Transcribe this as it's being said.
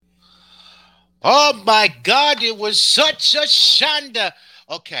Oh my God, it was such a shanda.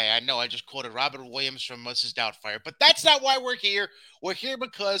 Okay, I know I just quoted Robert Williams from Mrs. Doubtfire, but that's not why we're here. We're here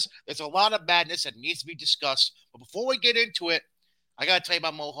because there's a lot of madness that needs to be discussed. But before we get into it, I got to tell you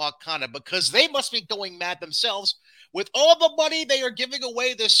about Mohawk Honda because they must be going mad themselves with all the money they are giving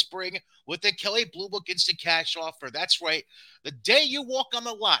away this spring with the Kelly Blue Book Instant Cash offer. That's right. The day you walk on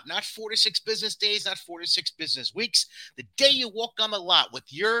the lot, not 46 business days, not 46 business weeks, the day you walk on the lot with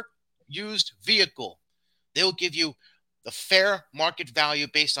your used vehicle, they will give you the fair market value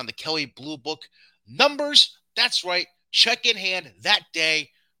based on the Kelly Blue Book numbers. That's right. Check in hand that day.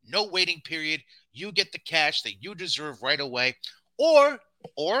 No waiting period. You get the cash that you deserve right away. Or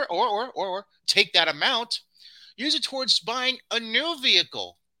take that amount, use it towards buying a new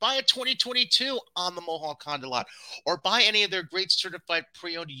vehicle. Buy a 2022 on the Mohawk Honda lot, or buy any of their great certified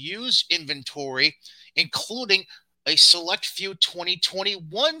pre-owned used inventory, including a select few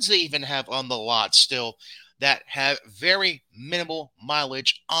 2021s they even have on the lot still that have very minimal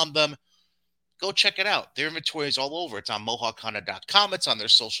mileage on them. Go check it out. Their inventory is all over. It's on MohawkHonda.com. It's on their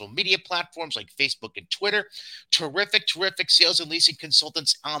social media platforms like Facebook and Twitter. Terrific sales and leasing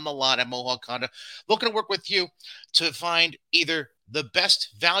consultants on the lot at Mohawk Honda. Looking to work with you to find either the best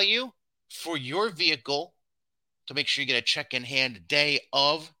value for your vehicle to make sure you get a check in hand day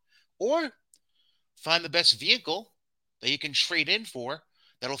of, or find the best vehicle that you can trade in for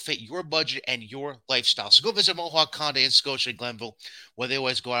that'll fit your budget and your lifestyle. So go visit Mohawk Honda in Scotia and Glenville, where they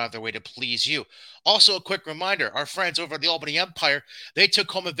always go out of their way to please you. Also, a quick reminder, our friends over at the Albany Empire, they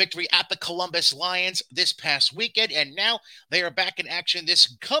took home a victory at the Columbus Lions this past weekend, and now they are back in action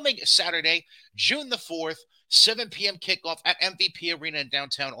this coming Saturday, June the 4th, 7 p.m. kickoff at MVP Arena in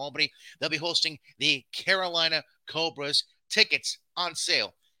downtown Albany. They'll be hosting the Carolina Cobras. Tickets on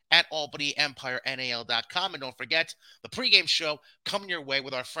sale at AlbanyEmpireNAL.com. And don't forget, the pregame show coming your way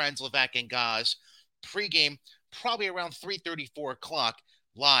with our friends Levac and Gaz. Pregame probably around 3:30, 4 o'clock,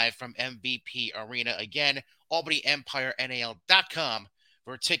 live from MVP Arena. Again, AlbanyEmpireNAL.com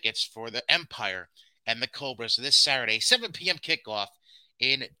for tickets for the Empire and the Cobras this Saturday, 7 p.m. kickoff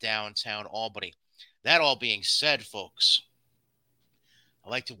in downtown Albany. That all being said, folks,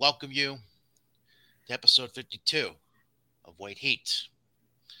 I'd like to welcome you to episode 52 of White Heat.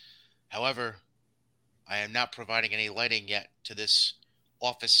 However, I am not providing any lighting yet to this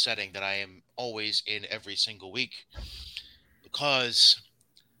office setting that I am always in every single week, because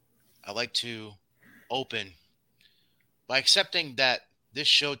I like to open by accepting that this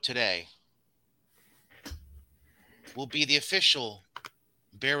show today will be the official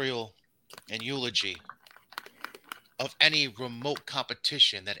burial and eulogy of any remote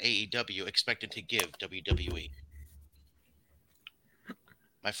competition that AEW expected to give WWE.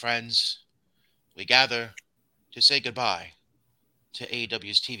 My friends, we gather to say goodbye to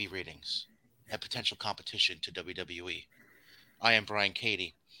AEW's TV ratings and potential competition to WWE. I am Brian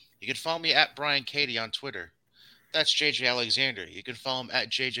Cady. You can follow me at Brian Cady on Twitter. That's JJ Alexander. You can follow him at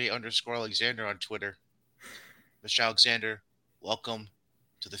JJ_Alexander on Twitter. Mr. Alexander, welcome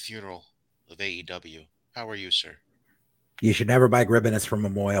to the funeral of AEW. How are you, sir? You should never buy Gribbinus from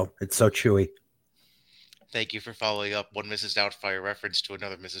Memorial. It's so chewy. Thank you for following up one Mrs. Doubtfire reference to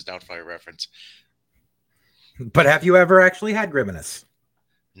another Mrs. Doubtfire reference. But have you ever actually had Gribbinus?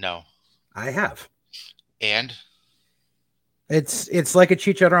 No. I have. And? It's like a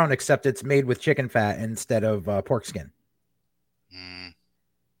chicharron, except it's made with chicken fat instead of pork skin.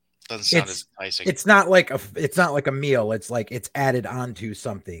 Doesn't sound as enticing. It's not like a meal. It's like it's added onto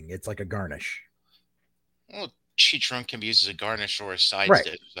something. It's like a garnish. Well, chicharron can be used as a garnish or a side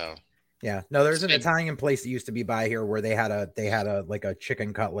dish. So yeah, no, there's an Italian place that used to be by here where they had a like a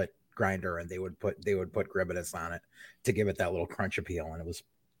chicken cutlet grinder, and they would put Gribbinus on it to give it that little crunch appeal, and it was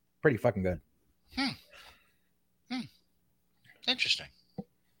pretty fucking good. Interesting.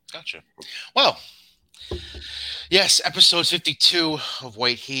 Gotcha. Well, yes, episode 52 of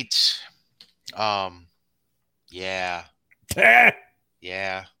White Heat. Yeah.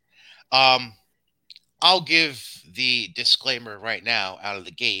 Yeah. I'll give the disclaimer right now out of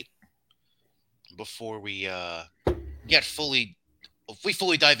the gate before we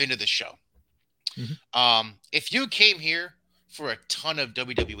fully dive into the show. Mm-hmm. If you came here for a ton of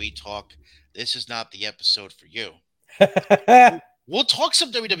WWE talk, this is not the episode for you. We'll talk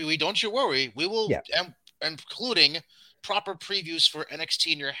some WWE, don't you worry. We will, including proper previews for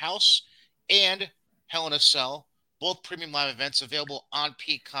NXT in your house and Hell in a Cell, both premium live events available on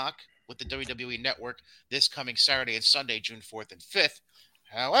Peacock with the WWE Network this coming Saturday and Sunday, June 4th and 5th.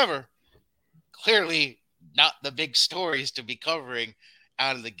 However, clearly not the big stories to be covering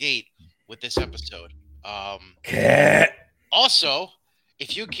out of the gate with this episode. Also,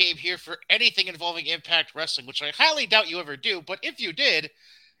 if you came here for anything involving Impact Wrestling, which I highly doubt you ever do, but if you did,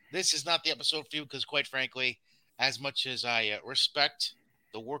 this is not the episode for you because, quite frankly, as much as I respect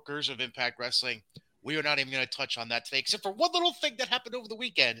the workers of Impact Wrestling, we are not even going to touch on that today, except for one little thing that happened over the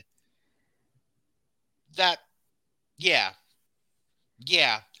weekend. That, yeah.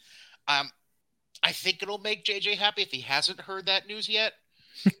 I think it'll make JJ happy if he hasn't heard that news yet.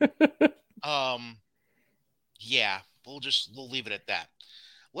 Yeah, we'll leave it at that.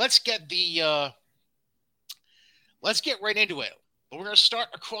 Let's get right into it. But we're going to start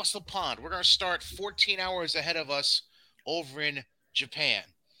across the pond. We're going to start 14 hours ahead of us over in Japan.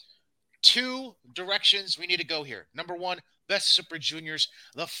 2 directions we need to go here. Number 1, Best Super Juniors.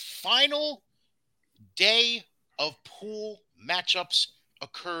 The final day of pool matchups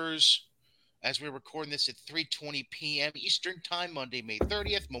occurs as we're recording this at 3:20 p.m. Eastern Time, Monday, May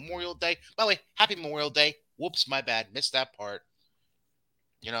 30th, Memorial Day. By the way, happy Memorial Day. Whoops, my bad. Missed that part.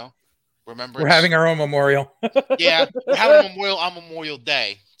 You know, remember we're having our own memorial. Yeah, we're having a memorial on Memorial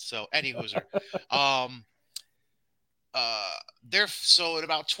Day. So, anywhooser. So in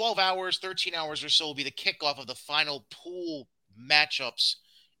about 12 hours, 13 hours or so will be the kickoff of the final pool matchups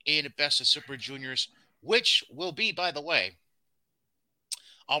in Best of Super Juniors, which will be, by the way,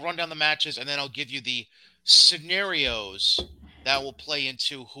 I'll run down the matches and then I'll give you the scenarios that will play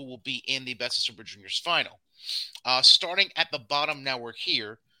into who will be in the Best of Super Juniors final. Starting at the bottom, now we're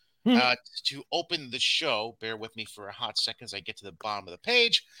here. To open the show, bear with me for a hot second as I get to the bottom of the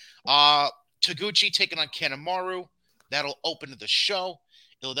page. Taguchi taking on Kanemaru. That'll open the show.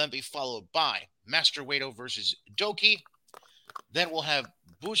 It'll then be followed by Master Waito versus Doki. Then we'll have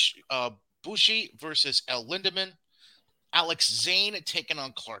Bushi versus El Lindemann. Alex Zane taking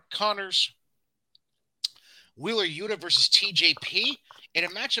on Clark Connors. Wheeler Yuta versus TJP. In a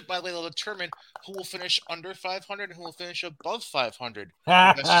matchup, by the way, they'll determine who will finish under 500 and who will finish above 500.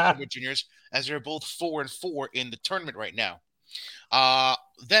 Super Juniors, as they're both 4-4 in the tournament right now.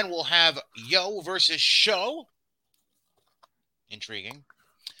 Then we'll have Yo versus Sho. Intriguing.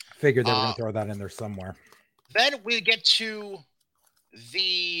 Figured they were going to throw that in there somewhere. Then we get to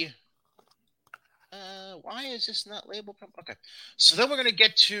the... why is this not labeled? Okay. So then we're going to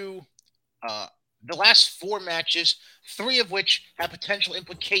get to the last 4 matches, 3 of which have potential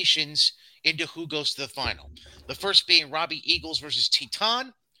implications into who goes to the final. The first being Robbie Eagles versus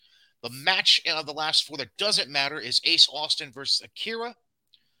Titan. The match of the last 4 that doesn't matter is Ace Austin versus Akira.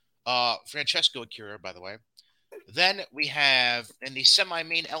 Francesco Akira, by the way. Then we have in the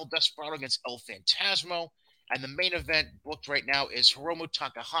semi-main El Desperado against El Phantasmo. And the main event booked right now is Hiromu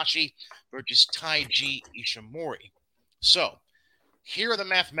Takahashi versus Taiji Ishimori. So, here are the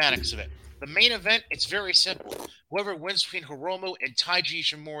mathematics of it. The main event, it's very simple. Whoever wins between Hiromu and Taiji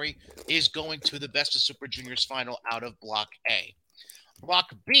Ishimori is going to the Best of Super Juniors final out of Block A.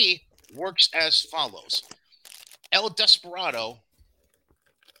 Block B works as follows. El Desperado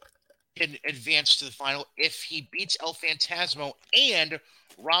can advance to the final if he beats El Phantasmo and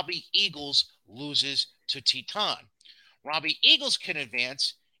Robbie Eagles loses to Titan. Robbie Eagles can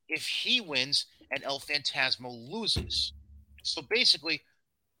advance if he wins and El Phantasmo loses. So basically,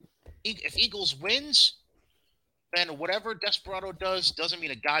 if Eagles wins, then whatever Desperado does doesn't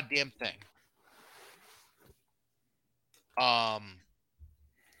mean a goddamn thing. And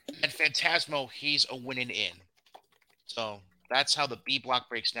Phantasmo, he's a winning in. So that's how the B block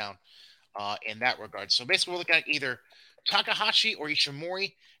breaks down in that regard. So basically, we're looking at either Takahashi or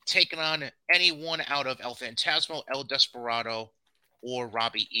Ishimori taking on anyone out of El Phantasmo, El Desperado, or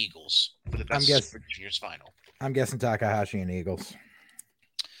Robbie Eagles for the Best Super Juniors final. I'm guessing Takahashi and Eagles.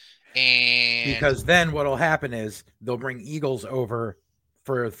 And because then what'll happen is they'll bring Eagles over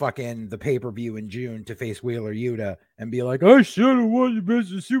for fucking the pay-per-view in June to face Wheeler Yuta and be like, I should have won the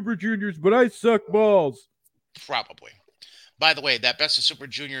Best of Super Juniors, but I suck balls. Probably. By the way, that Best of Super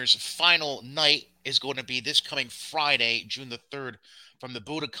Juniors final night is going to be this coming Friday, June the 3rd, from the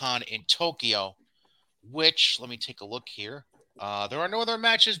Budokan in Tokyo, which, let me take a look here. There are no other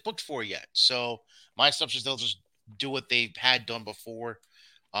matches booked for yet. So my assumption is they'll just do what they had done before.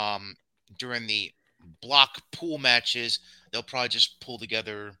 During the block pool matches, they'll probably just pull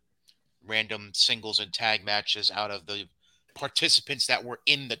together random singles and tag matches out of the participants that were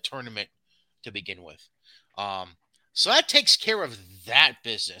in the tournament to begin with. So that takes care of that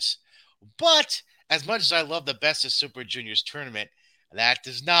business. But as much as I love the Best of Super Juniors tournament, that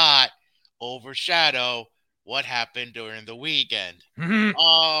does not overshadow what happened during the weekend.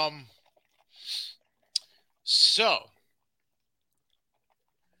 Mm-hmm. So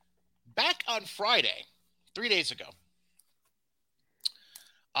back on Friday, 3 days ago,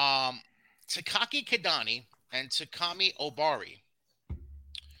 Takaki Kadani and Takami Obari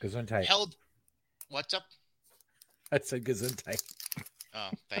Gesundheit. held. What's up? I said Gesundheit. Oh,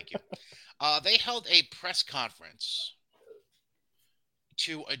 thank you. They held a press conference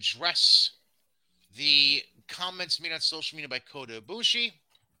to address the comments made on social media by Kota Ibushi.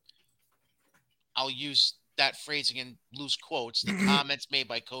 I'll use that phrasing in loose quotes. The comments made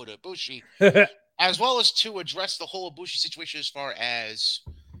by Kota Ibushi, as well as to address the whole Ibushi situation as far as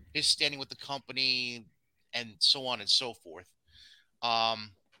his standing with the company and so on and so forth.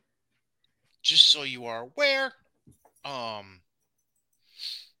 Just so you are aware,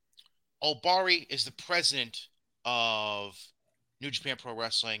 Obari is the president of New Japan Pro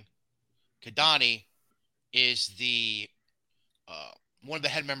Wrestling. Kidani is the one of the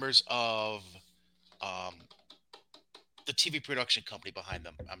head members of the TV production company behind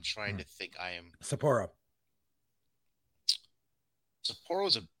them. I'm trying to think. I am Sapporo.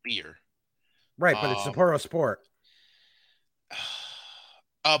 Sapporo's a beer, right? But it's Sapporo Sport.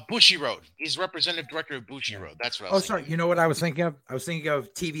 Bushi Road. He's representative director of Bushi Road. That's what I was thinking. You know what I was thinking of? I was thinking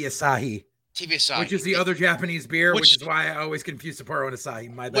of TV Asahi. TV Asahi, which is the other Japanese beer, which is why I always confuse Sapporo and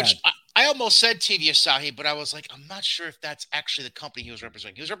Asahi. My bad. I almost said TV Asahi, but I was like, I'm not sure if that's actually the company he was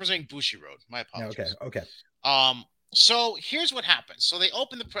representing. He was representing Bushi Road. My apologies. Okay. So here's what happened. So they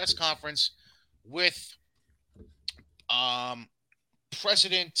opened the press conference with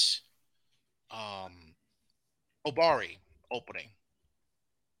President Obari opening.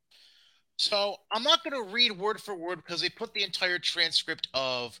 So I'm not going to read word for word because they put the entire transcript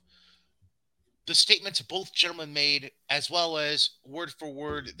of the statements both gentlemen made, as well as word for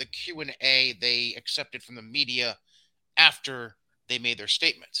word the Q&A they accepted from the media after they made their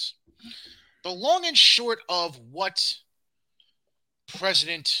statements. The long and short of what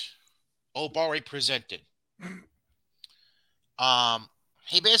President Obari presented,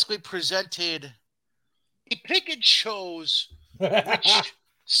 he basically presented, he picked and chose which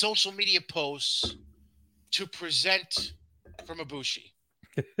social media posts to present from Ibushi.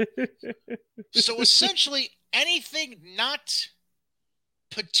 So essentially, anything not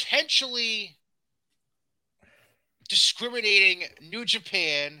potentially discriminating New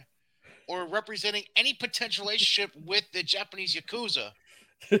Japan or representing any potential relationship with the Japanese Yakuza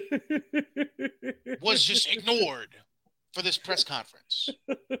was just ignored for this press conference.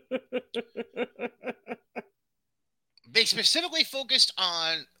 They specifically focused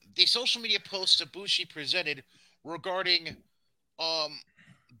on the social media posts Ibushi presented regarding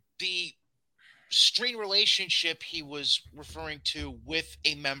the strained relationship he was referring to with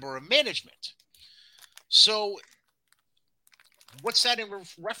a member of management. So what's that in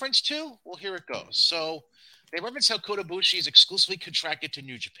reference to? Well, here it goes. So they reference how Kota Ibushi is exclusively contracted to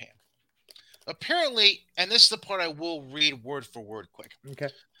New Japan. Apparently, and this is the part I will read word for word quick. Okay.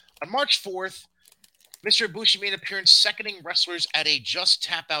 On March 4th, Mr. Ibushi made an appearance seconding wrestlers at a Just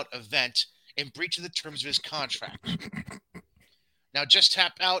Tap Out event in breach of the terms of his contract. Now, Just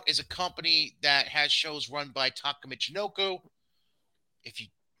Tap Out is a company that has shows run by Taka Michinoku. If you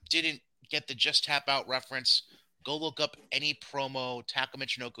didn't get the Just Tap Out reference, go look up any promo Taka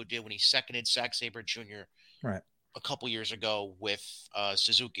Michinoku did when he seconded Zack Sabre Jr. Right. a couple years ago with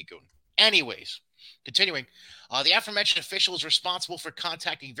Suzuki-gun. Anyways, continuing, the aforementioned official is responsible for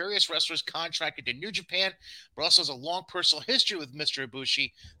contacting various wrestlers contracted to New Japan, but also has a long personal history with Mr.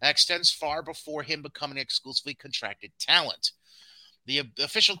 Ibushi that extends far before him becoming exclusively contracted talent. The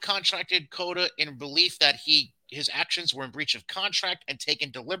official contracted Kota in belief that his actions were in breach of contract and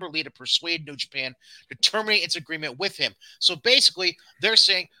taken deliberately to persuade New Japan to terminate its agreement with him. So basically, they're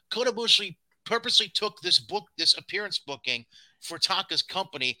saying Kota Ibushi purposely took this appearance booking for Taka's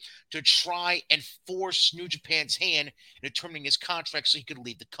company to try and force New Japan's hand in determining his contract so he could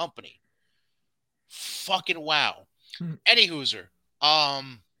leave the company. Fucking wow. Anyhooser.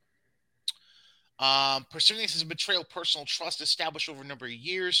 Pursuing this as a betrayal of personal trust established over a number of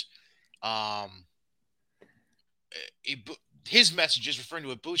years. His messages referring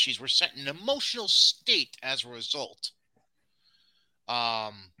to Ibushi's were sent in an emotional state as a result.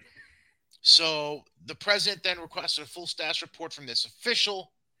 So the president then requested a full status report from this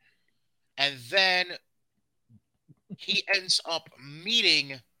official, and then he ends up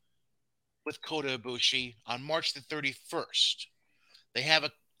meeting with Kota Ibushi on March the 31st. They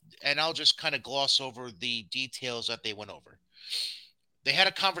have and I'll just kind of gloss over the details that they went over. They had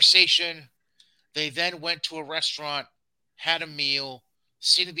a conversation. They then went to a restaurant, had a meal,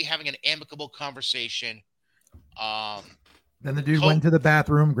 seemed to be having an amicable conversation. Then the dude went to the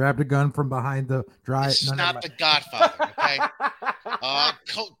bathroom, grabbed a gun from behind the dry. It's not The Godfather, okay?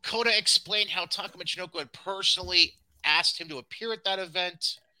 Kota explained how Taka Michinoku had personally asked him to appear at that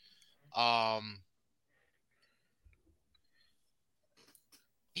event.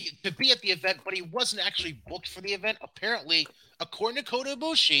 to be at the event, but he wasn't actually booked for the event. Apparently, according to Kota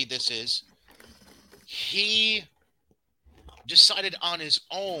Ibushi, he decided on his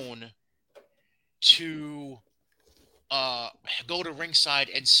own to go to ringside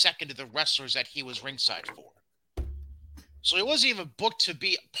and second to the wrestlers that he was ringside for. So he wasn't even booked to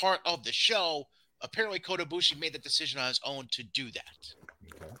be part of the show. Apparently, Kota Ibushi made the decision on his own to do that.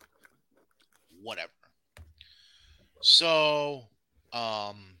 Okay. Whatever. So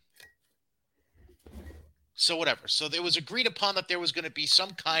whatever. So it was agreed upon that there was going to be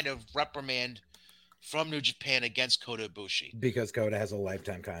some kind of reprimand from New Japan against Kota Ibushi. Because Kota has a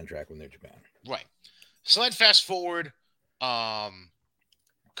lifetime contract with New Japan. Right. So then fast forward, Kota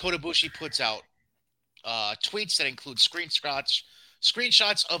Ibushi puts out tweets that include screenshots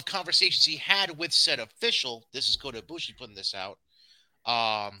of conversations he had with said official. This is Kota Ibushi putting this out.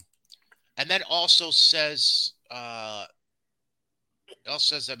 And then also says that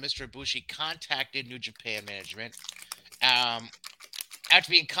Mr. Ibushi contacted New Japan management after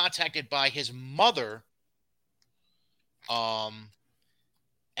being contacted by his mother.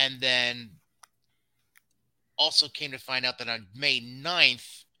 And then also came to find out that on May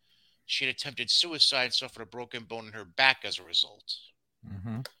 9th, she had attempted suicide and suffered a broken bone in her back as a result.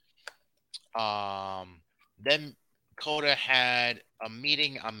 Mm-hmm. Then Kota had a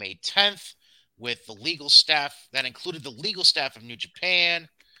meeting on May 10th with the legal staff that included the legal staff of New Japan,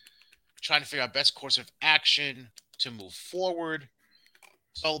 trying to figure out best course of action to move forward.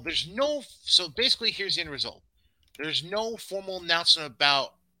 So basically here's the end result. There's no formal announcement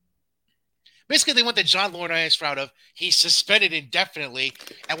about. Basically, they went the John Laurinaitis route of he's suspended indefinitely,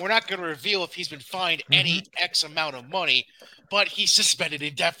 and we're not going to reveal if he's been fined any X amount of money, but he's suspended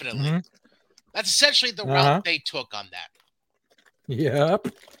indefinitely. Mm-hmm. That's essentially the route they took on that. Yep.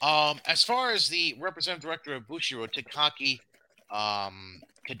 As far as the representative director of Bushiroad, Takaki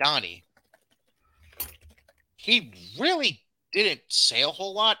Kadani, he really didn't say a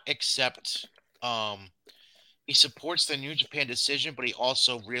whole lot except he supports the New Japan decision, but he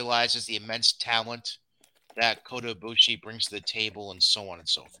also realizes the immense talent that Kota Ibushi brings to the table and so on and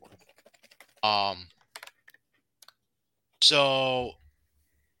so forth.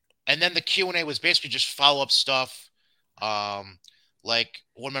 And then the Q&A was basically just follow-up stuff. Like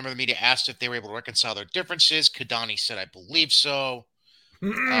one member of the media asked if they were able to reconcile their differences. Kadani said, I believe so.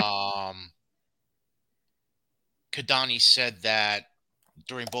 Kadani said that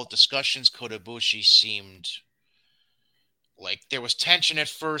during both discussions, Kota Ibushi seemed like there was tension at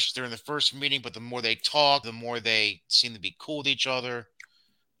first during the first meeting, but the more they talked, the more they seemed to be cool with each other.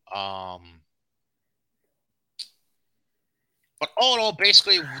 But all in all,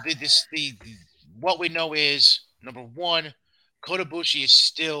 basically, what we know is, number one, Kota Ibushi is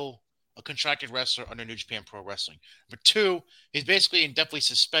still a contracted wrestler under New Japan Pro Wrestling. Number two, he's basically indefinitely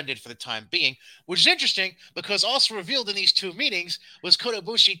suspended for the time being, which is interesting because also revealed in these two meetings was Kota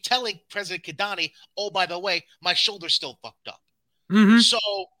Ibushi telling President Kadani, oh, by the way, my shoulder's still fucked up. Mm-hmm. So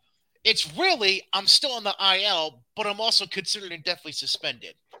it's really, I'm still on the IL, but I'm also considered indefinitely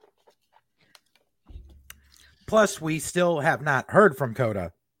suspended. Plus, we still have not heard from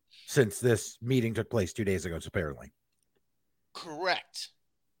Kota since this meeting took place 2 days ago, apparently. Correct.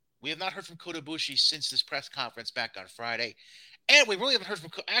 We have not heard from Kota Ibushi since this press conference back on Friday. And we really haven't heard from,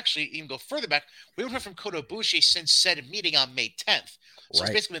 actually, even go further back, we haven't heard from Kota Ibushi since said meeting on May 10th. So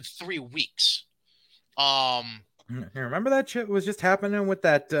It's basically been 3 weeks. Remember that shit was just happening with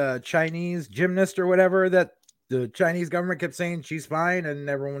that Chinese gymnast or whatever that the Chinese government kept saying she's fine, and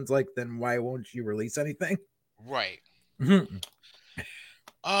everyone's like, then why won't you release anything? Right. Mm-hmm.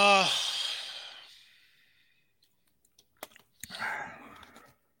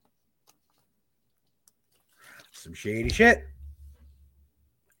 Some shady shit.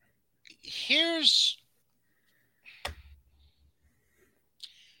 Here's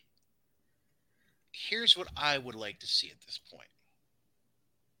what I would like to see at this point.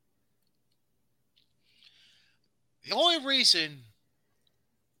 The only reason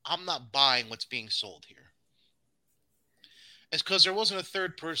I'm not buying what's being sold here is because there wasn't a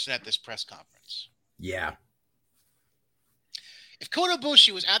third person at this press conference. Yeah. If Kota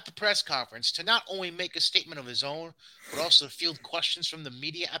Ibushi was at the press conference to not only make a statement of his own, but also field questions from the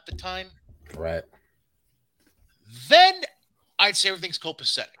media at the time, right, then I'd say everything's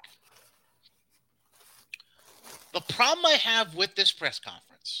copacetic. The problem I have with this press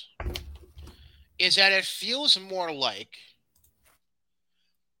conference is that it feels more like,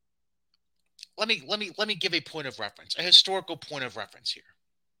 let me give a point of reference, a historical point of reference here.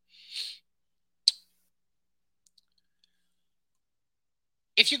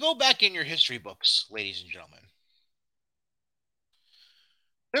 If you go back in your history books, ladies and gentlemen,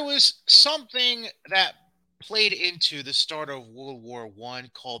 There was something that played into the start of World War One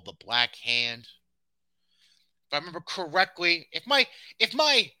called the Black Hand. If I remember correctly, if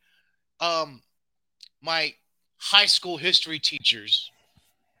my um my high school history teachers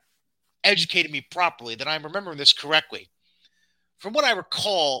educated me properly, then I'm remembering this correctly. From what I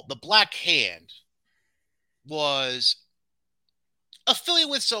recall, the Black Hand was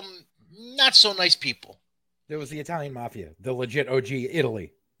affiliated with some not so nice people. There was the Italian mafia, the legit OG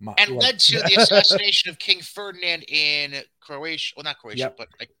Italy. And led to the assassination of King Ferdinand in Croatia. Well, not Croatia, but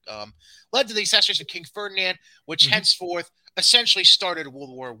led to the assassination of King Ferdinand, which henceforth essentially started World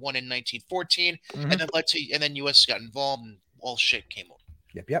War I in 1914, and then led to, and then U.S. got involved, and all shit came up.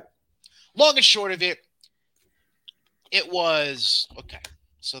 Yep. Long and short of it, it was okay.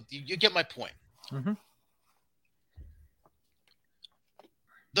 So you get my point.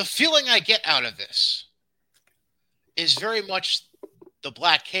 The feeling I get out of this is very much the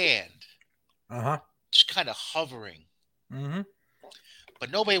Black Hand. Just kind of hovering. But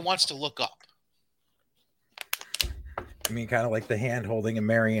nobody wants to look up. I mean, kind of like the hand holding a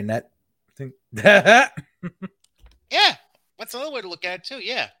marionette thing. Yeah, that's another way to look at it too.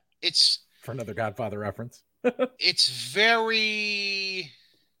 Yeah, it's for another Godfather reference. It's very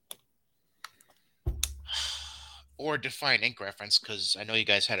or Defiant Ink reference, because I know you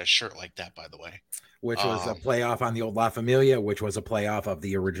guys had a shirt like that, by the way. Which was a playoff on the old La Familia, which was a playoff of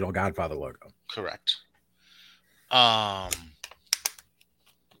the original Godfather logo. Correct.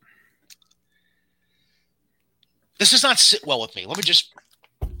 This does not sit well with me. Let me just...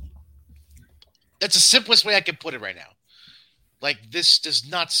 That's the simplest way I can put it right now. Like, this does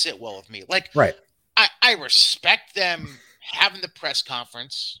not sit well with me. Like, right. I respect them having the press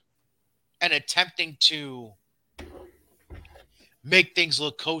conference and attempting to make things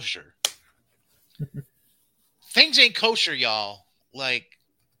look kosher. Things ain't kosher, y'all. Like,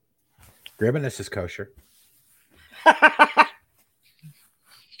 Gribbinus is kosher. Shut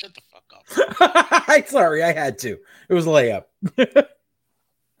the fuck up. I'm sorry, I had to. It was a layup.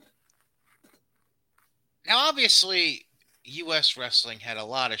 Now, obviously, U.S. wrestling had a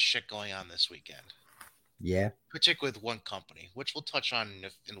lot of shit going on this weekend. Yeah. Particularly with one company, which we'll touch on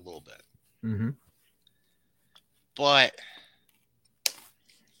in a little bit. Mm-hmm. But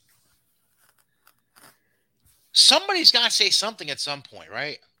somebody's got to say something at some point,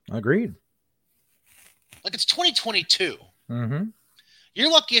 right? Agreed. Like, it's 2022. Mm-hmm.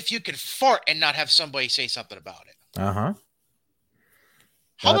 You're lucky if you can fart and not have somebody say something about it. Uh-huh.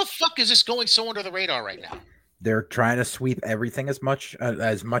 How the fuck is this going so under the radar right now? They're trying to sweep everything as much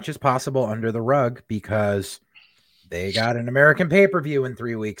as possible under the rug because they got an American pay-per-view in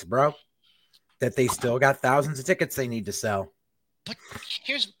 3 weeks, bro. That they still got thousands of tickets they need to sell. But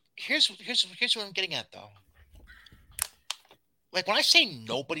here's what I'm getting at, though. Like, when I say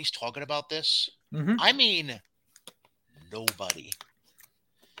nobody's talking about this, I mean nobody.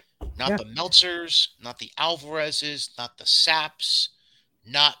 Not the Meltzers, not the Alvarezes, not the Saps,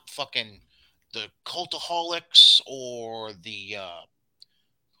 not fucking the Cultaholics or the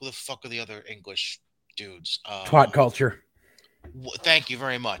who the fuck are the other English dudes? Twat culture. Thank you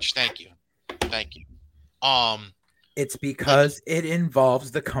very much. Thank you. It's because it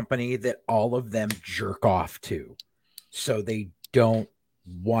involves the company that all of them jerk off to. So they don't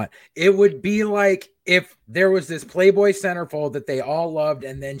want... It would be like if there was this Playboy centerfold that they all loved,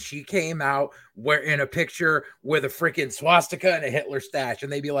 and then she came out in a picture with a freaking swastika and a Hitler stash,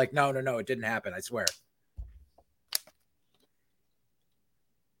 and they'd be like, no, it didn't happen, I swear.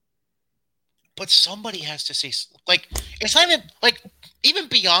 But somebody has to say, like, it's not even, like, even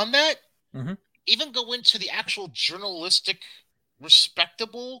beyond that, even go into the actual journalistic,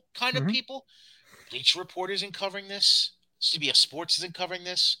 respectable kind of people. Bleacher Report isn't covering this. CBS Sports isn't covering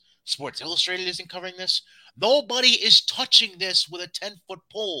this. Sports Illustrated isn't covering this. Nobody is touching this with a 10-foot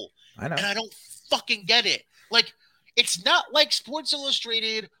pole. I know. And I don't fucking get it. Like, it's not like Sports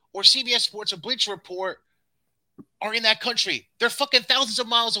Illustrated or CBS Sports or Bleacher Report are in that country. They're fucking thousands of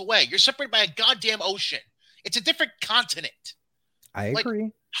miles away. You're separated by a goddamn ocean. It's a different continent. I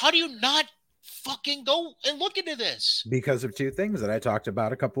agree. How do you not fucking go and look into this? Because of two things that I talked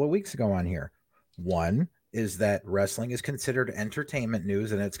about a couple of weeks ago on here. One is that wrestling is considered entertainment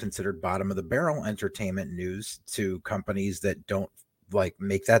news, and it's considered bottom of the barrel entertainment news to companies that don't like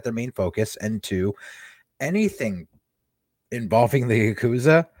make that their main focus. And two, anything involving the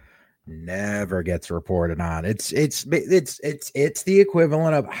Yakuza never gets reported on. It's the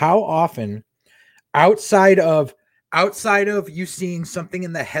equivalent of how often outside of you seeing something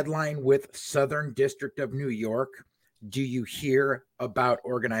in the headline with Southern District of New York, do you hear about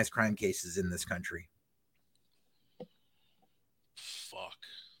organized crime cases in this country? Fuck.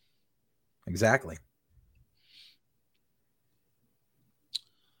 Exactly.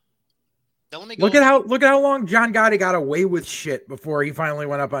 Now let me Look at how long John Gotti got away with shit before he finally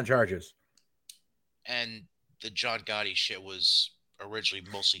went up on charges. And the John Gotti shit was originally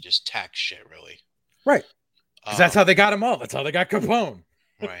mostly just tax shit, really. Right. Because that's how they got him all. That's how they got Capone.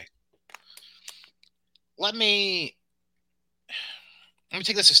 Right. Let me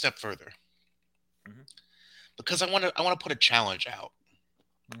take this a step further. Mm-hmm. Because I want to put a challenge out.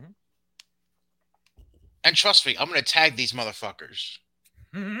 Mm-hmm. And trust me, I'm going to tag these motherfuckers.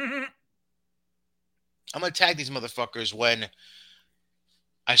 Mm-hmm. I'm going to tag these motherfuckers when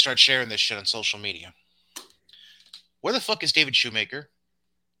I start sharing this shit on social media. Where the fuck is David Shoemaker?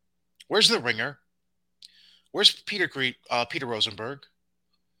 Where's The Ringer? Where's Peter Rosenberg?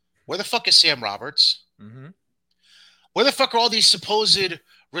 Where the fuck is Sam Roberts? Mm-hmm. Where the fuck are all these supposed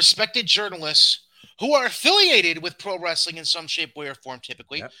respected journalists who are affiliated with pro wrestling in some shape, way, or form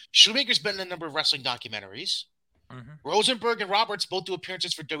typically? Yep. Shoemaker's been in a number of wrestling documentaries. Mm-hmm. Rosenberg and Roberts both do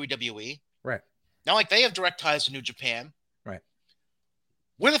appearances for WWE. Right. Not like they have direct ties to New Japan. Right.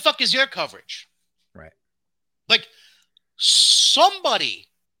 Where the fuck is your coverage? Right. Like, somebody.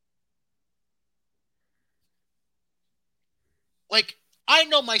 Like, I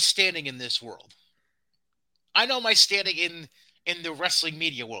know my standing in this world. I know my standing in the wrestling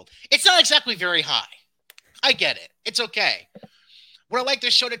media world. It's not exactly very high. I get it. It's okay. Would I like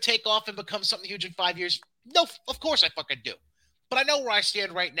this show to take off and become something huge in 5 years? No, of course I fucking do. But I know where I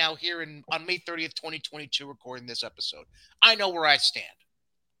stand right now here on May 30th, 2022, recording this episode. I know where I stand.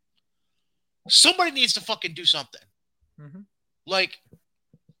 Somebody needs to fucking do something. Mm-hmm. Like,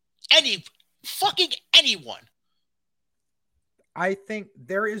 anyone. I think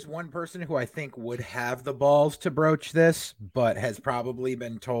there is one person who I think would have the balls to broach this, but has probably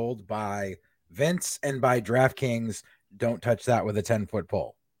been told by Vince and by DraftKings, don't touch that with a 10-foot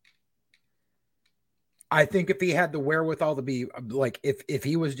pole. I think if he had the wherewithal to be like, if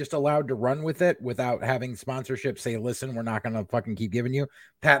he was just allowed to run with it without having sponsorship say, listen, we're not going to fucking keep giving you,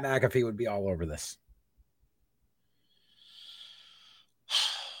 Pat McAfee would be all over this.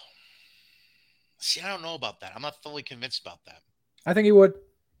 See, I don't know about that. I'm not fully convinced about that. I think he would.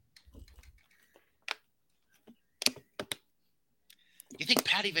 You think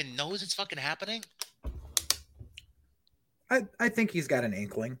Pat even knows it's fucking happening? I think he's got an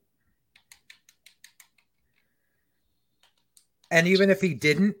inkling. And even if he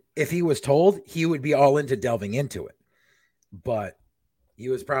didn't, if he was told, he would be all into delving into it. But he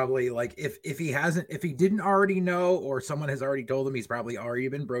was probably like, if he didn't already know, or someone has already told him, he's probably already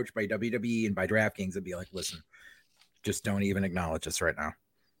been broached by WWE and by DraftKings and be like, listen, just don't even acknowledge this right now.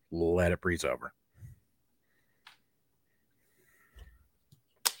 Let it breeze over.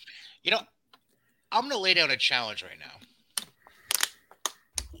 You know, I'm going to lay down a challenge right now.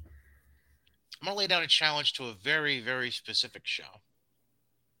 I'm going to lay down a challenge to a very, very specific show.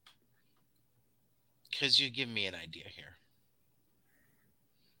 Because you give me an idea here.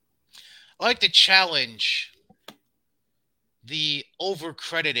 I like to challenge the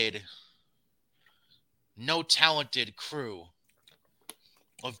overcredited, no talented crew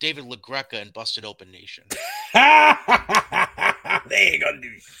of David LaGreca and Busted Open Nation. They ain't gonna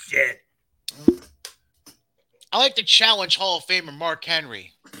do shit. I like to challenge Hall of Famer Mark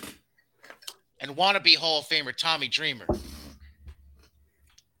Henry and wannabe Hall of Famer Tommy Dreamer.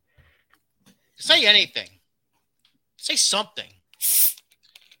 Say anything. Say something.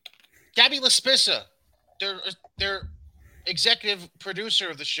 Gabby Laspisa, their executive producer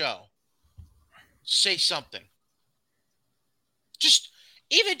of the show. Say something. Just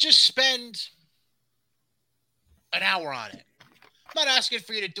spend an hour on it. I'm not asking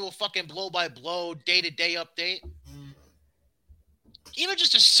for you to do a fucking blow-by-blow, day-to-day update. Even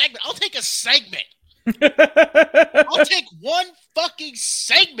just a segment. I'll take a segment. I'll take one fucking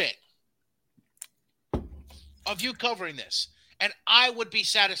segment of you covering this. And I would be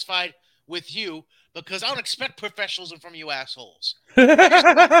satisfied with you because I don't expect professionalism from you assholes.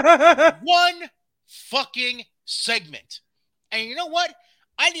 One fucking segment. And you know what?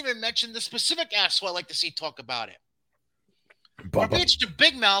 I didn't even mention the specific asshole I like to see talk about it. Or it's the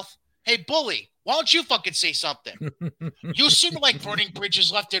big mouth. Hey, bully, why don't you fucking say something? You seem to like burning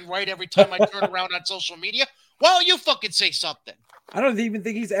bridges left and right every time I turn around on social media. Why don't you fucking say something? I don't even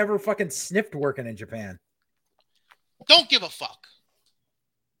think he's ever fucking sniffed working in Japan. Don't give a fuck.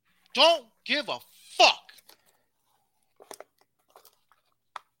 Don't give a fuck.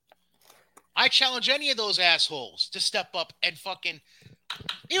 I challenge any of those assholes to step up and fucking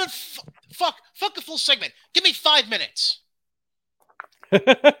even fuck a full segment. Give me 5 minutes. Give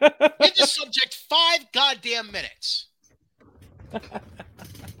the subject 5 goddamn minutes.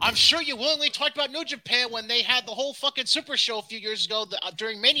 I'm sure you willingly talked about New Japan when they had the whole fucking Super Show a few years ago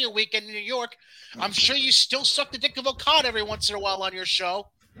during Mania weekend in New York. I'm sure you still suck the dick of Okada every once in a while on your show.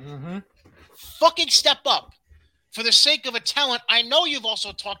 Mm-hmm. Fucking step up. For the sake of a talent I know you've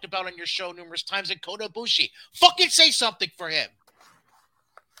also talked about on your show numerous times in Kota Ibushi. Fucking say something for him.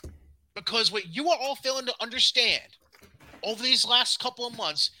 Because what you are all failing to understand over these last couple of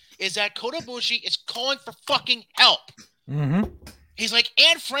months is that Kota Ibushi is calling for fucking help. Mm-hmm. He's like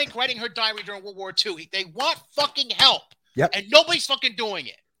Anne Frank writing her diary during World War II. They want fucking help. Yep. And nobody's fucking doing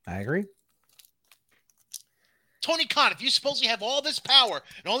it. I agree. Tony Khan, if you supposedly have all this power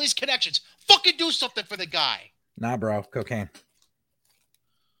and all these connections, fucking do something for the guy. Nah, bro. Cocaine.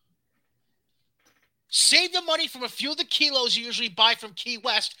 Save the money from a few of the kilos you usually buy from Key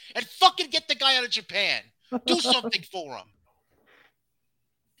West and fucking get the guy out of Japan. Do something for him.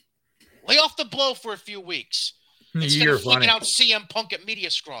 Lay off the blow for a few weeks. Instead of flicking out CM Punk at media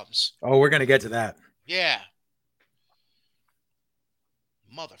scrums. Oh, we're going to get to that. Yeah.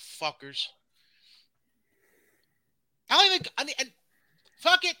 Motherfuckers. And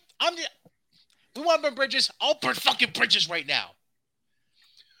fuck it. We want to burn bridges. I'll burn fucking bridges right now.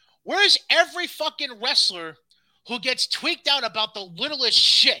 Where's every fucking wrestler who gets tweaked out about the littlest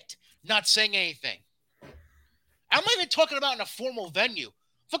shit not saying anything? I'm not even talking about in a formal venue.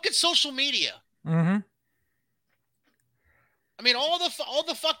 Fucking social media. Mm-hmm. I mean, all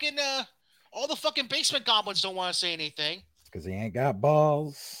the fucking basement goblins don't want to say anything because he ain't got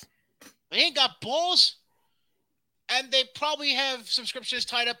balls. They ain't got balls, and they probably have subscriptions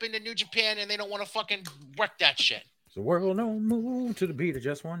tied up into New Japan, and they don't want to fucking wreck that shit. The world don't move to the beat of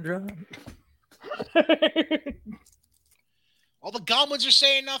just one drum. All the goblins are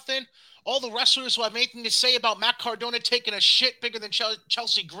saying nothing. All the wrestlers who have anything to say about Matt Cardona taking a shit bigger than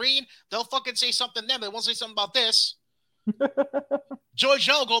Chelsea Green, they'll fucking say something then. They won't say something about this. George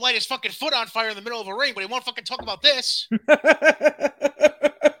Janela go light his fucking foot on fire in the middle of a ring, but he won't fucking talk about this.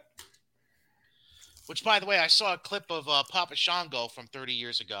 Which, by the way, I saw a clip of Papa Shango from 30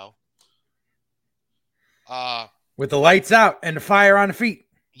 years ago. With the lights out and the fire on the feet.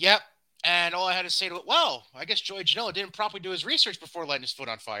 Yep. And all I had to say to it, well, I guess George Janela didn't properly do his research before lighting his foot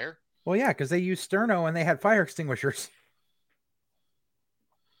on fire. Well, yeah, because they used sterno and they had fire extinguishers.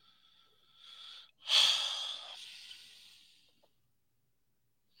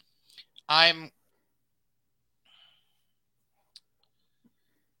 I'm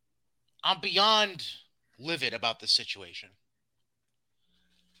beyond livid about this situation.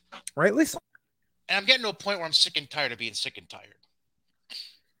 Rightly so. And I'm getting to a point where I'm sick and tired of being sick and tired.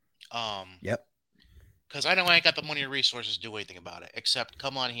 Yep. Because I know I ain't got the money or resources to do anything about it, except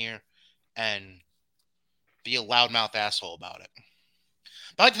come on here and be a loudmouth asshole about it.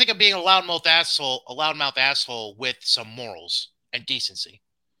 But I like to think of being a loudmouth asshole with some morals and decency.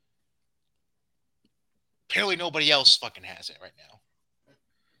 Apparently nobody else fucking has it right now.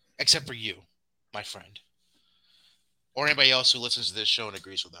 Except for you, my friend. Or anybody else who listens to this show and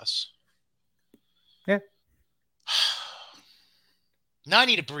agrees with us. Yeah. Now I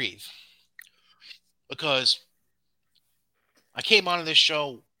need to breathe. Because I came onto this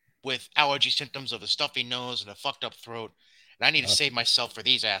show with allergy symptoms of a stuffy nose and a fucked up throat. And I need to save myself for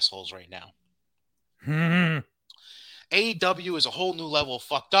these assholes right now. AEW is a whole new level of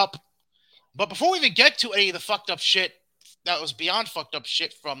fucked up. But before we even get to any of the fucked up shit that was beyond fucked up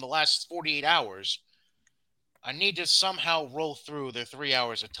shit from the last 48 hours, I need to somehow roll through the 3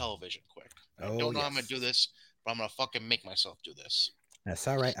 hours of television quick. I don't know how I'm going to do this, but I'm going to fucking make myself do this. That's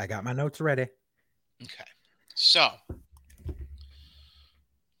all right. I got my notes ready. Okay. So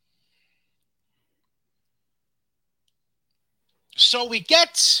we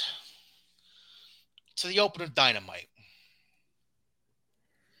get to the open of Dynamite.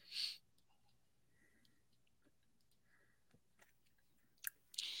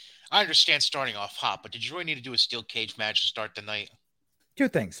 I understand starting off hot, but did you really need to do a steel cage match to start the night? Two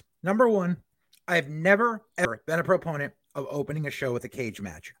things. Number one, I've never, ever been a proponent of opening a show with a cage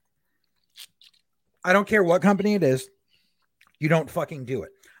match. I don't care what company it is. You don't fucking do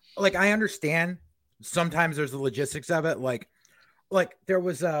it. Like, I understand sometimes there's the logistics of it. Like there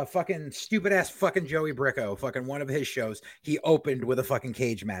was a fucking stupid ass fucking Joey Bricko, fucking one of his shows. He opened with a fucking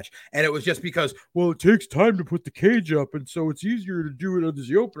cage match. And it was just because, well, it takes time to put the cage up. And so it's easier to do it as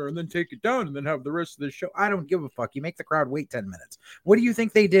the opener and then take it down and then have the rest of the show. I don't give a fuck. You make the crowd wait 10 minutes. What do you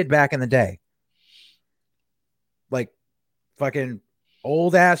think they did back in the day? Like fucking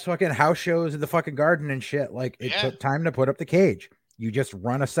old ass fucking house shows in the fucking garden and shit. Like it took time to put up the cage. You just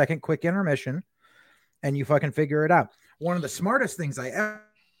run a second quick intermission and you fucking figure it out. One of the smartest things I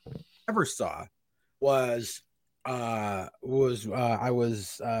ever saw was I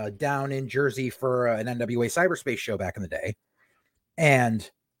was down in Jersey for an NWA cyberspace show back in the day, and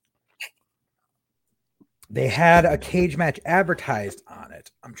they had a cage match advertised on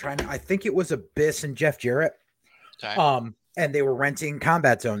it. I think it was Abyss and Jeff Jarrett. Okay. And they were renting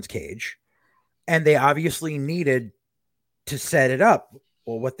Combat Zone's cage, and they obviously needed to set it up.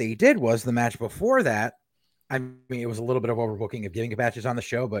 Well, what they did was the match before that, I mean, it was a little bit of overbooking of giving matches on the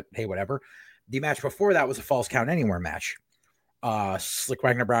show, but hey, whatever. The match before that was a Falls Count Anywhere match. Slick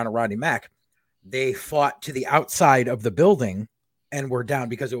Wagner Brown and Rodney Mack. They fought to the outside of the building and were down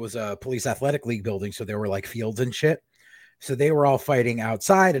because it was a police athletic league building. So there were like fields and shit. So they were all fighting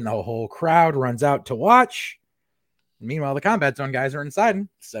outside, and the whole crowd runs out to watch. Meanwhile, the Combat Zone guys are inside and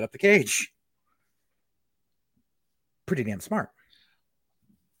set up the cage. Pretty damn smart.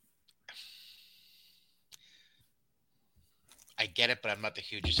 I get it, but I'm not the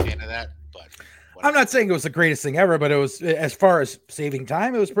hugest fan of that. But whatever. I'm not saying it was the greatest thing ever, but it was, as far as saving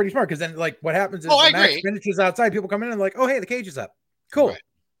time, it was pretty smart. Because then, like, what happens is the match finishes outside, people come in and like, oh, hey, the cage is up. Cool. Right.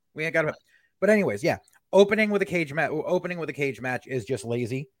 We ain't got to. But anyways, yeah, opening with a cage match is just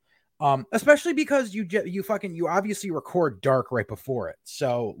lazy. Especially because you obviously record Dark right before it,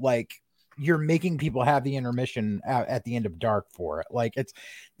 so like you're making people have the intermission at the end of Dark for it. Like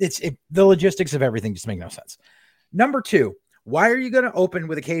the logistics of everything just make no sense. Number two, why are you going to open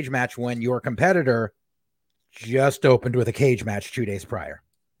with a cage match when your competitor just opened with a cage match 2 days prior?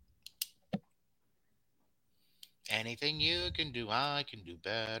 Anything you can do, I can do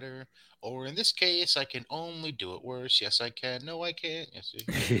better. Or in this case, I can only do it worse. Yes, I can. No, I can't. Yes,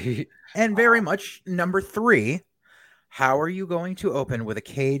 I can. And very much number three, how are you going to open with a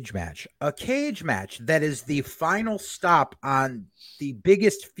cage match? A cage match that is the final stop on the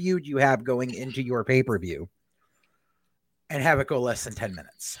biggest feud you have going into your pay-per-view, and have it go less than 10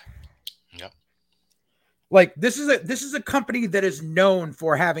 minutes. Yep. Like this is a company that is known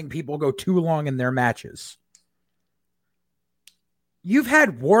for having people go too long in their matches. You've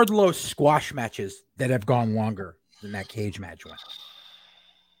had Wardlow squash matches that have gone longer than that cage match went.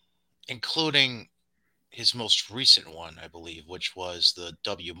 Including his most recent one, I believe, which was the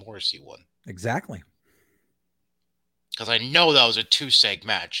W. Morrissey one. Exactly. Because I know that was a 2-seg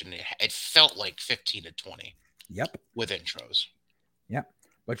match, and it felt like 15 to 20. Yep. With intros. Yep.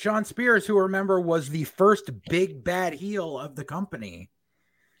 But Shawn Spears, who remember was the first big bad heel of the company,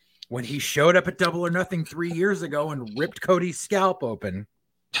 when he showed up at Double or Nothing 3 years ago and ripped Cody's scalp open.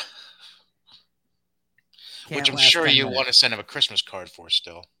 Which I'm sure you want to send him a Christmas card for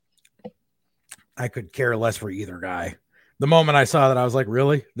still. I could care less for either guy. The moment I saw that, I was like,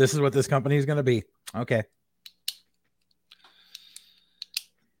 really? This is what this company is going to be? Okay.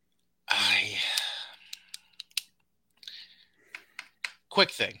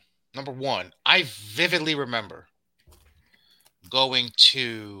 Quick thing. Number one, I vividly remember going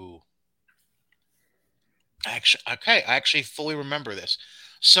to I actually fully remember this.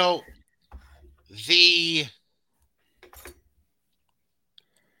 So the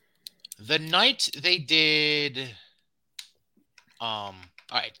night they did all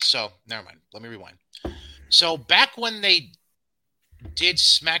right, so never mind. Let me rewind. So back when they did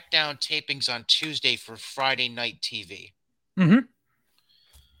SmackDown tapings on Tuesday for Friday Night TV. Mm-hmm.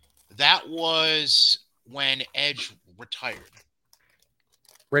 That was when Edge retired.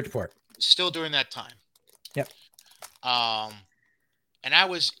 Bridgeport. Still during that time. Yep. And I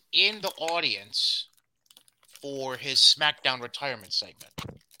was in the audience for his SmackDown retirement segment.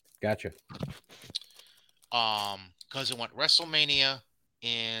 Gotcha. Because it went WrestleMania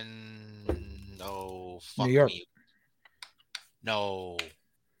in New York. No.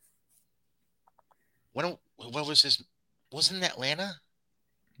 What was his? Wasn't it Atlanta?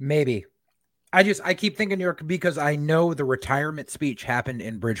 Maybe. I keep thinking New York because I know the retirement speech happened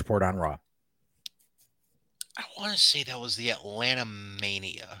in Bridgeport on Raw. I want to say that was the Atlanta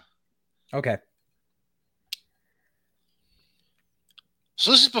Mania. Okay.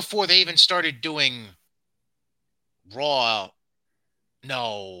 So this is before they even started doing Raw.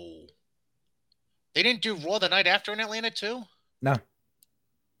 No. They didn't do Raw the night after in Atlanta too? No.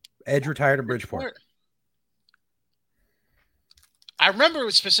 Edge retired in Bridgeport. I remember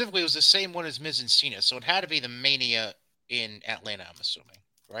specifically it was the same one as Miz and Cena, so it had to be the Mania in Atlanta, I'm assuming,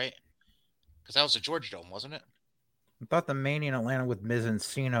 right? Because that was the Georgia Dome, wasn't it? I thought the Mania in Atlanta with Miz and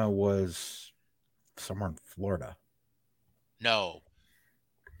Cena was somewhere in Florida. No.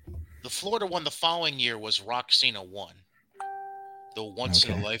 The Florida one the following year was Rock Cena 1. The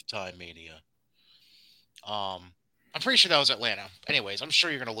once-in-a-lifetime Mania. I'm pretty sure that was Atlanta. Anyways, I'm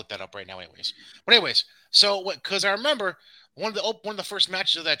sure you're going to look that up right now anyways. But anyways, So, because I remember one of the first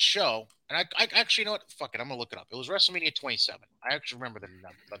matches of that show, and I actually, you know what? Fuck it, I'm gonna look it up. It was WrestleMania 27. I actually remember the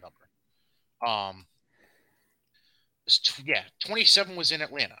number. Um, yeah, 27 was in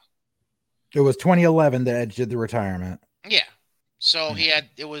Atlanta. It was 2011 that Edge did the retirement. Yeah. So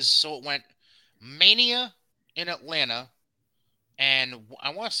it went Mania in Atlanta, and I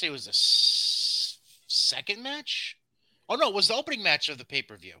want to say it was the second match. Oh no, it was the opening match of the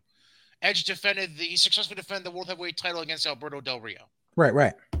pay-per-view. Edge he successfully defended the World Heavyweight title against Alberto Del Rio.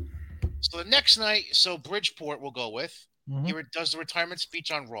 Right. So the next night, Bridgeport will go with. He does the retirement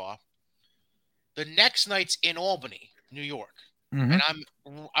speech on Raw. The next night's in Albany, New York. And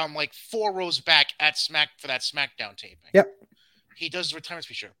I'm like 4 rows back at for that SmackDown taping. Yep. He does the retirement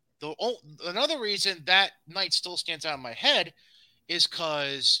speech. Another reason that night still stands out in my head is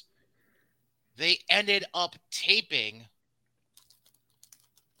because they ended up taping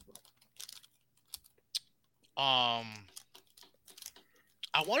I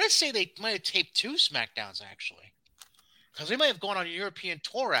want to say they might have taped 2 SmackDowns actually, because they might have gone on a European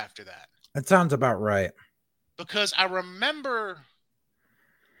tour after that. That sounds about right. Because I remember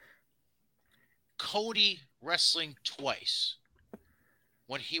Cody wrestling twice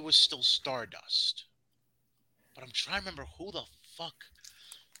when he was still Stardust. But I'm trying to remember who the fuck.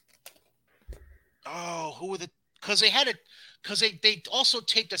 Oh, who were the? Because they also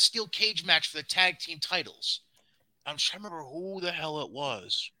taped a steel cage match for the tag team titles. I'm trying to remember who the hell it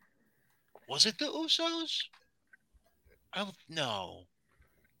was. Was it the Usos? No.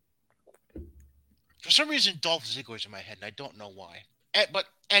 For some reason, Dolph Ziggler's in my head, and I don't know why. But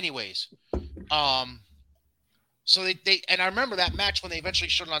anyways, so they and I remember that match when they eventually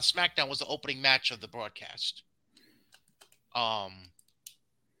showed it on SmackDown was the opening match of the broadcast. So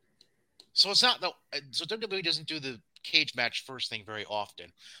it's not so WWE doesn't do the cage match first thing very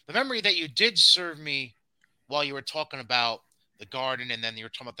often. The memory that you did serve me while you were talking about the Garden and then you were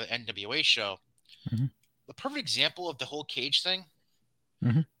talking about the NWA show, the perfect example of the whole cage thing.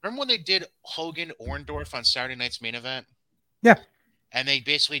 Remember when they did Hogan Orndorff on Saturday Night's Main Event? Yeah. And they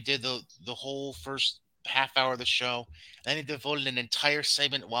basically did the whole first half hour of the show. And then they devoted an entire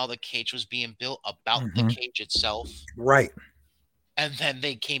segment while the cage was being built about the cage itself. Right. And then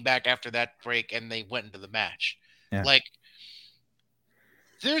they came back after that break and they went into the match. Yeah. Like,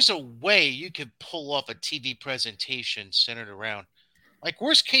 there's a way you could pull off a TV presentation centered around. Like,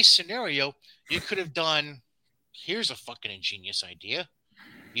 worst case scenario, you could have done, here's a fucking ingenious idea.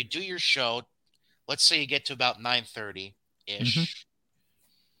 You do your show. Let's say you get to about 9:30-ish.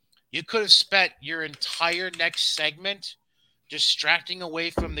 You could have spent your entire next segment distracting away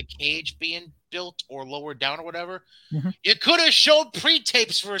from the cage being built or lowered down or whatever. You could have showed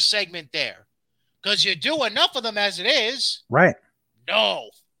pre-tapes for a segment there. Because you do enough of them as it is. Right. No.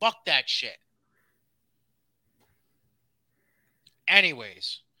 Fuck that shit.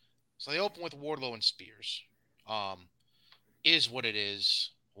 Anyways. So they open with Wardlow and Spears. Is what it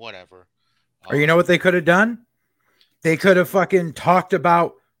is. Whatever. Or you know what they could have done? They could have fucking talked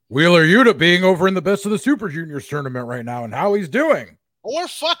about Wheeler Yuta being over in the Best of the Super Juniors tournament right now and how he's doing. Or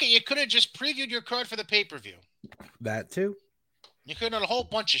fuck it, you could have just previewed your card for the pay-per-view. That too. You could have done a whole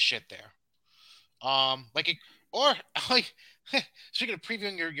bunch of shit there. Speaking of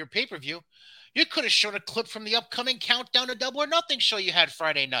previewing your pay-per-view, you could have shown a clip from the upcoming Countdown to Double or Nothing show you had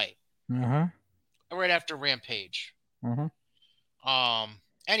Friday night. Right after Rampage.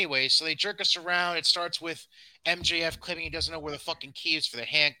 Anyway, so they jerk us around. It starts with MJF claiming he doesn't know where the fucking key is for the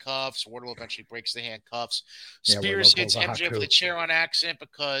handcuffs. Wardlow eventually breaks the handcuffs. Spears hits MJF with a chair on accident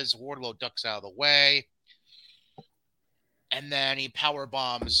because Wardlow ducks out of the way. And then he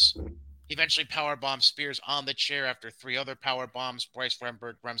eventually power bombs Spears on the chair after 3 other power bombs. Bryce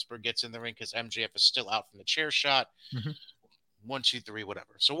Remsburg gets in the ring because MJF is still out from the chair shot. 1, 2, 3,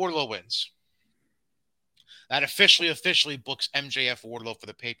 whatever. So Wardlow wins. That officially books MJF Wardlow for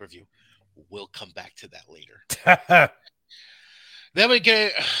the pay-per-view. We'll come back to that later. Then we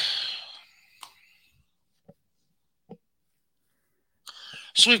get...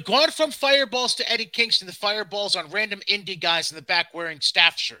 So we've gone from fireballs to Eddie Kingston to fireballs on random indie guys in the back wearing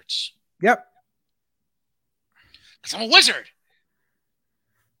staff shirts. Yep. Because I'm a wizard.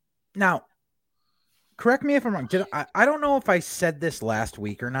 Now, correct me if I'm wrong. I don't know if I said this last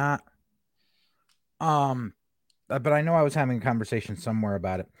week or not. But I know I was having a conversation somewhere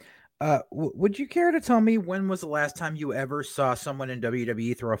about it. Would you care to tell me when was the last time you ever saw someone in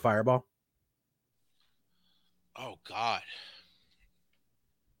WWE throw a fireball? Oh, God.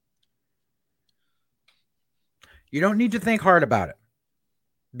 You don't need to think hard about it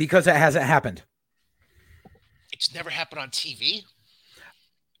because it hasn't happened. It's never happened on TV?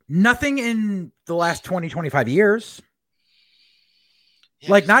 Nothing in the last 20, 25 years.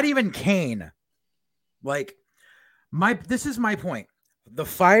 Yeah, Like, not even Kane. Like, this is my point. The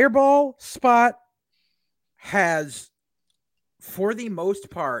Fireball spot has, for the most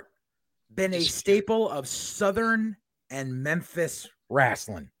part, been a staple of Southern and Memphis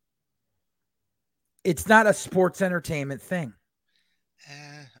wrestling. It's not a sports entertainment thing.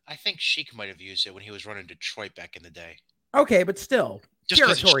 I think Sheik might have used it when he was running Detroit back in the day. Okay, but still, just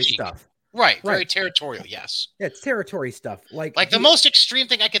territory stuff. Right, very territorial, yes. Yeah, it's territory stuff. Like the most extreme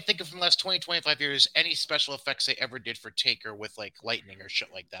thing I can think of from the last 20, 25 years, any special effects they ever did for Taker with like lightning or shit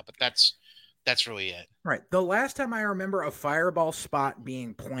like that. But that's really it. Right. The last time I remember a Fireball spot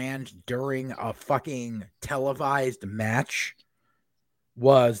being planned during a fucking televised match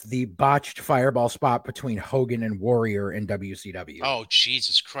was the botched Fireball spot between Hogan and Warrior in WCW. Oh,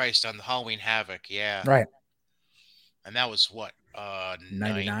 Jesus Christ, on the Halloween Havoc, yeah. Right. And that was what?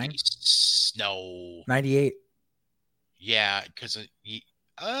 99? No. 98. Yeah, because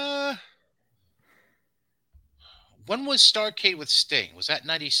when was Starrcade with Sting? Was that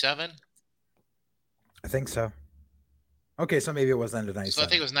 97? I think so. Okay, so maybe it was under 97. So I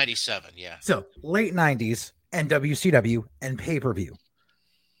think it was 97, yeah. So late 90s and WCW and pay-per-view.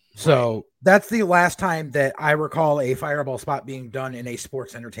 So that's the last time that I recall a Fireball spot being done in a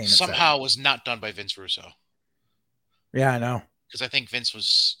sports entertainment somehow setting. Was not done by Vince Russo. Yeah, I know. Because I think Vince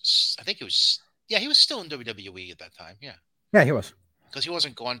was, he was still in WWE at that time, yeah. Yeah, he was. Because he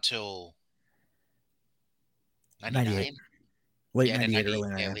wasn't gone till 98. Late 98, early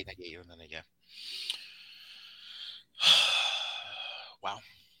 98. Yeah, late 98, early 98, yeah. Wow.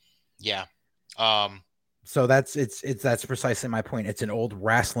 Yeah. So that's precisely my point. It's an old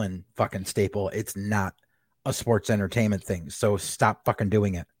wrestling fucking staple. It's not a sports entertainment thing. So stop fucking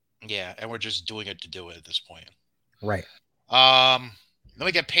doing it. Yeah, and we're just doing it to do it at this point. Right. Then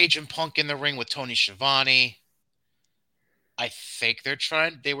we get Page and Punk in the ring with Tony Schiavone. I think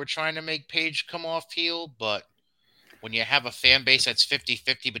they were trying to make Page come off heel, but when you have a fan base that's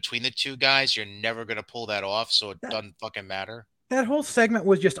 50-50 between the two guys, you're never going to pull that off, so it doesn't fucking matter. That whole segment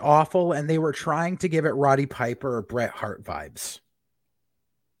was just awful, and they were trying to give it Roddy Piper or Bret Hart vibes.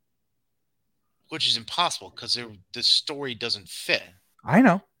 Which is impossible, because the story doesn't fit. I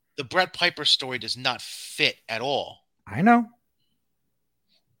know. The Bret Piper story does not fit at all. I know.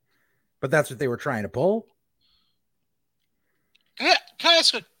 But that's what they were trying to pull. Can I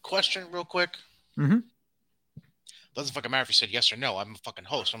ask a question real quick? Mm-hmm. Doesn't fucking matter if you said yes or no. I'm a fucking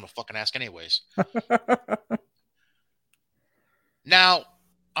host. I'm going to fucking ask anyways. Now,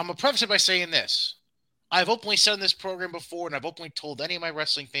 I'm going to preface it by saying this. I've openly said in this program before, and I've openly told any of my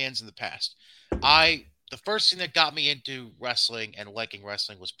wrestling fans in the past. The first thing that got me into wrestling and liking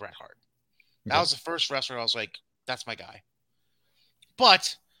wrestling was Bret Hart. That was the first wrestler I was like, that's my guy.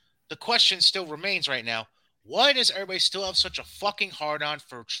 But the question still remains right now. Why does everybody still have such a fucking hard-on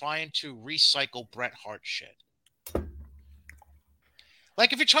for trying to recycle Bret Hart shit?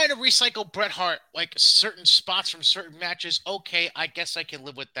 Like, if you're trying to recycle Bret Hart, like, certain spots from certain matches, okay, I guess I can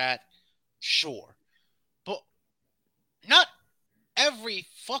live with that. Sure. But not every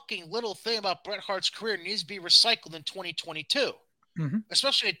fucking little thing about Bret Hart's career needs to be recycled in 2022. Mm-hmm.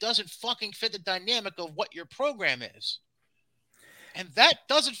 Especially if it doesn't fucking fit the dynamic of what your program is. And that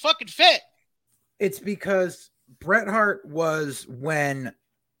doesn't fucking fit. It's because Bret Hart was when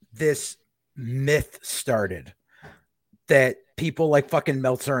this myth started that people like fucking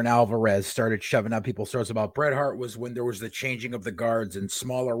Meltzer and Alvarez started shoving up people's throats about. Bret Hart was when there was the changing of the guards and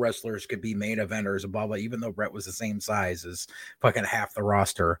smaller wrestlers could be main eventers and blah, blah, even though Bret was the same size as fucking half the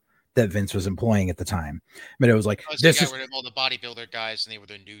roster that Vince was employing at the time. But it was like, they got rid of all the bodybuilder guys and they were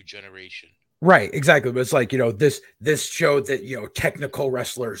the new generation. Right, exactly. But it's like, this showed that, technical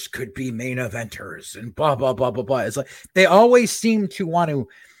wrestlers could be main eventers and blah, blah, blah, blah, blah. It's like, they always seem to want to.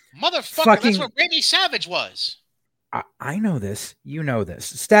 Motherfucker, that's what Randy Savage was. I know this. You know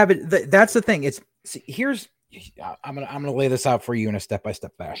this. That's the thing. I'm gonna lay this out for you in a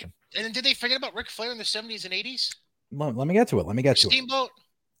step-by-step fashion. And then did they forget about Ric Flair in the 70s and 80s? Let me get to it. Steamboat?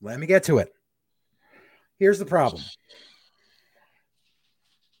 Let me get to it. Here's the problem.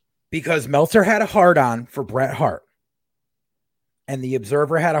 Because Meltzer had a hard-on for Bret Hart. And the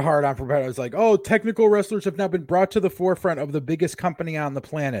Observer had a hard-on for Bret Hart. It was like, oh, technical wrestlers have now been brought to the forefront of the biggest company on the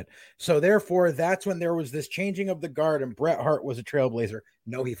planet. So therefore, that's when there was this changing of the guard and Bret Hart was a trailblazer.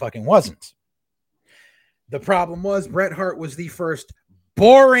 No, he fucking wasn't. The problem was Bret Hart was the first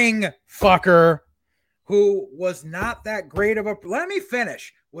boring fucker who was not that great of a... Let me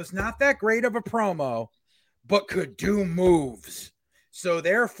finish. Was not that great of a promo, but could do moves. So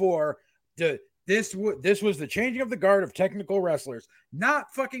therefore, the This was the changing of the guard of technical wrestlers,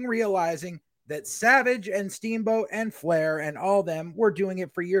 not fucking realizing that Savage and Steamboat and Flair and all them were doing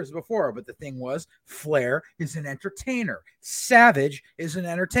it for years before. But the thing was, Flair is an entertainer. Savage is an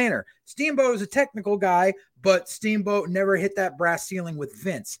entertainer. Steamboat is a technical guy, but Steamboat never hit that brass ceiling with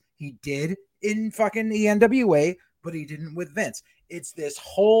Vince. He did in fucking the NWA, but he didn't with Vince. It's this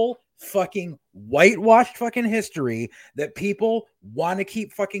whole fucking whitewashed fucking history that people want to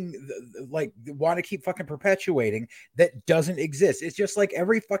keep fucking perpetuating that doesn't exist. It's just like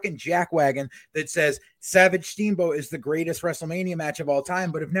every fucking jackwagon that says Savage Steamboat is the greatest WrestleMania match of all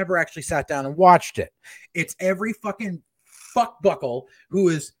time, but have never actually sat down and watched it. It's every fucking fuckbuckle who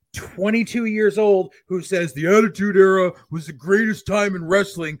is 22 years old who says the Attitude Era was the greatest time in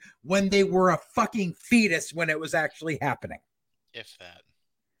wrestling when they were a fucking fetus when it was actually happening. If that.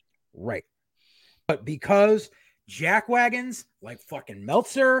 Right. But because jackwagons like fucking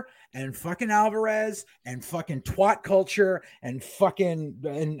Meltzer and fucking Alvarez and fucking twat culture and fucking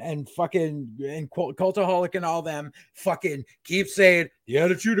and Cultaholic and all them fucking keep saying the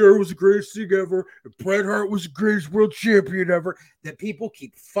Attitude Era was the greatest thing ever, Bret Hart was the greatest world champion ever, that people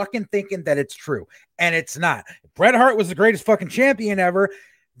keep fucking thinking that it's true. And it's not. If Bret Hart was the greatest fucking champion ever,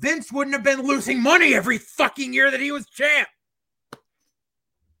 Vince wouldn't have been losing money every fucking year that he was champ.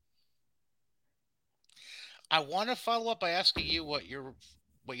 I want to follow up by asking you what you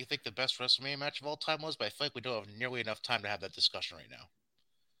think the best WrestleMania match of all time was, but I feel like we don't have nearly enough time to have that discussion right now.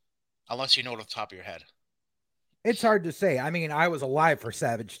 Unless you know it off the top of your head. It's hard to say. I mean, I was alive for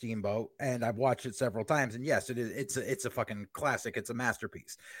Savage Steamboat, and I've watched it several times. And yes, it is. It's a fucking classic. It's a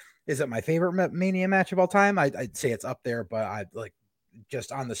masterpiece. Is it my favorite Mania match of all time? I'd say it's up there, but I like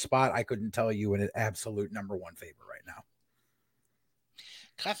just on the spot, I couldn't tell you an absolute number one favorite right now.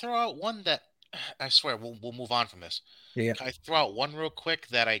 Can I throw out one that I swear we'll move on from this? Yeah. Can I throw out one real quick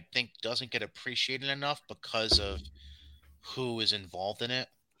that I think doesn't get appreciated enough because of who is involved in it?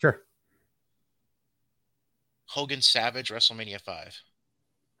 Sure. Hogan Savage, WrestleMania 5.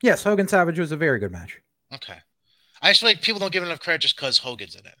 Yes, Hogan Savage was a very good match. Okay. I just feel like people don't give enough credit just because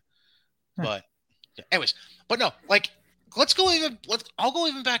Hogan's in it. Huh. But anyways, but no, like I'll go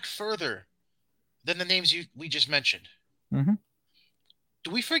even back further than the names we just mentioned. Mm-hmm.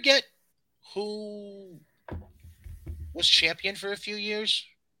 Do we forget who was champion for a few years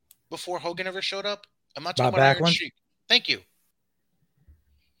before Hogan ever showed up? I'm not talking about Iron Sheik. Thank you.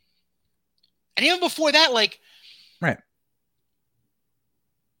 And even before that, like, right.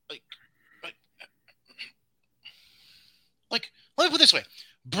 Like, let me put it this way.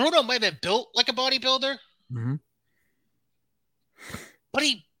 Bruno might have been built like a bodybuilder, mm-hmm. but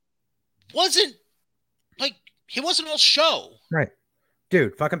he wasn't all show. Right.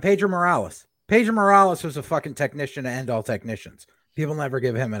 Dude, fucking Pedro Morales. Pedro Morales was a fucking technician to end all technicians. People never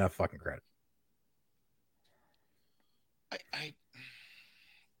give him enough fucking credit.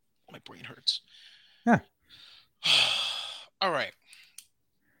 My brain hurts. Yeah. All right.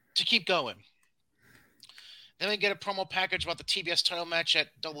 To keep going. Then we get a promo package about the TBS title match at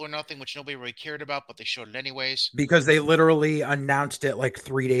Double or Nothing, which nobody really cared about, but they showed it anyways. Because they literally announced it like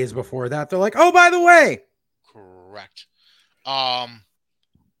 3 days before that. They're like, oh, by the way. Correct. I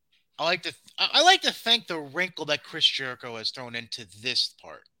like to thank the wrinkle that Chris Jericho has thrown into this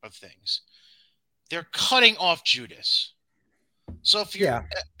part of things. They're cutting off Judas. So if you're,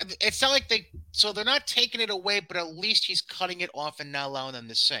 it's not like they're not taking it away, but at least he's cutting it off and not allowing them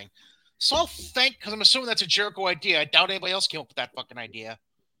to sing. So because I'm assuming that's a Jericho idea. I doubt anybody else came up with that fucking idea.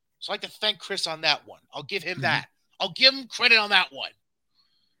 So I'd like to thank Chris on that one. I'll give him that. I'll give him credit on that one.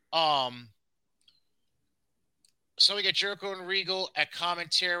 So we get Jericho and Regal at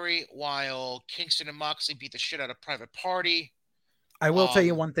commentary while Kingston and Moxley beat the shit out of Private Party. I will tell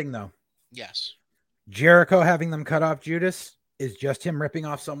you one thing, though. Yes. Jericho having them cut off Judas is just him ripping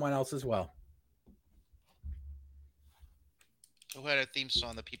off someone else as well. Who had a theme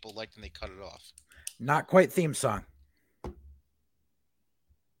song that people liked and they cut it off? Not quite theme song.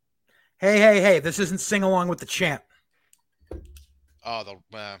 Hey, this isn't Sing Along with the Champ. Oh,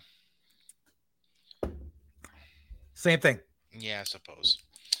 same thing. Yeah, I suppose.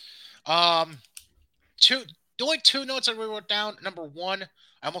 The only two notes I wrote down. Number one,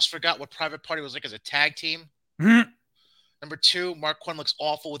 I almost forgot what Private Party was like as a tag team. Mm-hmm. Number two, Mark Quinn looks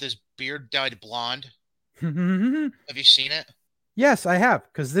awful with his beard dyed blonde. Mm-hmm. Have you seen it? Yes, I have,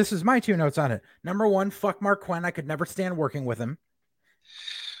 because this is my two notes on it. Number one, fuck Mark Quinn. I could never stand working with him.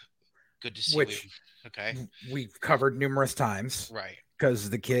 Good to see. Which we've covered numerous times. Right. Because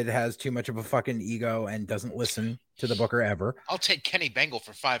the kid has too much of a fucking ego and doesn't listen to the booker ever. I'll take Kenny Bengal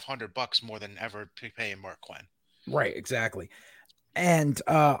for $500 more than ever paying Mark Quinn. Right, exactly. And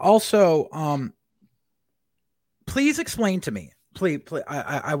also, please explain to me, please,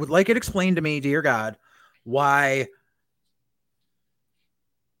 I would like it explained to me, dear God, why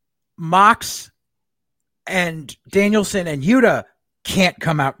Mox and Danielson and Yuta can't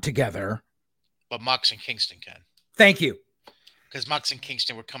come out together. But Mox and Kingston can. Thank you. Because Mox and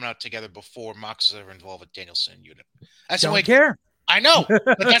Kingston were coming out together before Mox was ever involved with Danielson and Yuta. That's Don't care. I know,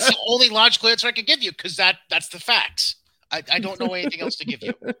 but that's the only logical answer I can give you because that's the facts. I don't know anything else to give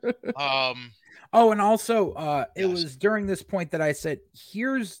you. Oh, and also, it was during this point that I said,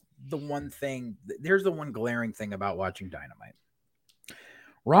 here's the one glaring thing about watching Dynamite.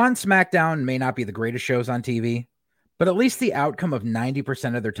 Raw and SmackDown may not be the greatest shows on TV, but at least the outcome of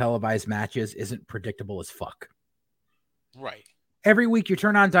 90% of their televised matches isn't predictable as fuck. Right. Every week you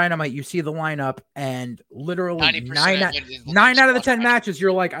turn on Dynamite, you see the lineup, and literally 9 out of the 10 matches,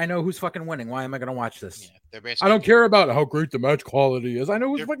 you're like, I know who's fucking winning. Why am I going to watch this? Yeah, I don't care about how great the match quality is. I know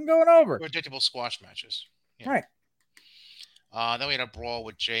who's fucking going over. Predictable squash matches. Yeah. Right. Then we had a brawl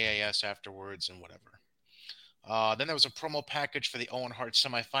with JAS afterwards and whatever. Then there was a promo package for the Owen Hart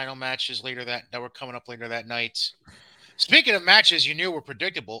semifinal matches that were coming up later that night. Speaking of matches you knew were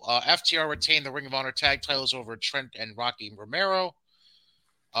predictable, FTR retained the Ring of Honor tag titles over Trent and Rocky Romero.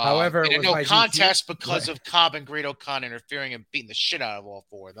 However, it was no contest because of Cobb and Great O'Connor interfering and beating the shit out of all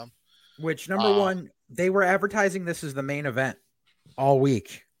four of them. Which, number one, they were advertising this as the main event all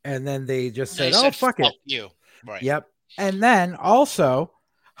week. And then they just said, fuck it. You. Right. Yep. And then also,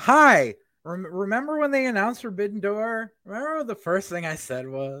 remember when they announced Forbidden Door? Remember the first thing I said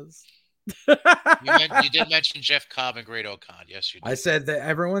was... you did mention Jeff Cobb and Great O'Connor. Yes, you did. I said that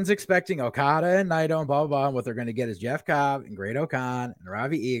everyone's expecting Okada and Naito and blah, blah, blah. And what they're going to get is Jeff Cobb and Great O'Connor and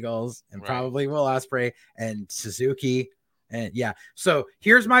Robbie Eagles and probably Will Ospreay and Suzuki. And yeah. So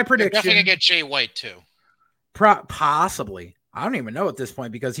here's my prediction. They're definitely going to get Jay White too. Possibly. I don't even know at this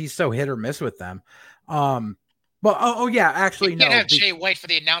point because he's so hit or miss with them. But yeah, actually, no. You can't have Jay White for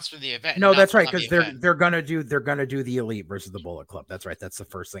the announcement of the event. No, that's right, because they're gonna do the Elite versus the Bullet Club. That's right. That's the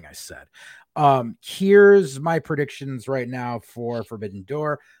first thing I said. Here's my predictions right now for Forbidden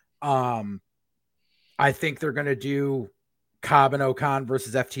Door. I think they're gonna do Cobb and Ocon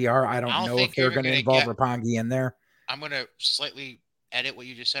versus FTR. I don't know if they're gonna involve Roppongi in there. I'm gonna slightly edit what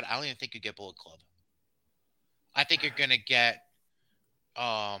you just said. I don't even think you get Bullet Club. I think you're gonna get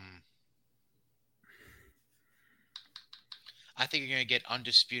I think you're going to get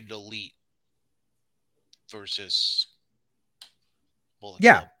Undisputed Elite versus Bullet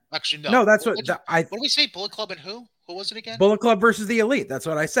Club. Actually, no. No, that's what did we say? Bullet Club and who? Who was it again? Bullet Club versus the Elite. That's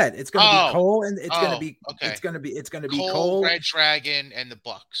what I said. It's going to be Cole, and it's going to be Cole, Red Dragon, and the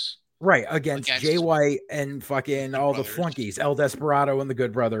Bucks. Right, against Jay White and fucking all the flunkies, El Desperado and the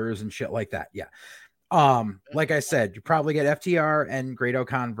Good Brothers and shit like that. Yeah. Like I said, you probably get FTR and Great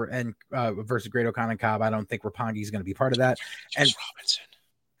O'Connor and versus Great O'Connor and Cobb. I don't think Roppongi is going to be part of that. Juice Robinson.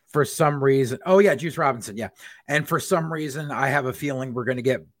 For some reason, Juice Robinson, yeah. And for some reason, I have a feeling we're going to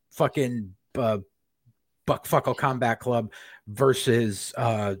get fucking Buckfuckle Combat Club versus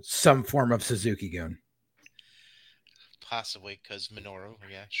some form of Suzuki Goon. Possibly because Minoru,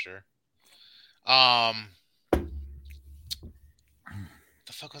 yeah, sure.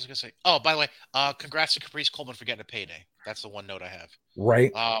 The fuck was I gonna say? Oh, by the way, congrats to Caprice Coleman for getting a payday. That's the one note I have.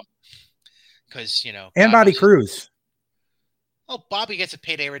 Right. Because and Bobby Cruz. Oh, Bobby gets a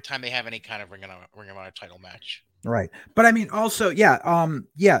payday every time they have any kind of Ring of Honor title match. Right. But I mean, also, yeah.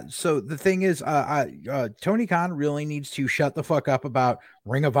 So the thing is, Tony Khan really needs to shut the fuck up about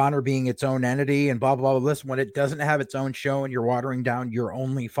Ring of Honor being its own entity and blah, blah, blah. Listen, when it doesn't have its own show and you're watering down your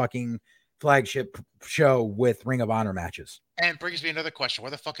only fucking flagship show with Ring of Honor matches. And brings me another question.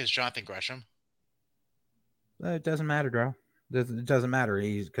 Where the fuck is Jonathan Gresham? It doesn't matter, bro. It doesn't matter.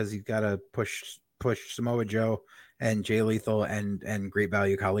 He's got to push Samoa Joe and Jay Lethal and Great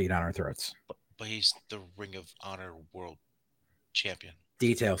Value Khali down our throats. But he's the Ring of Honor World Champion.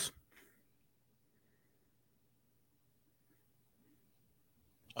 Details.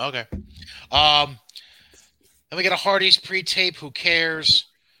 Okay. Then we get a Hardy's pre-tape. Who cares?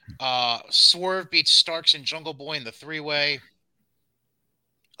 Swerve beats Starks and Jungle Boy in the 3-way.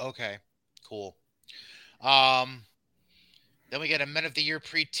 Okay, cool. Then we get a Men of the Year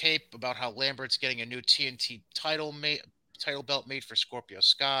pre-tape about how Lambert's getting a new TNT title belt made for Scorpio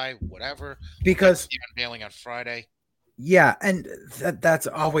Sky, whatever. Because the unveiling on Friday. Yeah, and that's.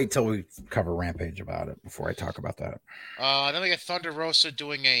 I'll wait till we cover Rampage about it before I talk about that. Then we get Thunder Rosa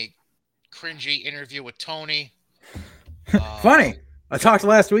doing a cringy interview with Tony. Funny. I talked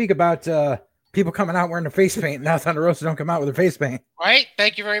last week about people coming out wearing their face paint. Now Thunder Rosa don't come out with their face paint. Right?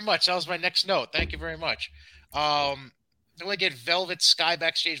 Thank you very much. That was my next note. Thank you very much. Then Then we get Velvet Sky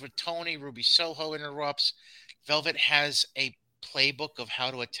backstage with Tony. Ruby Soho interrupts. Velvet has a playbook of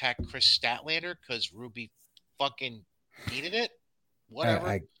how to attack Chris Statlander because Ruby fucking needed it.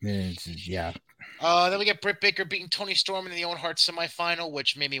 Whatever. Yeah. Then we get Britt Baker beating Tony Storm in the Owen Hart semifinal,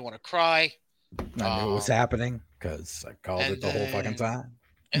 which made me want to cry. I knew it was happening because I called it the whole fucking time.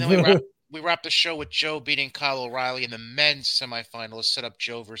 And then we wrap the show with Joe beating Kyle O'Reilly in the men's semifinal to set up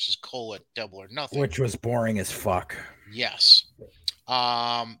Joe versus Cole at Double or Nothing. Which was boring as fuck. Yes.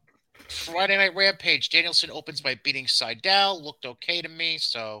 Friday Night Rampage. Danielson opens by beating Seidel. Looked okay to me,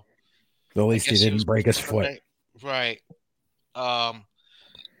 so... At least he didn't break his foot. Right.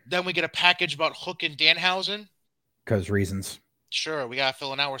 Then we get a package about Hook and Danhausen. Because reasons. Sure, we gotta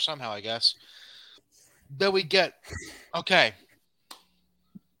fill an hour somehow, I guess. Then we get... Okay.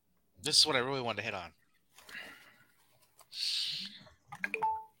 This is what I really wanted to hit on.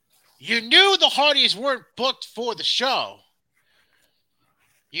 You knew the Hardys weren't booked for the show.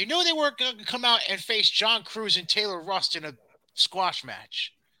 You knew they weren't going to come out and face John Cruz and Taylor Rust in a squash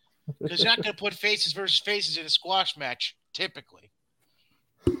match. Because you're not going to put faces versus faces in a squash match, typically.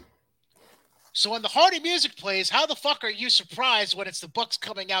 So when the Hardy music plays, how the fuck are you surprised when it's the Bucks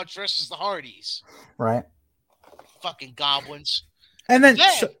coming out dressed as the Hardys? Right. Fucking goblins. And then...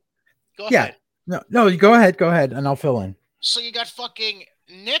 Go ahead. No, you go ahead, and I'll fill in. So you got fucking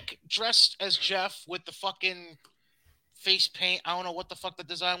Nick dressed as Jeff with the fucking face paint. I don't know what the fuck the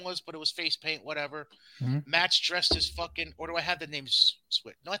design was, but it was face paint, whatever. Mm-hmm. Matt's dressed as fucking, or do I have the names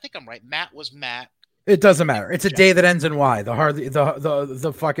switch? No, I think I'm right. Matt was Matt. It doesn't matter. It's a day that ends in Y. The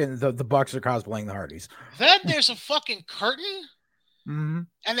Bucks are cosplaying the Hardys. Then there's a fucking curtain. Mm-hmm.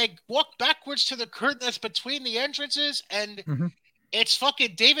 And they walk backwards to the curtain that's between the entrances, and mm-hmm. It's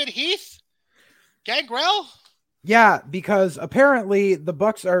fucking David Heath? Gangrel? Yeah, because apparently the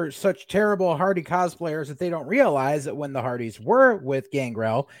Bucks are such terrible Hardy cosplayers that they don't realize that when the Hardys were with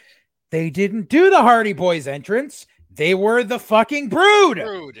Gangrel, they didn't do the Hardy Boys entrance. They were the fucking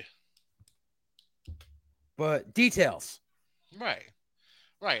Brood. But details. Right.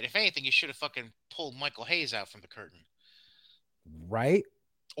 If anything, you should have fucking pulled Michael Hayes out from the curtain. Right.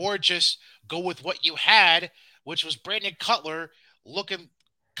 Or just go with what you had, which was Brandon Cutler looking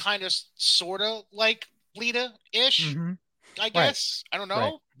kind of sort of like Lita-ish, mm-hmm. I guess. Right. I don't know.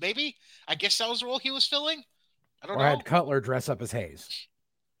 Right. Maybe. I guess that was the role he was filling. I don't know. Or had Cutler dress up as Hayes.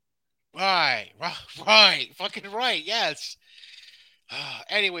 Right. Fucking right. Yes.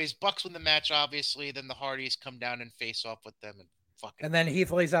 Anyways, Bucks win the match, obviously. Then the Hardys come down and face off with them. And then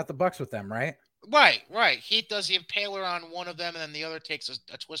Heath lays out the Bucks with them, right? Right. Heath does the impaler on one of them, and then the other takes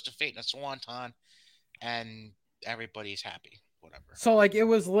a twist of fate and a swanton, and everybody's happy. Whatever. So like it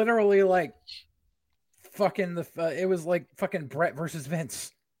was literally like fucking it was like fucking Brett versus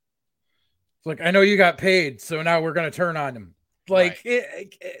Vince. It's like, I know you got paid, so now we're gonna turn on him. Like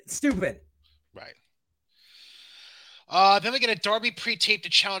stupid. Right. Then we get a Darby pre-tape to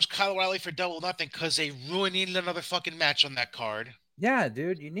challenge Kyle O'Reilly for Double or Nothing because they ruined another fucking match on that card. Yeah,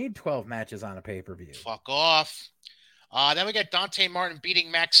 dude, you need 12 matches on a pay-per-view. Fuck off. Then we get Dante Martin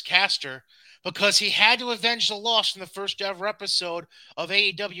beating Max Caster because he had to avenge the loss from the first ever episode of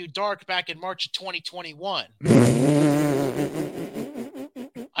AEW Dark back in March of 2021.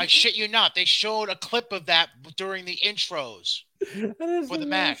 I shit you not. They showed a clip of that during the intros for the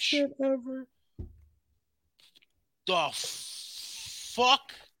match. Shit ever. The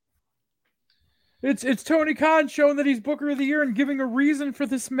fuck? It's Tony Khan showing that he's Booker of the Year and giving a reason for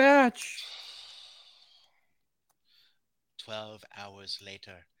this match. 12 hours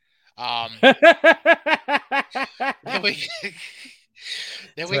later. Then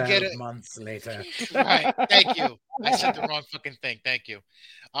we get it months later. Right. Thank you. I said the wrong fucking thing. Thank you.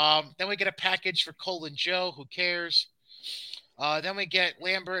 Then we get a package for Cole and Joe. Who cares? Then we get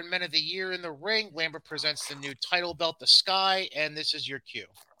Lambert and Men of the Year in the ring. Lambert presents the new title belt, the Sky, and this is your cue.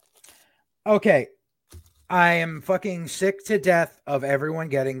 Okay. I am fucking sick to death of everyone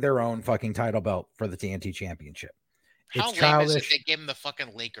getting their own fucking title belt for the TNT Championship. How it's lame childish. is it they gave him the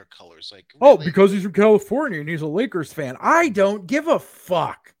fucking Laker colors? Like, really? Oh, because he's from California and he's a Lakers fan. I don't give a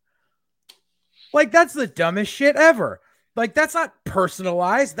fuck. Like, that's the dumbest shit ever. Like, that's not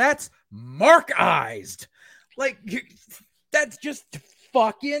personalized. That's markized. Like, that's just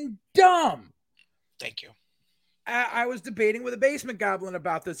fucking dumb. Thank you. I was debating with a basement goblin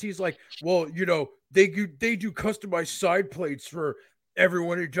about this. He's like, well, you know, they do customized side plates for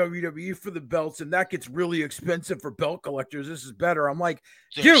everyone in WWE for the belts, and that gets really expensive for belt collectors. This is better. I'm like,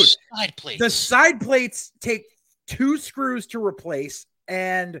 dude, the side plates take 2 screws to replace,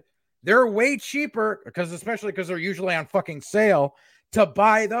 and they're way cheaper especially because they're usually on fucking sale to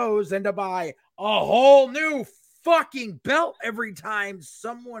buy those than to buy a whole new fucking belt every time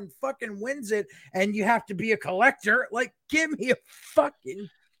someone fucking wins it, and you have to be a collector. Like, give me a fucking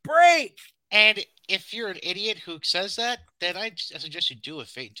break. And if you're an idiot who says that, then I suggest you do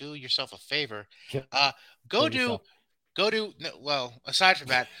yourself a favor. Go to well, aside from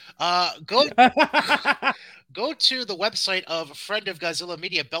that, go to the website of friend of Godzilla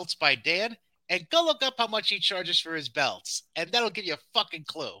Media, Belts by Dan, and go look up how much he charges for his belts, and that'll give you a fucking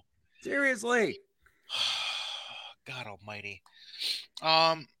clue. Seriously. God almighty.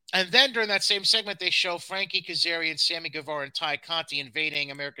 And then during that same segment, they show Frankie Kazarian, Sammy Guevara, and Ty Conti invading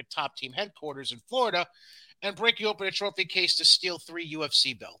American Top Team headquarters in Florida and breaking open a trophy case to steal 3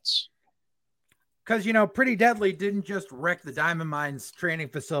 UFC belts. Because, Pretty Deadly didn't just wreck the Diamond Mines training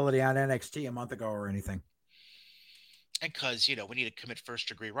facility on NXT a month ago or anything. And because, we need to commit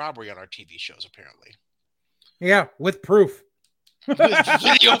first-degree robbery on our TV shows, apparently. Yeah, with proof. With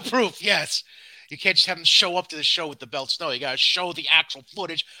video proof, yes. You can't just have them show up to the show with the belts. No, you got to show the actual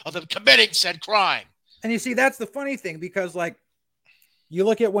footage of them committing said crime. And you see, that's the funny thing, because, like, you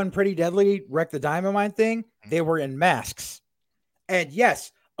look at when Pretty Deadly wrecked the Diamond Mine thing, they were in masks. And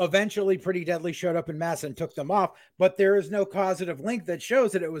yes, eventually Pretty Deadly showed up in masks and took them off, but there is no causative link that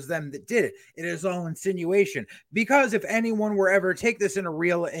shows that it was them that did it. It is all insinuation. Because if anyone were ever take this in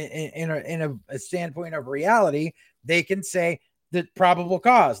a standpoint of reality, they can say the probable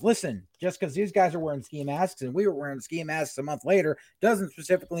cause. Listen, just because these guys are wearing ski masks and we were wearing ski masks a month later doesn't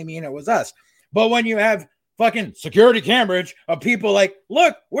specifically mean it was us. But when you have fucking security cameras of people like,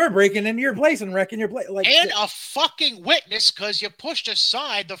 look, we're breaking into your place and wrecking your place. Like, and a fucking witness because you pushed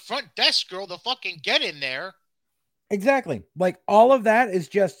aside the front desk girl to fucking get in there. Exactly. Like, all of that is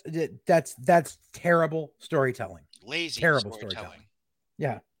just, that's terrible storytelling. Lazy terrible storytelling.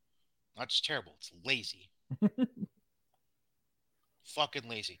 Yeah. Not just terrible, it's lazy. Fucking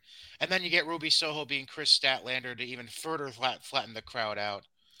lazy. And then you get Ruby Soho being Chris Statlander to even further flatten the crowd out.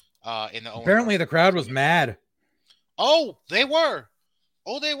 Apparently the crowd was mad. Oh, they were.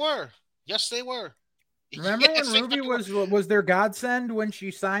 Yes, they were. Remember when Ruby was their godsend when she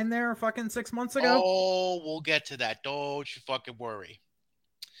signed there fucking 6 months ago? Oh, we'll get to that. Don't you fucking worry.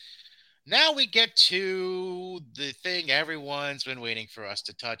 Now we get to the thing everyone's been waiting for us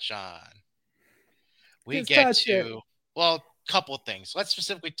to touch on. Well, couple of things. Let's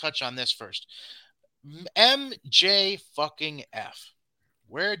specifically touch on this first. MJ fucking F.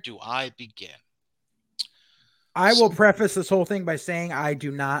 Where do I begin? I will preface this whole thing by saying I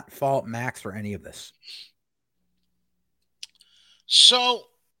do not fault Max for any of this. So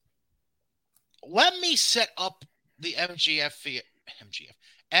let me set up the MJF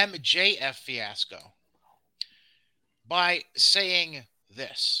fiasco by saying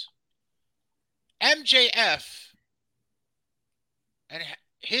this. MJF and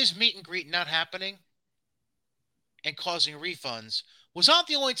his meet and greet not happening and causing refunds was not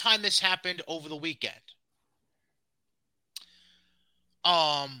the only time this happened over the weekend.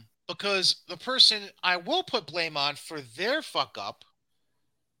 Because the person I will put blame on for their fuck up,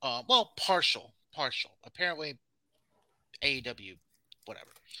 partial. Apparently, AEW,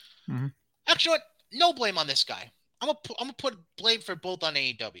 whatever. Mm-hmm. Actually, no blame on this guy. I'm gonna put blame for both on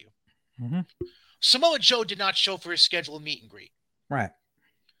AEW. Mm-hmm. Samoa Joe did not show for his scheduled meet and greet. Right.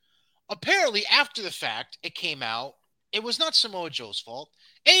 Apparently, after the fact, it came out. It was not Samoa Joe's fault.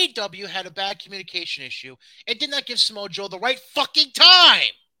 AEW had a bad communication issue and did not give Samoa Joe the right fucking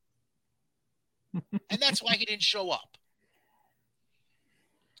time. And that's why he didn't show up.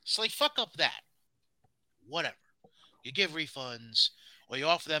 So they fuck up that. Whatever. You give refunds or you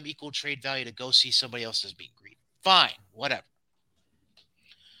offer them equal trade value to go see somebody else's meet and greet. Fine. Whatever.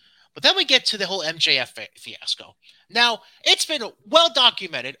 But then we get to the whole MJF fiasco. Now, it's been well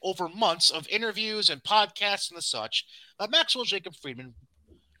documented over months of interviews and podcasts and the such that Maxwell Jacob Friedman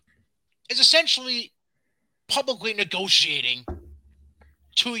is essentially publicly negotiating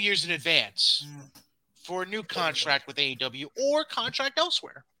 2 years in advance for a new contract with AEW or contract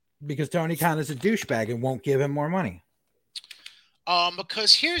elsewhere. Because Tony Khan is a douchebag and won't give him more money.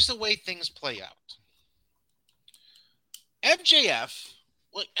 Because here's the way things play out. MJF...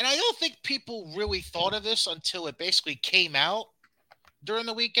 And I don't think people really thought of this until it basically came out during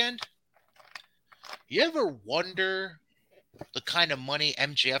the weekend. You ever wonder the kind of money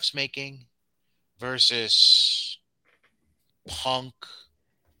MJF's making versus Punk,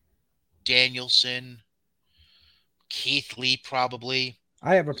 Danielson, Keith Lee probably?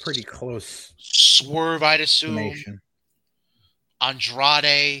 I have a pretty close Swerve, I'd assume.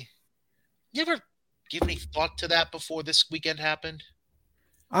 Andrade. You ever give any thought to that before this weekend happened?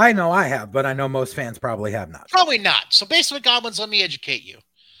 I know I have, but I know most fans probably have not. Probably not. So basically, Goblins, let me educate you.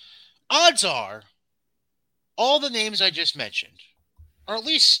 Odds are all the names I just mentioned, or at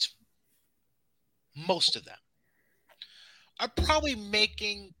least most of them, are probably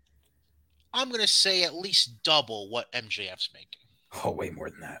making, I'm going to say, at least double what MJF's making. Oh, way more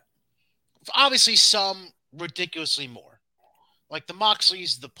than that. Obviously, some ridiculously more. Like the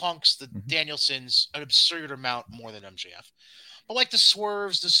Moxleys, the Punks, the Danielsons, an absurd amount more than MJF. But like the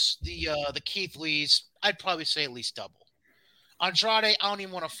Swerves, the Keith Lees, I'd probably say at least double. Andrade, I don't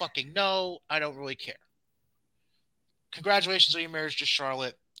even want to fucking know. I don't really care. Congratulations on your marriage to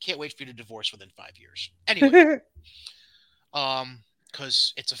Charlotte. Can't wait for you to divorce within 5 years. Anyway,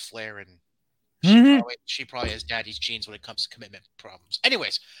 because it's a Flair and she probably has daddy's genes when it comes to commitment problems.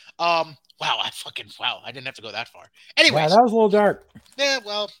 Anyways, wow, I didn't have to go that far. Anyways, yeah, that was a little dark. Yeah,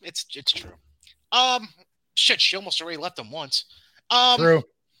 well, it's true. Shit, she almost already left him once. True.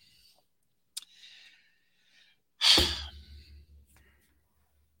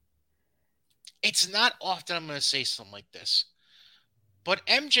 It's not often I'm going to say something like this, but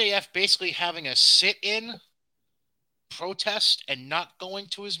MJF basically having a sit-in protest and not going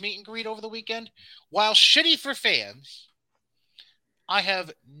to his meet and greet over the weekend, while shitty for fans, I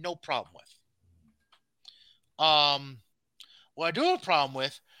have no problem with. What I do have a problem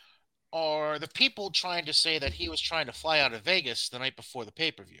with are the people trying to say that he was trying to fly out of Vegas the night before the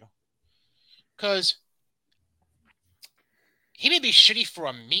pay-per-view. Because he may be shitty for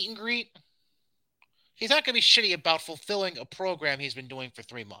a meet and greet. He's not going to be shitty about fulfilling a program he's been doing for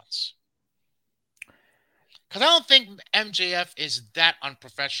 3 months. Because I don't think MJF is that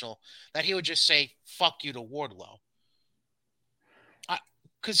unprofessional that he would just say, fuck you to Wardlow.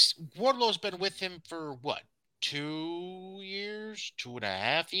 Because Wardlow's been with him for, what, 2 years?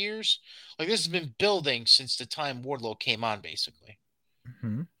 2.5 years? Like, this has been building since the time Wardlow came on, basically.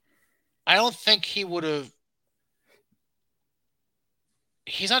 Mm-hmm. I don't think he would have...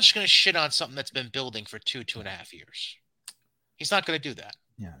 He's not just going to shit on something that's been building for 2.5 years. He's not going to do that.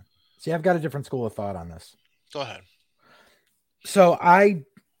 Yeah. See, I've got a different school of thought on this. Go ahead. So I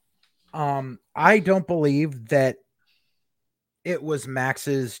don't believe that it was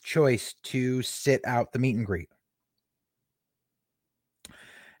Max's choice to sit out the meet and greet.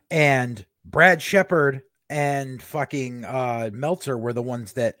 And Brad Shepard and fucking Meltzer were the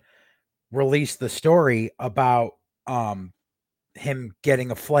ones that released the story about him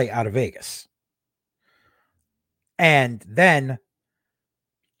getting a flight out of Vegas. And then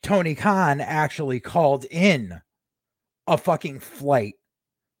Tony Khan actually called in a fucking flight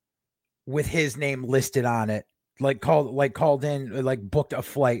with his name listed on it. Called in, booked a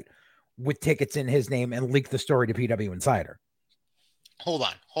flight with tickets in his name and leaked the story to PW Insider. Hold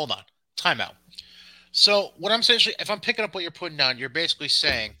on. Time out. So what I'm saying, if I'm picking up what you're putting down, you're basically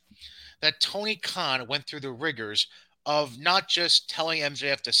saying that Tony Khan went through the rigors of not just telling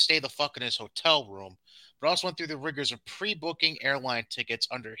MJF to stay the fuck in his hotel room, but also went through the rigors of pre-booking airline tickets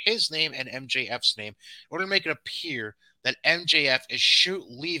under his name and MJF's name in order to make it appear that MJF is shoot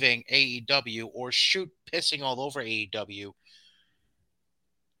leaving AEW or shoot pissing all over AEW.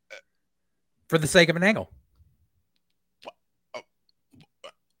 For the sake of an angle.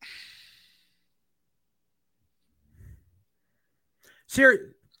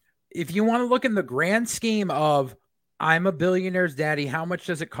 Sir, if you want to look in the grand scheme of I'm a billionaire's daddy, how much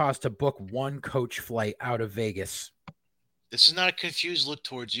does it cost to book one coach flight out of Vegas? This is not a confused look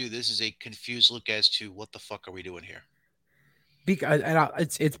towards you. This is a confused look as to what the fuck are we doing here? Because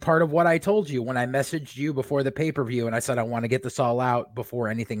it's part of what I told you when I messaged you before the pay-per-view and I said I want to get this all out before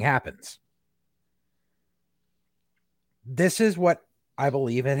anything happens. This is what I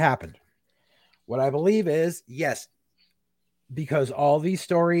believe had happened. What I believe is, yes, because all these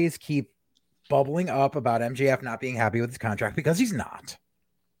stories keep bubbling up about MJF not being happy with his contract, because he's not.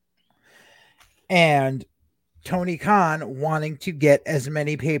 And Tony Khan wanting to get as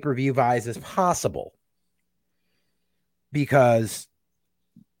many pay-per-view buys as possible, because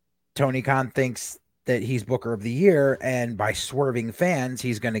Tony Khan thinks that he's Booker of the Year, and by swerving fans,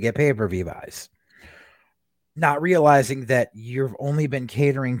 he's going to get pay-per-view buys. Not realizing that you've only been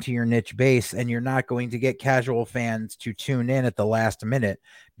catering to your niche base, and you're not going to get casual fans to tune in at the last minute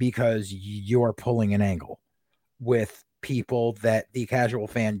because you're pulling an angle with people that the casual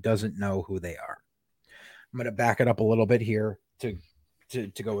fan doesn't know who they are. I'm going to back it up a little bit here to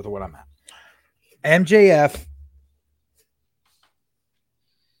go with what I'm at. MJF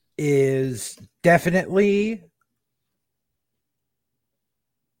is definitely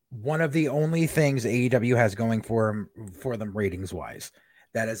one of the only things AEW has going for them ratings wise.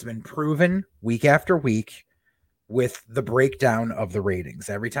 That has been proven week after week with the breakdown of the ratings.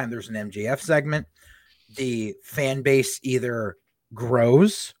 Every time there's an MJF segment, the fan base either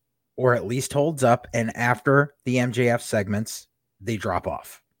grows or at least holds up. And after the MJF segments, they drop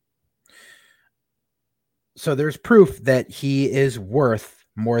off. So there's proof that he is worth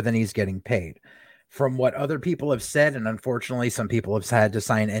more than he's getting paid. From what other people have said, and unfortunately some people have had to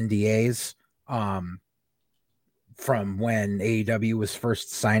sign NDAs from when AEW was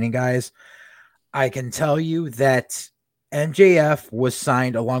first signing guys, I can tell you that MJF was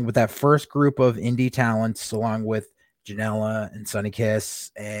signed along with that first group of indie talents, along with Janela and Sonny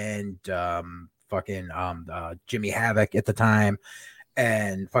Kiss and Jimmy Havoc at the time,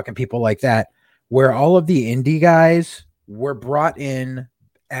 and fucking people like that, where all of the indie guys were brought in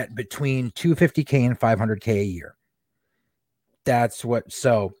at between $250K and $500K a year. That's what,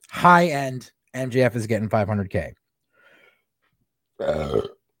 so high end MJF is getting $500K.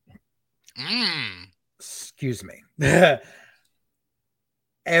 Excuse me.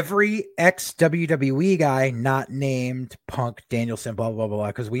 Every ex-WWE guy not named Punk, Danielson, blah, blah, blah,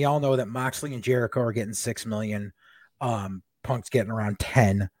 because we all know that Moxley and Jericho are getting $6 million. Punk's getting around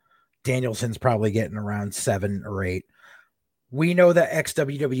 10. Danielson's probably getting around 7 or 8. We know that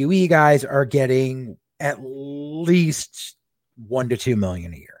ex-WWE guys are getting at least $1 to $2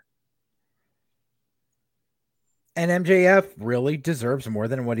 million a year. And MJF really deserves more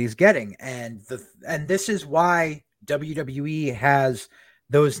than what he's getting. And this is why WWE has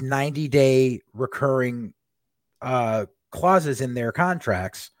those 90-day recurring clauses in their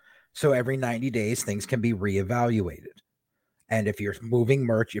contracts. So every 90 days, things can be reevaluated. And if you're moving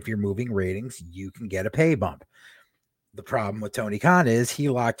merch, if you're moving ratings, you can get a pay bump. The problem with Tony Khan is he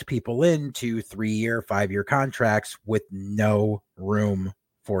locked people into 3-year, 5-year contracts with no room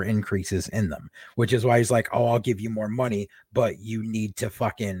for increases in them, which is why he's like, oh, I'll give you more money, but you need to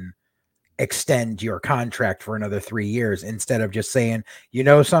fucking extend your contract for another 3 years, instead of just saying, you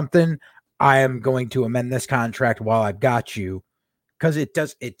know something, I am going to amend this contract while I've got you. Because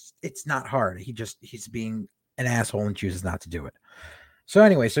it's not hard. He's being an asshole and chooses not to do it. So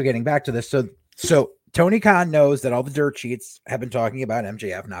anyway, so getting back to this, so Tony Khan knows that all the dirt sheets have been talking about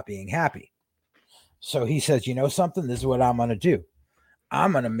MJF not being happy. So he says, you know something, this is what I'm going to do.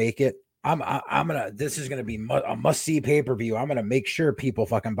 I'm going to make it, this is going to be a must-see pay-per-view. I'm going to make sure people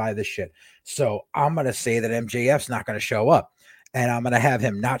fucking buy this shit. So I'm going to say that MJF's not going to show up, and I'm going to have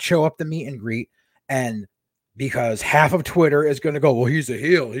him not show up the meet and greet. And because half of Twitter is going to go, well, he's a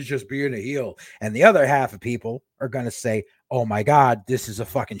heel, he's just being a heel. And the other half of people are going to say, oh my God, this is a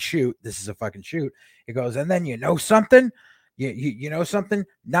fucking shoot. This is a fucking shoot. It goes, and then you know something? You know something?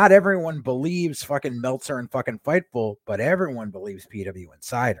 Not everyone believes fucking Meltzer and fucking Fightful, but everyone believes PW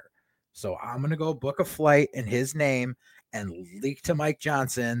Insider. So I'm going to go book a flight in his name and leak to Mike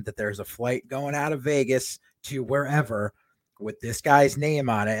Johnson that there's a flight going out of Vegas to wherever with this guy's name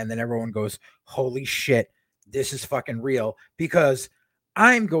on it. And then everyone goes, holy shit, this is fucking real, because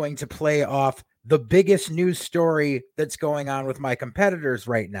I'm going to play off the biggest news story that's going on with my competitors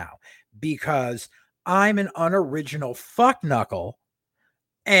right now, because I'm an unoriginal fuck knuckle,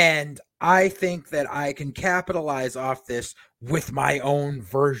 and I think that I can capitalize off this with my own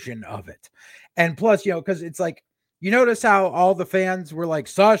version of it. And plus, you know, because it's like, you notice how all the fans were like,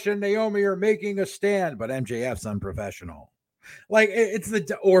 Sasha and Naomi are making a stand, but MJF's unprofessional. Like, it's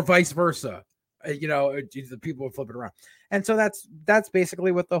or vice versa. You know, the people would flip it around. And so that's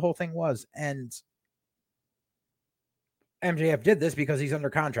basically what the whole thing was. And MJF did this because he's under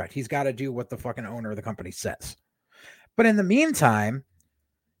contract. He's got to do what the fucking owner of the company says. But in the meantime,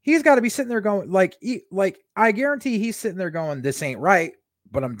 he's got to be sitting there going, like, I guarantee he's sitting there going, this ain't right,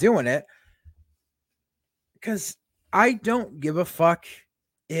 but I'm doing it. Because I don't give a fuck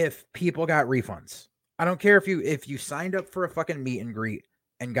if people got refunds. I don't care if you signed up for a fucking meet and greet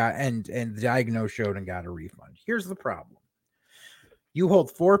and got and the diagnose showed and got a refund. Here's the problem. You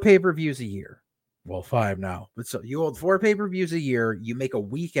hold 4 pay-per-views a year. Well, 5 now. But so you hold 4 pay-per-views a year, you make a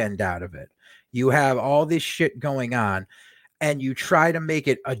weekend out of it. You have all this shit going on, and you try to make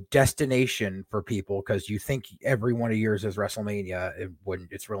it a destination for people because you think every one of yours is WrestleMania.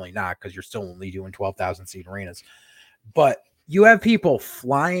 It's really not, because you're still only doing 12,000 seat arenas. But you have people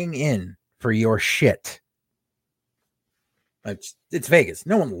flying in for your shit. It's Vegas.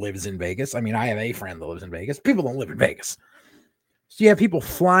 No one lives in Vegas. I mean, I have a friend that lives in Vegas. People don't live in Vegas. So you have people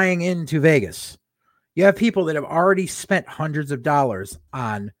flying into Vegas. You have people that have already spent hundreds of dollars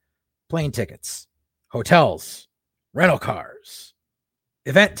on plane tickets, hotels, rental cars,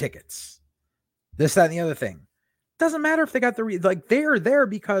 event tickets, this, that, and the other thing. Doesn't matter if they got they are there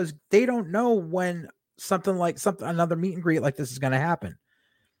because they don't know when another meet and greet like this is going to happen.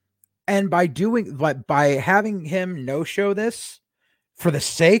 And by having him no show this for the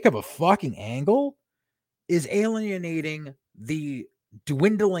sake of a fucking angle is alienating the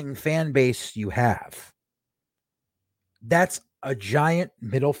dwindling fan base you have, that's a giant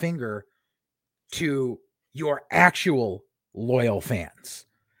middle finger to your actual loyal fans.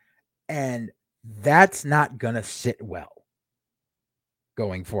 And that's not going to sit well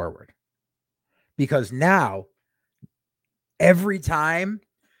going forward. Because now, every time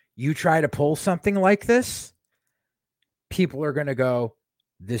you try to pull something like this, people are going to go,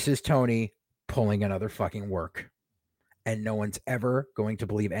 this is Tony pulling another fucking work. And no one's ever going to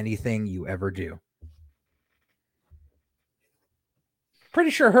believe anything you ever do. Pretty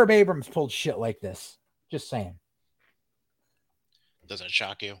sure Herb Abrams pulled shit like this. Just saying. Doesn't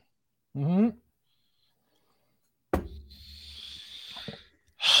shock you? Mm-hmm.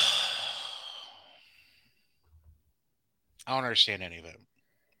 I don't understand any of it.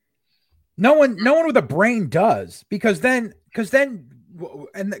 No one with a brain does, because then what's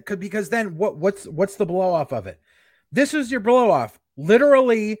the blow off of it? This is your blow off.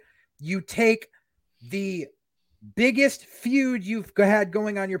 Literally, you take the biggest feud you've had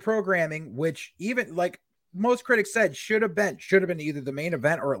going on your programming, which even like most critics said should have been either the main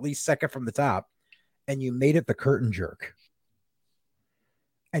event or at least second from the top, and you made it the curtain jerk.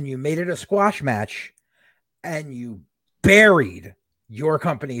 And you made it a squash match, and you buried your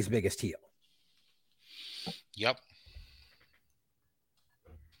company's biggest heel. Yep.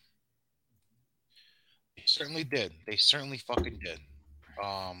 They certainly did. They certainly fucking did.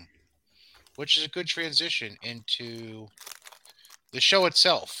 Which is a good transition into the show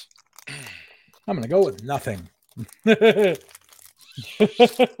itself. I'm going to go with nothing. Well,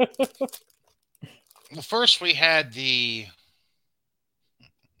 first we had the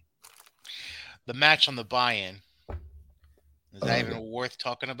match on the buy-in. Is that even worth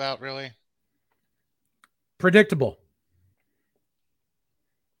talking about, really? Predictable.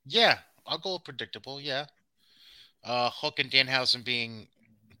 Yeah, I'll go with predictable, yeah. Hook and Danhausen being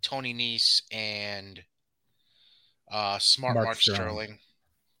Tony Nese and Smart Mark Sterling.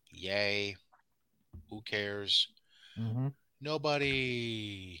 Yay. Who cares? Mm-hmm.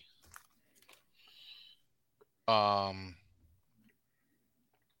 Nobody. I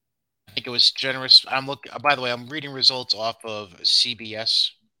think it was generous. By the way, I'm reading results off of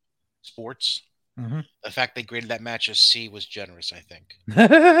CBS Sports. Mm-hmm. The fact they graded that match as C was generous, I think.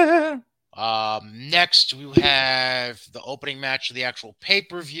 Next, we have the opening match of the actual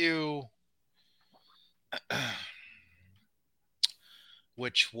pay-per-view,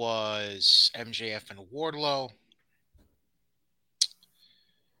 which was MJF and Wardlow.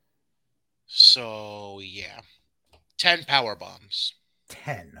 So, yeah. 10 power bombs.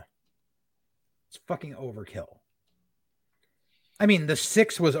 10. It's fucking overkill. I mean, the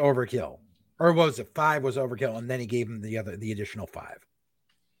 6 was overkill. Or was it 5 was overkill, and then he gave him the additional 5.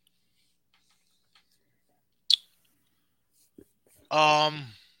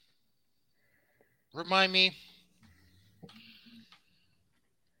 Remind me,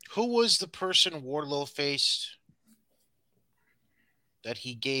 who was the person Wardlow faced that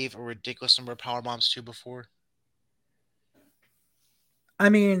he gave a ridiculous number of power bombs to before? I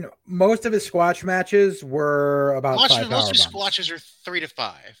mean, most of his squash matches were about 5 power bombs. Most of his squashes are 3 to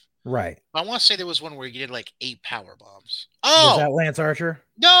 5. Right. I want to say there was one where he did like 8 power bombs. Oh! Was that Lance Archer?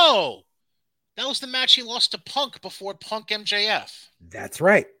 No! That was the match he lost to Punk before Punk MJF. That's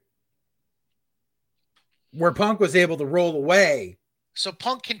right. Where Punk was able to roll away. So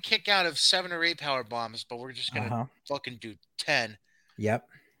Punk can kick out of 7 or 8 power bombs, but we're just going to fucking do 10. Yep.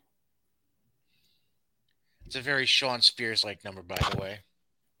 It's a very Sean Spears-like number, by the way.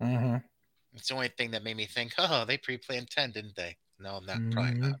 Mm-hmm. It's the only thing that made me think, oh, they pre-planned 10, didn't they? No,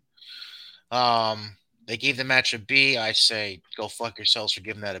 probably not. They gave the match a B. I say, go fuck yourselves for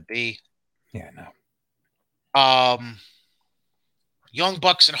giving that a B. Yeah, no. Young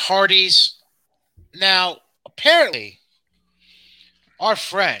Bucks and Hardys. Now, apparently, our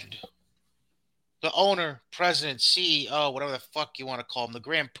friend, the owner, president, CEO, whatever the fuck you want to call him, the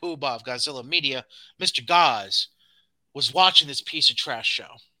grand poobah of Godzilla Media, Mr. Gaz, was watching this piece of trash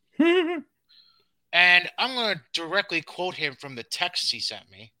show. And I'm going to directly quote him from the text he sent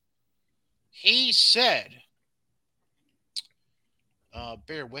me. He said,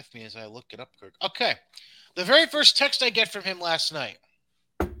 bear with me as I look it up, Kirk. Okay. The very first text I get from him last night.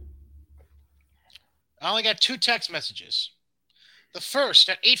 I only got 2 text messages. The first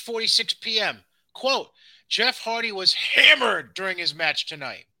at 8:46 p.m. Quote, Jeff Hardy was hammered during his match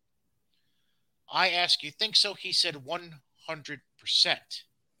tonight. I asked, you think so? He said 100%.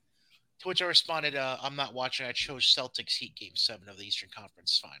 To which I responded, I'm not watching. I chose Celtics Heat Game 7 of the Eastern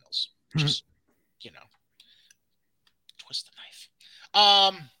Conference Finals. Just, twist the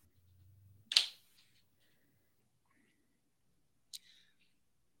knife.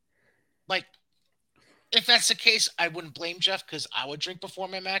 like, if that's the case, I wouldn't blame Jeff because I would drink before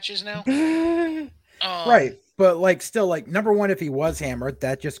my matches now. Right. But like still like number one, if he was hammered,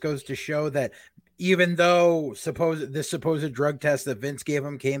 that just goes to show that even though this supposed drug test that Vince gave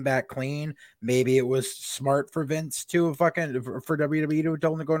him came back clean, maybe it was smart for Vince to for WWE to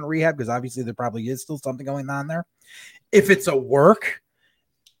tell him to go into rehab because obviously there probably is still something going on there. If it's a work,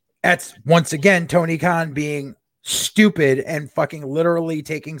 that's once again Tony Khan being stupid and fucking literally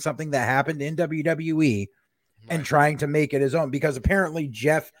taking something that happened in WWE and trying to make it his own because apparently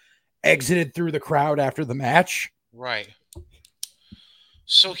Jeff exited through the crowd after the match. Right.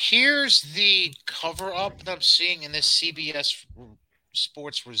 So here's the cover up that I'm seeing in this CBS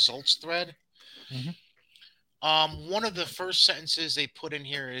Sports results thread. One of the first sentences they put in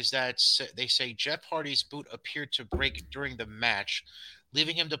here is that they say Jeff Hardy's boot appeared to break during the match,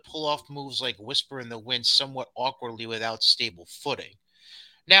 leaving him to pull off moves like Whisper in the Wind somewhat awkwardly without stable footing.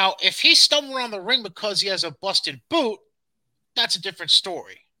 Now, if he's stumbling around the ring because he has a busted boot, that's a different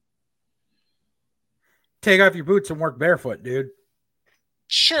story. Take off your boots and work barefoot, dude.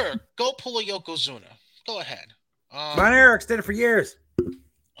 Sure, go pull a Yokozuna. Go ahead. Von Erichs did it for years.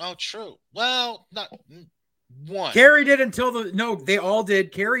 Oh, true. Well, not one. Kerry did they all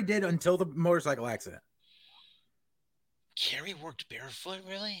did. Kerry did until the motorcycle accident. Kerry worked barefoot,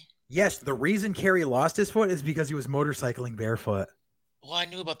 really? Yes, the reason Kerry lost his foot is because he was motorcycling barefoot. Well, I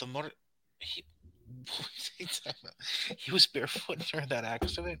knew about the motor. He was barefoot during that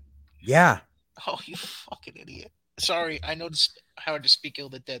accident? Yeah. Oh, you fucking idiot. Sorry, I know it's hard to speak ill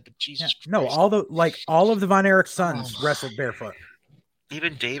the dead, but Jesus Christ. No, all of the Von Erich sons wrestled barefoot.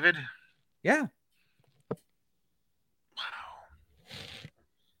 Even David? Yeah. Wow.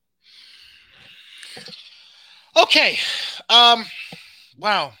 Okay.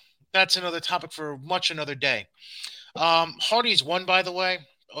 Wow. That's another topic for much another day. Hardy's won, by the way.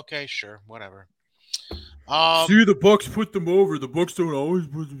 Okay, sure, whatever. See, the Bucks put them over. The Bucks don't always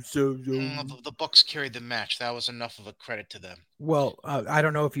put themselves over. The Bucks carried the match. That was enough of a credit to them. Well, I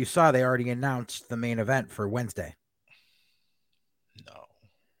don't know if you saw, they already announced the main event for Wednesday. No.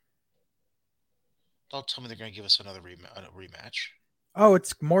 Don't tell me they're going to give us another rematch. Oh,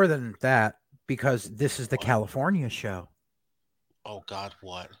 it's more than that because this is the California show. Oh, God,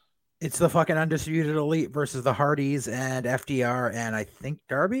 what? It's the fucking Undisputed Elite versus the Hardys and FDR and I think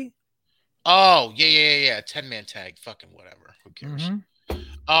Darby. Oh, yeah. 10-man tag. Fucking whatever. Who cares? Then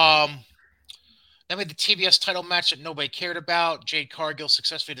we had the TBS title match that nobody cared about. Jade Cargill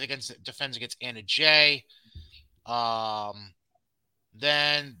successfully defends against Anna Jay. Then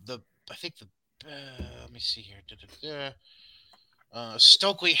let me see here.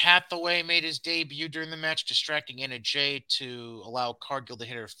 Stokely Hathaway made his debut during the match, distracting Anna Jay to allow Cargill to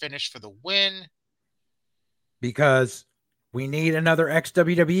hit her finish for the win. Because we need another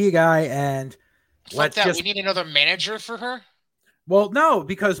ex-WWE guy, and we need another manager for her? Well, no,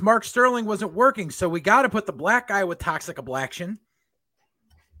 because Mark Sterling wasn't working, so we got to put the black guy with Toxic Ablaction.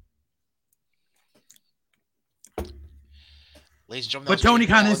 Ladies and gentlemen, but Tony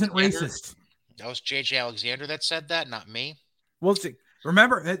Khan isn't racist. That was JJ Alexander that said that, not me. Well, see,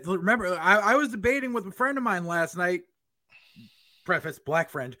 remember, I was debating with a friend of mine last night, black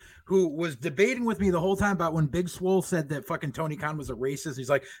friend, who was debating with me the whole time about when Big Swole said that fucking Tony Khan was a racist. He's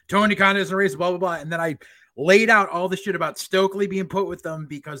like, Tony Khan isn't racist, blah, blah, blah. And then I laid out all the shit about Stokely being put with them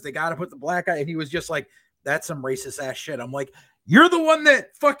because they got to put the black guy. And he was just like, that's some racist ass shit. I'm like, you're the one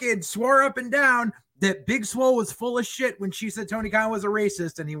that fucking swore up and down that Big Swole was full of shit when she said Tony Khan was a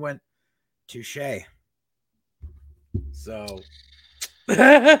racist. And he went, touche. So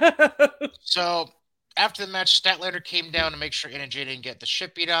after the match, Statlander came down to make sure Anna Jay didn't get the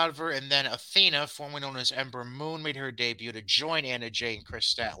shit beat out of her, and then Athena, formerly known as Ember Moon, made her debut to join Anna Jay and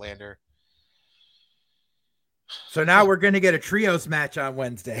Chris Statlander. So now we're going to get a trios match on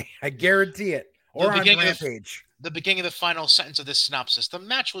Wednesday. I guarantee it. Or on Rampage. The beginning of the final sentence of this synopsis. The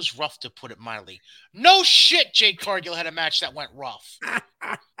match was rough, to put it mildly. No shit, Jade Cargill had a match that went rough.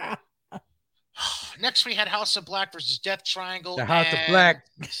 Next, we had House of Black versus Death Triangle. The House of Black.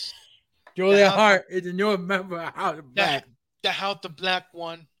 Julia Hart is a new member of House of Black. The House of Black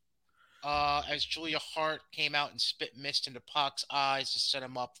won. As Julia Hart came out and spit mist into Pac's eyes to set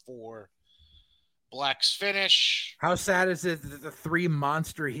him up for Black's finish. How sad is it that the three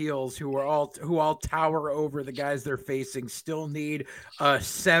monster heels who all tower over the guys they're facing still need a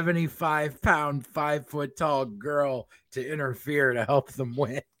 75-pound, 5-foot-tall girl to interfere to help them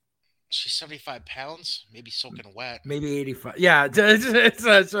win? She's 75 pounds, maybe soaking wet. Maybe 85. Yeah, that's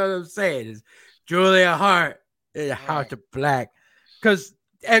what I'm saying. Is Julia Hart is House of Black. Because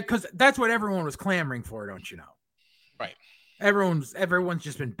that's what everyone was clamoring for, don't you know? Right. Everyone's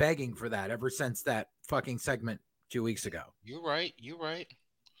just been begging for that ever since that fucking segment 2 weeks ago. You're right.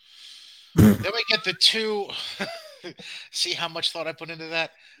 Then we get the two. See how much thought I put into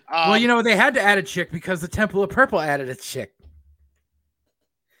that. Well, they had to add a chick because the Temple of Purple added a chick.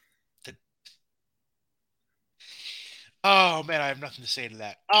 Oh man, I have nothing to say to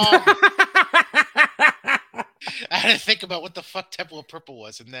that. I had to think about what the fuck Temple of Purple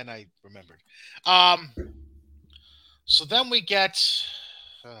was, and then I remembered. So then we get,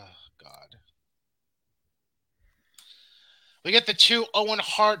 we get the two Owen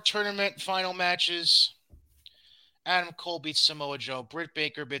Hart tournament final matches. Adam Cole beats Samoa Joe. Britt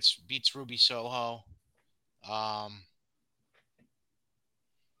Baker beats Ruby Soho.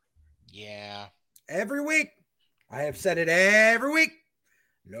 Yeah. Every week. I have said it every week.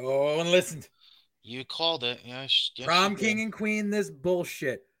 No one listened. You called it. Yes, Prom King and Queen, this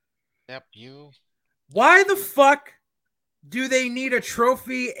bullshit. Yep, you. Why the fuck do they need a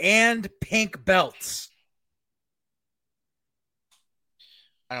trophy and pink belts?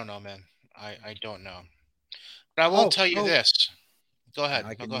 I don't know, man. I don't know. But I will tell you this. Go ahead.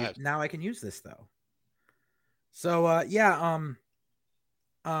 Go ahead. Now I can use this though. So how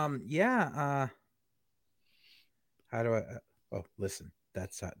do I listen.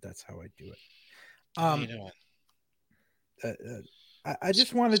 That's how I do it. I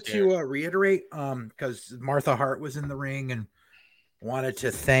just wanted to reiterate because Martha Hart was in the ring and wanted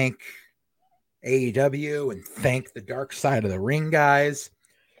to thank AEW and thank the Dark Side of the Ring guys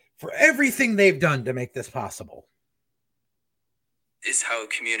for everything they've done to make this possible. This is how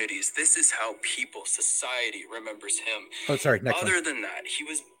communities, this is how people, society remembers him. Oh, sorry. Next Other one. than that, he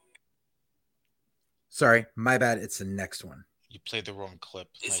was. Sorry, my bad. It's the next one. You played the wrong clip.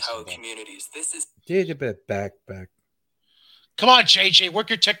 This is how communities, this is. Back. Come on, JJ, work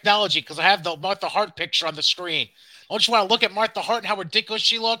your technology because I have the Martha Hart picture on the screen. Don't you want to look at Martha Hart and how ridiculous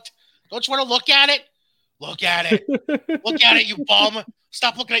she looked? Don't you want to look at it? Look at it. Look at it, you bum.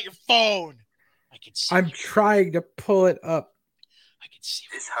 Stop looking at your phone. I can see. I'm trying to pull it up. I can see.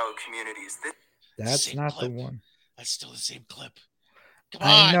 This is how communities. That's not the one. That's still the same clip. Come on.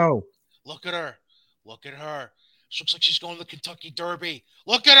 I know. Look at her. Look at her. She looks like she's going to the Kentucky Derby.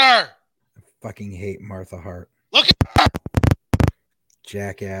 Look at her. I fucking hate Martha Hart. Look at her.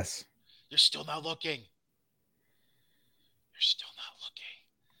 Jackass. You're still not looking. You're still not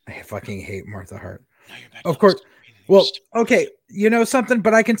looking. I fucking hate Martha Hart. Now you're back. Of course. Well, okay. You know something,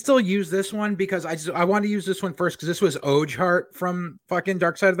 but I can still use this one because I want to use this one first because this was Oj Hart from fucking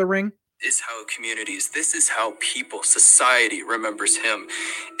Dark Side of the Ring. This is how communities, this is how people, society remembers him.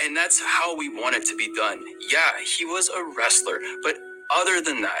 And that's how we want it to be done. Yeah, he was a wrestler, but other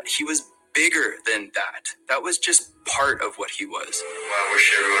than that, he was bigger than that. That was just part of what he was. Well, I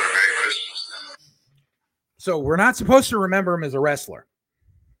wish everyone a Merry Christmas. So we're not supposed to remember him as a wrestler.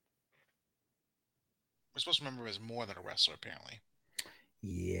 We're supposed to remember him as more than a wrestler, apparently.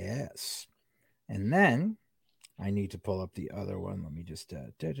 Yes. And then I need to pull up the other one. Let me just Look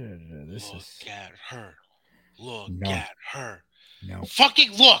at her. Look at her. No.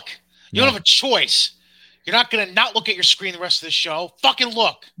 Fucking look. You don't have a choice. You're not going to not look at your screen the rest of the show. Fucking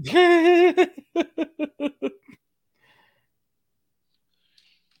look.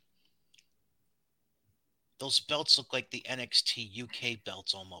 Those belts look like the NXT UK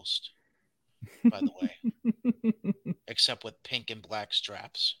belts almost, by the way. Except with pink and black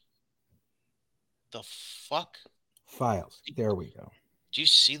straps. The fuck? Files. There we go. Do you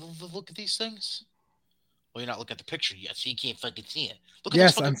see the look of these things? Well, you're not looking at the picture yet, so you can't fucking see it. Look at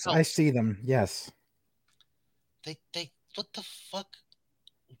yes, those fucking I see them. Yes. They what the fuck?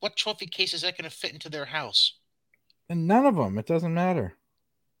 What trophy case is that going to fit into their house? And none of them. It doesn't matter.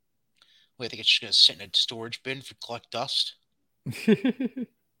 Wait, I think it's just going to sit in a storage bin for collect dust.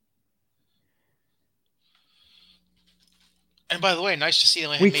 And by the way, nice to see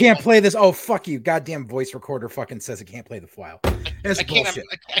them. We can't play this. Oh, fuck you. Goddamn voice recorder fucking says it can't play the file. That's bullshit.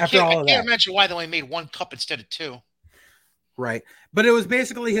 I can't imagine why they only made one cup instead of two. Right. But it was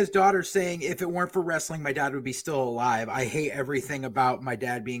basically his daughter saying, if it weren't for wrestling, my dad would be still alive. I hate everything about my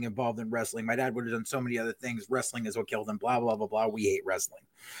dad being involved in wrestling. My dad would have done so many other things. Wrestling is what killed him. Blah, blah, blah, blah. We hate wrestling.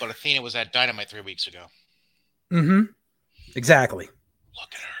 But Athena was at Dynamite 3 weeks ago. Mm-hmm. Exactly. Look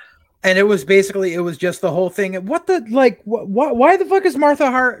at her. And it was just the whole thing. Why the fuck is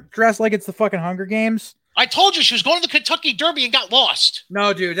Martha Hart dressed like it's the fucking Hunger Games? I told you she was going to the Kentucky Derby and got lost.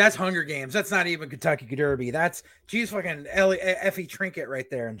 No, dude, that's Hunger Games. That's not even Kentucky Derby. She's fucking Effie Trinket right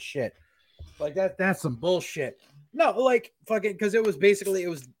there and shit. Like that's some bullshit. No, like fucking, because it was basically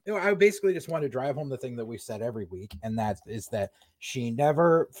I basically just wanted to drive home the thing that we said every week, and that is that she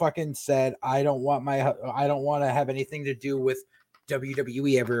never fucking said I don't want to have anything to do with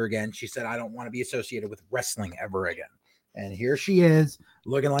WWE ever again. She said I don't want to be associated with wrestling ever again. And here she is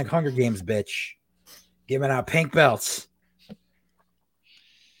looking like Hunger Games bitch, giving out pink belts.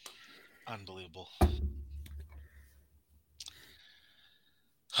 Unbelievable.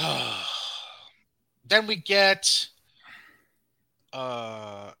 Then we get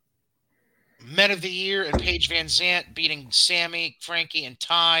Men of the Year and Paige Van Zant beating Sammy, Frankie, and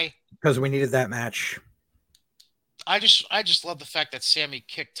Ty. Because we needed that match. I just love the fact that Sammy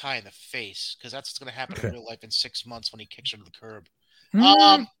kicked Ty in the face, because that's what's going to happen in real life in 6 months when he kicks her to the curb.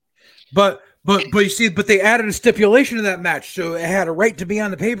 But you see, they added a stipulation to that match, so it had a right to be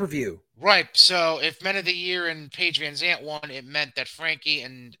on the pay-per-view. Right. So if Men of the Year and Paige Van Zant won, it meant that Frankie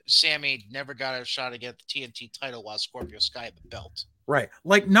and Sammy never got a shot to get the TNT title while Scorpio Sky had the belt. Right.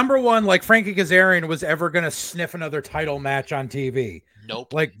 Like, number one, like Frankie Kazarian was ever going to sniff another title match on TV.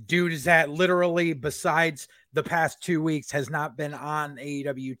 Nope. Like, dude is that literally, besides the past 2 weeks, has not been on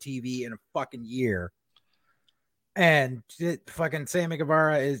AEW TV in a fucking year. And fucking Sammy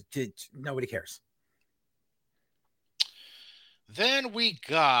Guevara nobody cares. Then we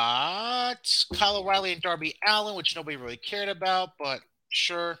got Kyle O'Reilly and Darby Allin, which nobody really cared about, but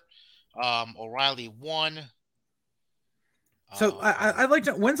sure. O'Reilly won. So I'd like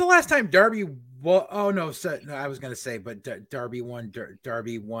to. When's the last time Darby? Well, oh no, no, I was gonna say, but Darby won.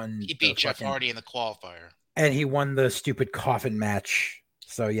 Darby won. He beat Jeff Hardy in the qualifier, and he won the stupid coffin match.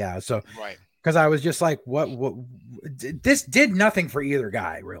 So yeah, right. Because I was just like, what? This did nothing for either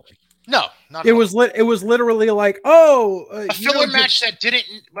guy, really. No, not it was it was literally like, oh, a filler match that didn't.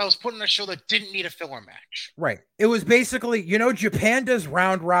 I was putting on a show that didn't need a filler match. Right. It was basically, Japan does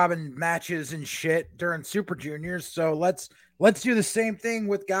round robin matches and shit during Super Juniors, so let's do the same thing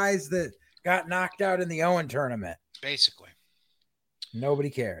with guys that got knocked out in the Owen tournament. Basically, nobody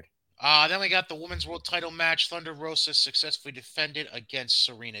cared. Then we got the women's world title match. Thunder Rosa successfully defended against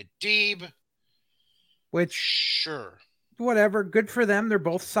Serena Deeb. Which, sure. Whatever, good for them. They're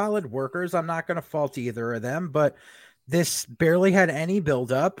both solid workers. I'm not going to fault either of them, but this barely had any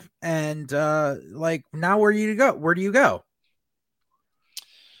build up. And now where do you go? Where do you go?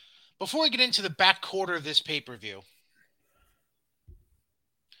 Before we get into the back quarter of this pay-per-view,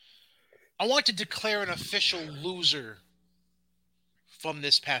 I want to declare an official loser from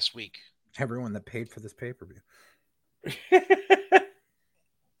this past week. Everyone that paid for this pay-per-view.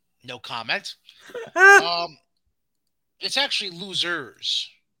 No comment. It's actually losers.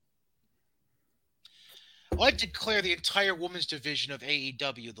 I'd like to declare the entire women's division of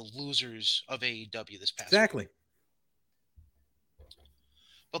AEW the losers of AEW this past week.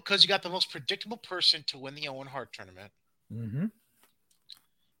 Because you got the most predictable person to win the Owen Hart tournament. Mm-hmm.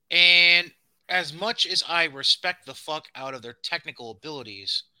 And as much as I respect the fuck out of their technical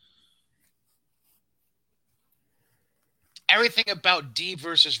abilities, everything about Deeb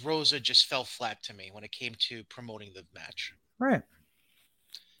versus Rosa just fell flat to me when it came to promoting the match. Right.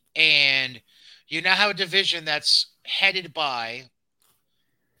 And you now have a division that's headed by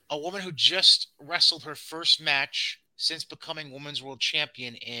a woman who just wrestled her first match since becoming Women's World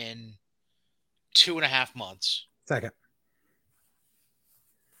Champion in 2.5 months. Second.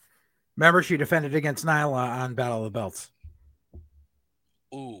 Remember, she defended against Nyla on Battle of the Belts.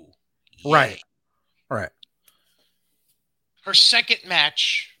 Ooh. Yeah. Right. Right. Her second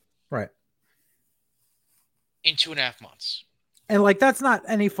match. Right. In 2.5 months. And that's not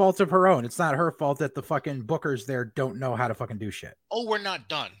any fault of her own. It's not her fault that the fucking bookers there don't know how to fucking do shit. Oh, we're not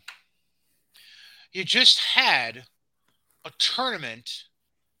done. You just had a tournament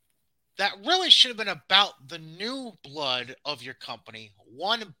that really should have been about the new blood of your company,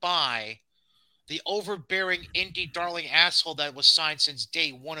 won by the overbearing indie darling asshole that was signed since day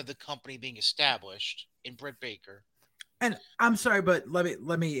one of the company being established in Britt Baker. And I'm sorry, but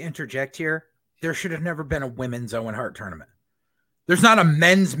let me interject here. There should have never been a women's Owen Hart tournament. There's not a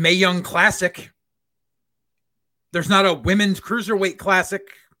men's Mae Young Classic. There's not a women's Cruiserweight Classic.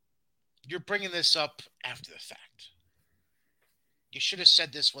 You're bringing this up after the fact. You should have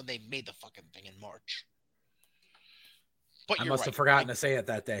said this when they made the fucking thing in March. But I must have forgotten to say it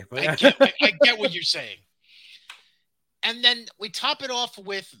that day. But I get what you're saying. And then we top it off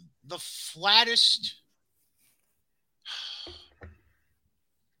with the flattest...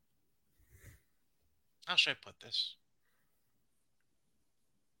 How should I put this?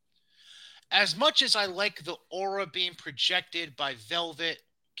 As much as I like the aura being projected by Velvet,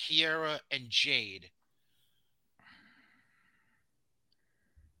 Kiera, and Jade,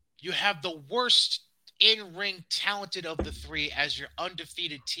 you have the worst in-ring talented of the three as your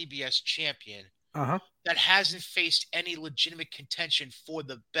undefeated TBS champion Uh-huh. that hasn't faced any legitimate contention for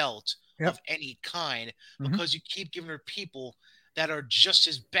the belt of any kind because you keep giving her people that are just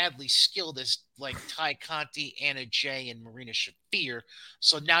as badly skilled as like Ty Conti, Anna Jay, and Marina Shafir.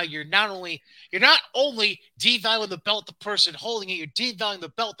 So now you're not only devaluing the belt, the person holding it, you're devaluing the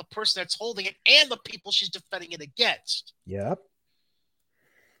belt, the person that's holding it, and the people she's defending it against. Yep.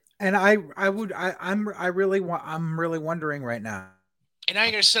 And I'm really wondering right now. And now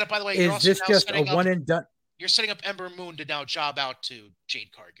you're going to set up, by the way, is this just a one and done? You're setting up Ember Moon to now job out to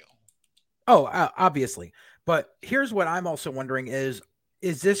Jade Cargill. Oh, obviously. But here's what I'm also wondering is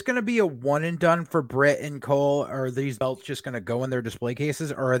this going to be a one and done for Britt and Cole? Or are these belts just going to go in their display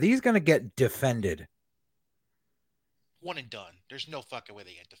cases? Or are these going to get defended? One and done. There's no fucking way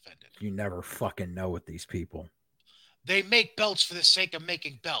they get defended. You never fucking know with these people. They make belts for the sake of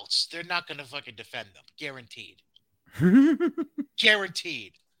making belts. They're not going to fucking defend them. Guaranteed.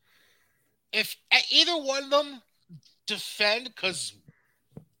 Guaranteed. If either one of them defend, because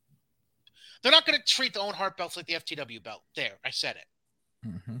they're not going to treat the Owen Hart belts like the FTW belt. There, I said it.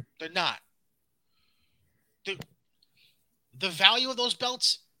 Mm-hmm. They're not. The value of those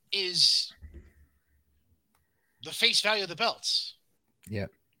belts is the face value of the belts. Yep.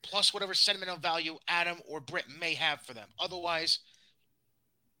 Plus whatever sentimental value Adam or Britt may have for them. Otherwise,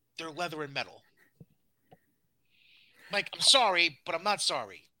 they're leather and metal. Like, I'm sorry, but I'm not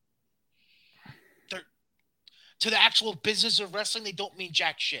sorry. To the actual business of wrestling, they don't mean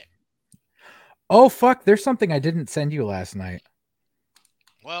jack shit. Oh, fuck. There's something I didn't send you last night.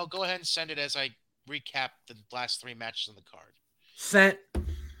 Well, go ahead and send it as I recap the last three matches on the card. Sent.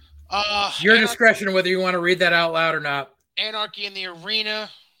 Your discretion whether you want to read that out loud or not. Anarchy in the Arena.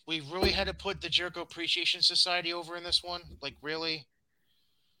 We really had to put the Jericho Appreciation Society over in this one. Like, really?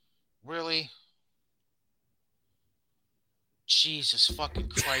 Really? Jesus fucking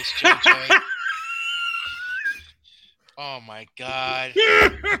Christ, JJ. Oh my God.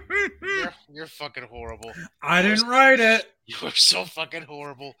 You're fucking horrible. I didn't write it. You were so fucking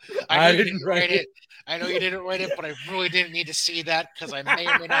horrible. I didn't write it. I know you didn't write it, but I really didn't need to see that because I may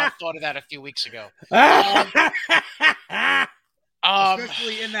or may not have thought of that a few weeks ago.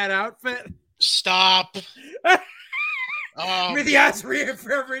 Especially in that outfit. Stop. May the odds be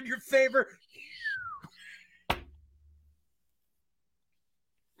forever in your favor.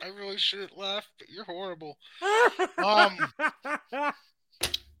 I really shouldn't laugh, but you're horrible.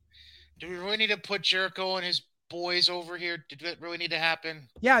 Do we really need to put Jericho and his boys over here? Did that really need to happen?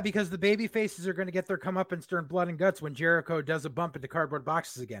 Yeah, because the baby faces are going to get their comeuppance during blood and guts when Jericho does a bump into cardboard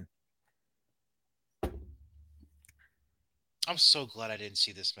boxes again. I'm so glad I didn't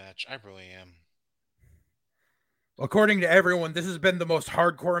see this match. I really am. According to everyone, this has been the most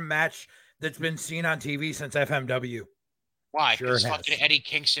hardcore match that's been seen on TV since FMW. Why? Because fucking Eddie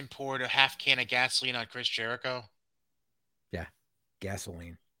Kingston poured a half can of gasoline on Chris Jericho? Yeah,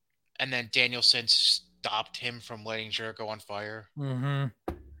 gasoline. And then Danielson stopped him from lighting Jericho on fire?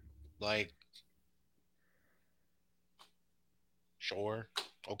 Mm-hmm. Like, sure.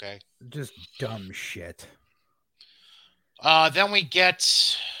 Okay. Just dumb shit. Then we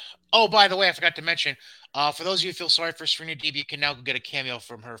get... Oh, by the way, I forgot to mention, for those of you who feel sorry for Serena Deeb, you can now go get a cameo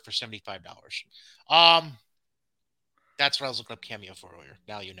from her for $75. That's what I was looking up cameo for earlier.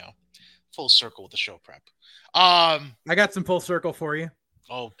 Now you know. Full circle with the show prep. I got some full circle for you.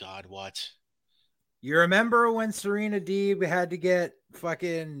 Oh, God, what? You remember when Serena Deeb had to get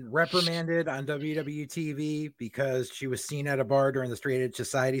fucking reprimanded on WWE TV because she was seen at a bar during the Straight Edge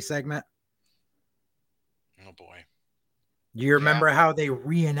Society segment? Oh, boy. Do you remember how they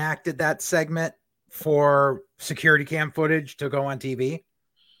reenacted that segment for security cam footage to go on TV?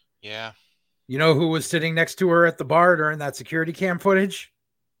 Yeah. You know who was sitting next to her at the bar during that security cam footage?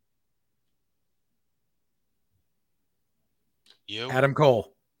 You? Adam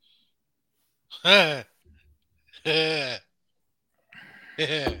Cole. Fuck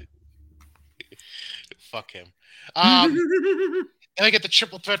him. And we get the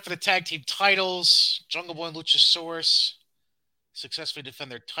triple threat for the tag team titles. Jungle Boy and Luchasaurus successfully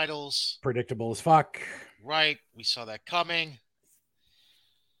defend their titles. Predictable as fuck. Right. We saw that coming.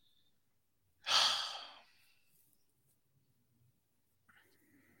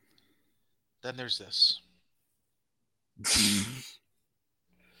 Then there's this.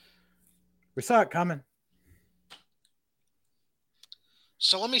 We saw it coming.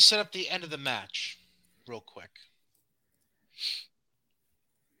 So let me set up the end of the match real quick.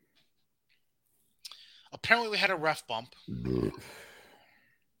 Apparently we had a ref bump.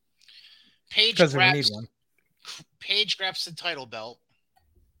 Paige grabs the title belt.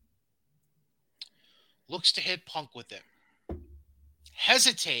 looks to hit Punk with it,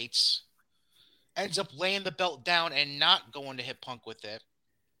 hesitates, ends up laying the belt down and not going to hit Punk with it,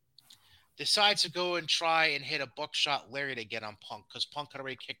 decides to go and try and hit a buckshot lariat again on Punk because Punk had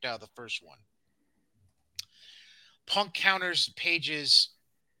already kicked out of the first one. Punk counters Page's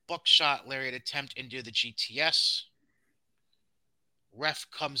buckshot lariat attempt into the GTS. Ref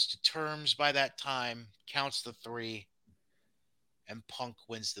comes to terms by that time, counts the 3, and Punk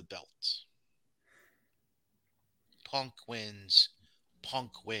wins the belt. Punk wins.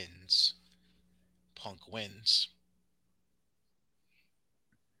 Punk wins. Punk wins.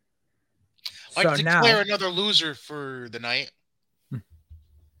 I'd like to declare another loser for the night.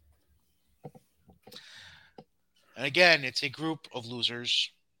 And again, it's a group of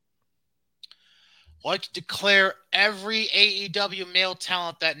losers. I'd like to declare every AEW male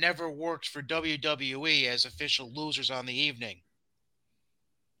talent that never worked for WWE as official losers on the evening.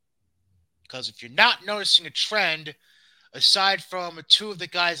 Because if you're not noticing a trend, aside from 2 of the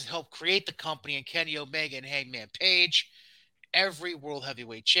guys that helped create the company, and Kenny Omega and Hangman Page, every World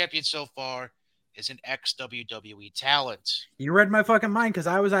Heavyweight Champion so far is an ex-WWE talent. You read my fucking mind because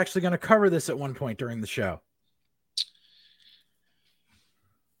I was actually going to cover this at one point during the show.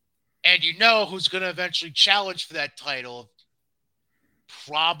 And you know who's going to eventually challenge for that title?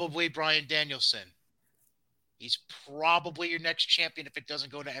 Probably Bryan Danielson. He's probably your next champion if it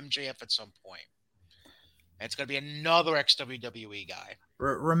doesn't go to MJF at some point. And it's going to be another ex-WWE guy.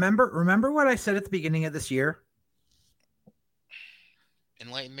 Remember what I said at the beginning of this year?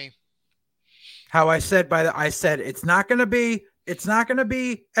 Enlighten me. How I said it's not going to be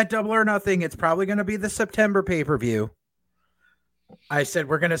at Double or Nothing. It's probably going to be the September pay-per-view. I said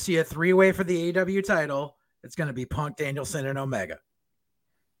we're going to see a 3-way for the AEW title. It's going to be Punk, Danielson, and Omega.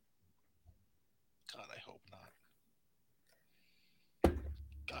 God, I hope not.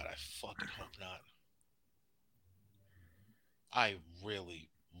 God, I fucking hope not. I really,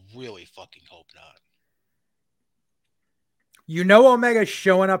 really fucking hope not. You know Omega's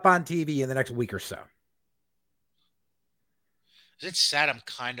showing up on TV in the next week or so. Is it sad? I'm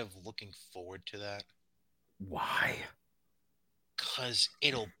kind of looking forward to that. Why? Because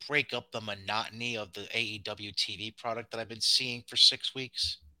it'll break up the monotony of the AEW TV product that I've been seeing for 6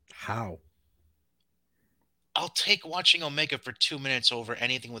 weeks. How? I'll take watching Omega for 2 minutes over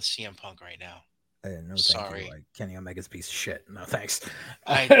anything with CM Punk right now. No, sorry. Like Kenny Omega's a piece of shit. No, thanks.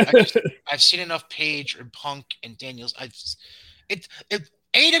 I've seen enough Page and Punk and Daniels.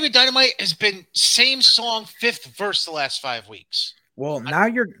 AEW Dynamite has been same song, 5th verse the last 5 weeks. Well, now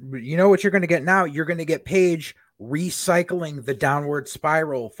you know what you're going to get now? You're going to get Page recycling the downward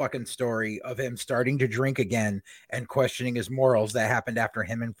spiral fucking story of him starting to drink again and questioning his morals that happened after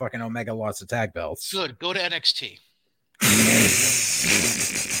him and fucking Omega lost the tag belts. Good. Go to NXT.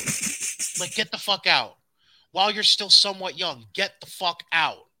 Like, get the fuck out. While you're still somewhat young, get the fuck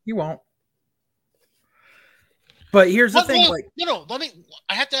out. You won't. But here's the thing.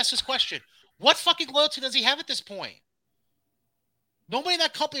 I have to ask this question. What fucking loyalty does he have at this point? Nobody in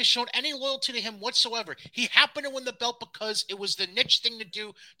that company has shown any loyalty to him whatsoever. He happened to win the belt because it was the niche thing to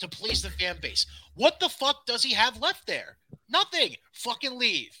do to please the fan base. What the fuck does he have left there? Nothing. Fucking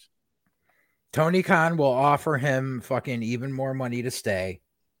leave. Tony Khan will offer him fucking even more money to stay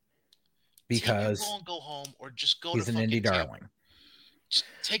because go home or just go. He's an indie darling.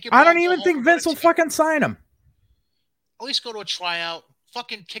 I don't even think Vince will fucking sign him. At least go to a tryout.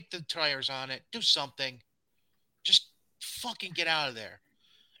 Fucking kick the tires on it. Do something. Just fucking get out of there.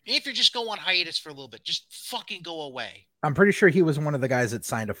 And if you're just going on hiatus for a little bit, just fucking go away. I'm pretty sure he was one of the guys that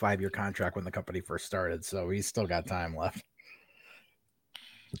signed a 5-year contract when the company first started, so he's still got time left.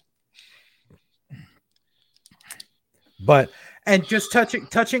 But, and just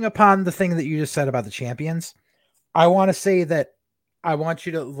touching upon the thing that you just said about the champions, I want to say that I want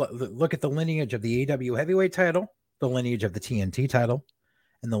you to look at the lineage of the AEW heavyweight title, the lineage of the TNT title,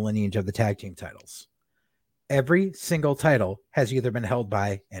 and the lineage of the tag team titles. Every single title has either been held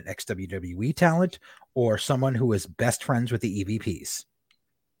by an ex-WWE talent or someone who is best friends with the EVPs.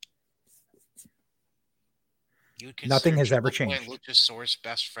 Nothing has ever changed. Luchasaurus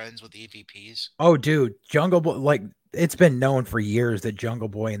best friends with EVPs. Oh, dude, Jungle Boy, like it's been known for years that Jungle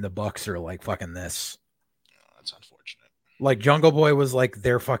Boy and the Bucks are like fucking this. Oh, that's unfortunate. Like Jungle Boy was like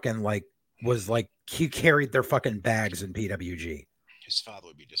their fucking he carried their fucking bags in PWG. His father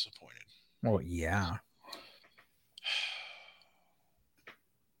would be disappointed. Oh yeah.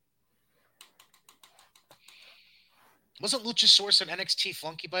 Wasn't Luchasaurus an NXT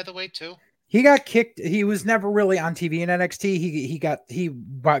flunky, by the way, too? He got kicked. He was never really on TV in NXT. He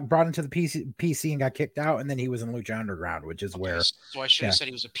brought into the PC and got kicked out, and then he was in Lucha Underground, which is where. So I should have said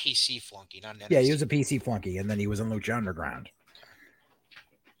he was a PC flunky, not an NXT. Yeah, he was a PC flunky, and then he was in Lucha Underground.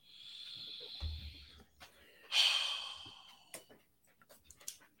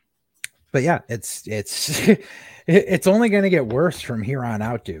 But yeah, it's it's only going to get worse from here on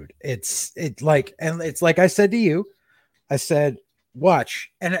out, dude. It's like I said to you, I said, watch,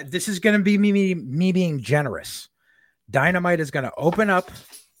 and this is going to be me being generous. Dynamite is going to open up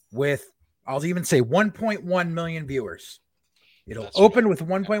with, I'll even say 1.1 million viewers. It'll open with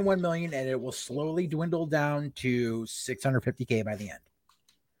 1.1 million, and it will slowly dwindle down to 650K by the end.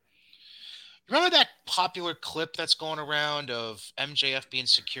 Remember that popular clip that's going around of MJF being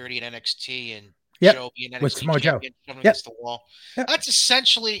security in NXT and Joe being NXT with Samoa Joe against the wall? Yep. That's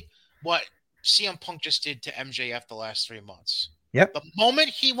essentially what CM Punk just did to MJF the last 3 months. Yep. The moment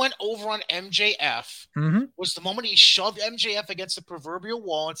he went over on MJF was the moment he shoved MJF against the proverbial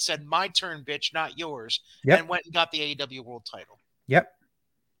wall and said, "My turn, bitch, not yours," and went and got the AEW World Title. Yep.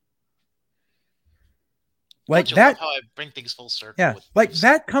 Like that, how I bring things full circle. Yeah, like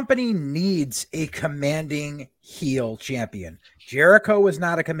that company needs a commanding heel champion. Jericho was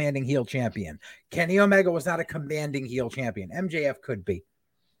not a commanding heel champion. Kenny Omega was not a commanding heel champion. MJF could be,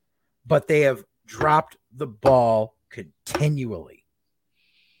 but they have dropped the ball continually.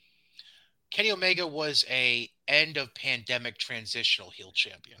 Kenny Omega was a end of pandemic transitional heel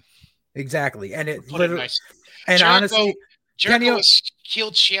champion. Exactly, and it literally, and Jericho, honestly, Jericho was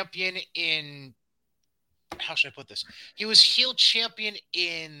heel champion in. How should I put this? He was heel champion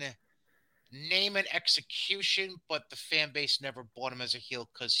in name and execution, but the fan base never bought him as a heel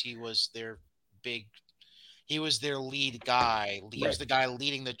because he was their lead guy. He was the guy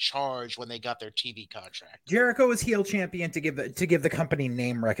leading the charge when they got their TV contract. Jericho was heel champion to give the company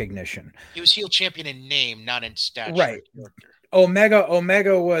name recognition. He was heel champion in name, not in stature. Right.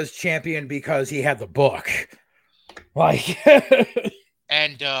 Omega was champion because he had the book. Like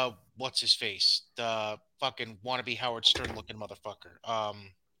and what's his face? The fucking wannabe Howard Stern looking motherfucker.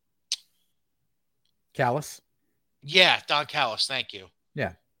 Callis? Yeah, Don Callis, thank you.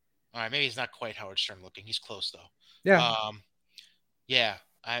 Yeah. All right, maybe he's not quite Howard Stern looking. He's close though. Yeah. Yeah.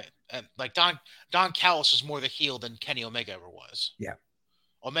 I like Don Callis was more the heel than Kenny Omega ever was. Yeah.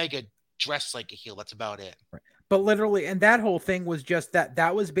 Omega dressed like a heel. That's about it. Right. But literally, and that whole thing was just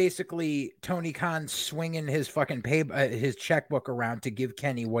that was basically Tony Khan swinging his fucking his checkbook around to give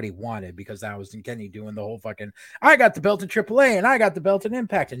Kenny what he wanted, because that was Kenny doing the whole fucking, I got the belt in AAA and I got the belt in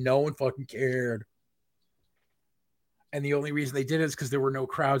Impact, and no one fucking cared. And the only reason they did it is because there were no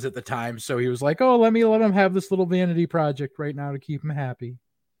crowds at the time. So he was like, oh, let him have this little vanity project right now to keep him happy.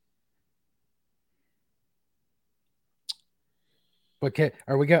 But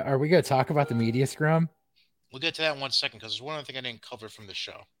are we gonna talk about the media scrum? We'll get to that in 1 second, because there's one other thing I didn't cover from the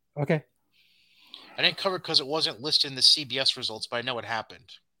show. Okay. I didn't cover it because it wasn't listed in the CBS results, but I know it happened.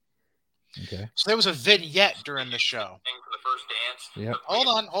 Okay. So there was a vignette during the show. For the first dance. Yep.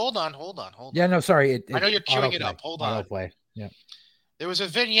 Hold on. Yeah, no, sorry. I know you're queuing it up. Hold on. Autoplay. Yeah. There was a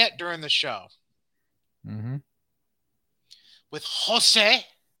vignette during the show. Mm-hmm. With Jose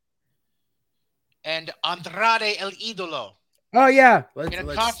and Andrade El Idolo. Oh, yeah. In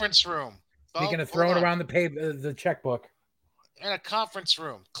a conference room. Speaking of throwing around the checkbook. In a conference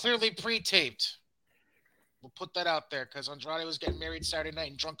room. Clearly pre-taped. We'll put that out there because Andrade was getting married Saturday night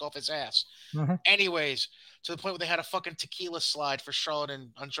and drunk off his ass. Mm-hmm. Anyways, to the point where they had a fucking tequila slide for Charlotte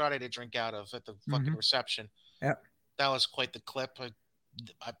and Andrade to drink out of at the fucking reception. Yep. That was quite the clip.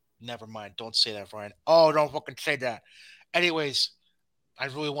 I never mind. Don't say that, Brian. Oh, don't fucking say that. Anyways, I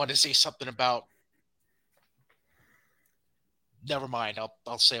really wanted to say something about. Never mind.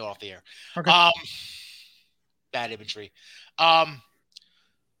 I'll say it off the air. Okay. Bad imagery.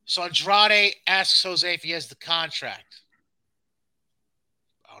 So Andrade asks Jose if he has the contract.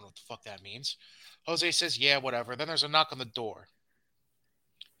 I don't know what the fuck that means. Jose says, yeah, whatever. Then there's a knock on the door.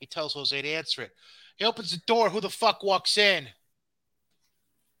 He tells Jose to answer it. He opens the door. Who the fuck walks in?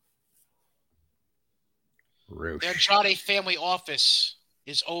 Roosh. The Andrade family office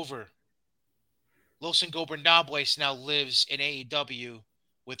is over. Los Ingobernables now lives in AEW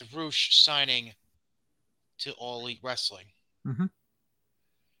with Roosh signing to All Elite Wrestling. Mm-hmm.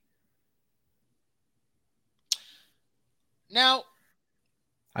 Now,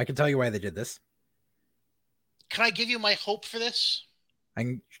 I can tell you why they did this. Can I give you my hope for this?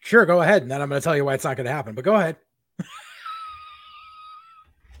 Sure, go ahead, and then I'm going to tell you why it's not going to happen, but go ahead.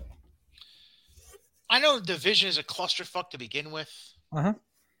 I know the division is a clusterfuck to begin with. Uh-huh.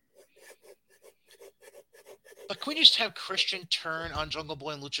 But can we just have Christian turn on Jungle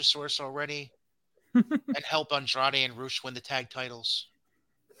Boy and Luchasaurus already and help Andrade and Rush win the tag titles?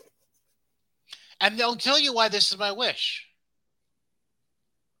 And they'll tell you why this is my wish.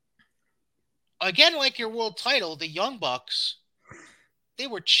 Again, like your world title, the Young Bucks, they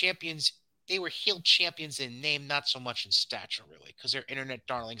were champions. They were heel champions in name, not so much in stature, really, because they're internet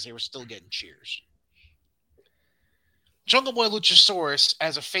darlings. They were still getting cheers. Jungle Boy Luchasaurus,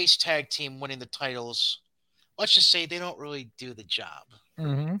 as a face tag team winning the titles, let's just say they don't really do the job.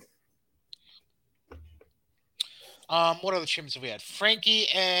 Mm-hmm. What other champions have we had? Frankie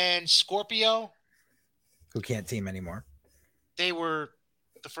and Scorpio, Who can't team anymore. they were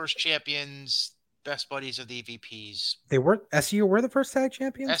the first champions, best buddies of the EVPs. They were SU were the first tag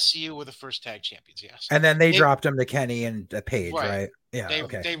champions, SCU were the first tag champions, yes. and then they dropped them to Kenny and Paige, Right. right? Yeah. They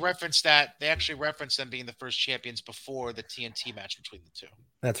okay. they referenced that. They actually referenced them being the first champions before the TNT match between the two.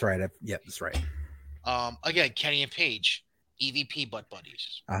 That's right. Yeah, that's right. Again, Kenny and Paige, EVP butt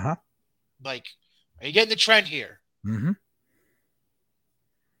buddies. Uh-huh. Like, are you getting the trend here? Mm-hmm.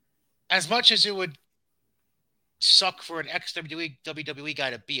 As much as it would suck for an ex-WWE guy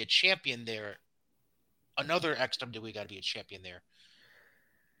to be a champion there, another ex-WWE guy to be a champion there,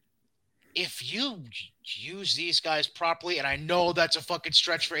 if you use these guys properly, and I know that's a fucking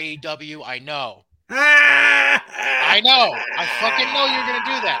stretch for AEW, I know. I know. I fucking know you're going to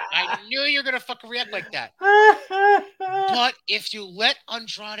do that. I knew you're going to fucking react like that. But if you let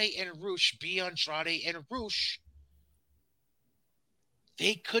Andrade and Rush be Andrade and Rush,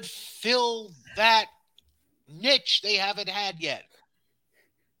 they could fill that niche they haven't had yet.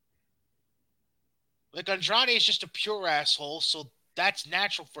 Like, Andrade is just a pure asshole, so that's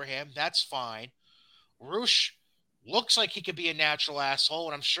natural for him. That's fine. Rush looks like he could be a natural asshole,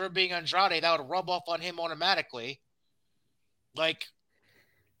 and I'm sure being Andrade, that would rub off on him automatically. Like,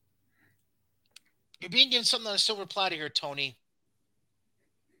 you're being given something on a silver platter here, Tony.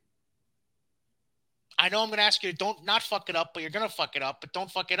 I know I'm going to ask you to don't not fuck it up, but you're going to fuck it up, but don't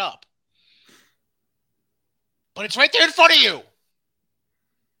fuck it up. But it's right there in front of you.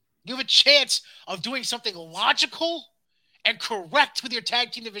 You have a chance of doing something logical and correct with your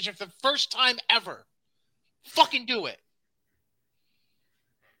tag team division for the first time ever. Fucking do it.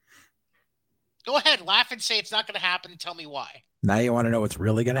 Go ahead, laugh and say it's not going to happen and tell me why. Now you want to know what's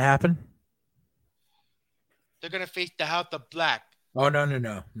really going to happen? They're going to face the House of Black. Oh, no.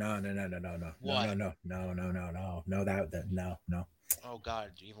 What? No. Oh,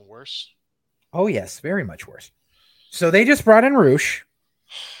 God, even worse? Oh, yes, very much worse. So they just brought in Rush,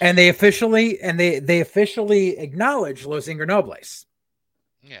 and they officially acknowledge Los Ingobernables.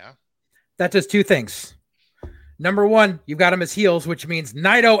 Yeah. That does two things. Number one, you've got him as heels, which means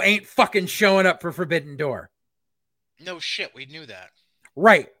Naito ain't fucking showing up for Forbidden Door. No shit, we knew that.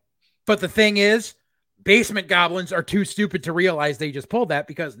 Right. But the thing is, Basement Goblins are too stupid to realize they just pulled that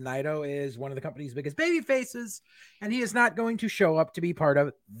because Naito is one of the company's biggest baby faces, and he is not going to show up to be part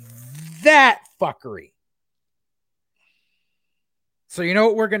of that fuckery. So you know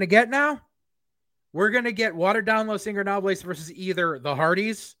what we're going to get now? We're going to get watered down Los Ingobernables versus either the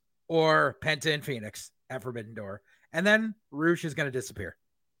Hardys or Penta and Phoenix at Forbidden Door. And then Rush is going to disappear.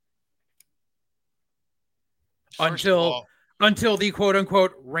 Until the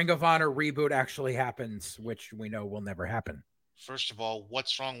quote-unquote Ring of Honor reboot actually happens, which we know will never happen. First of all,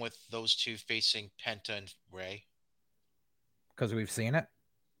 what's wrong with those two facing Penta and Ray? Because we've seen it.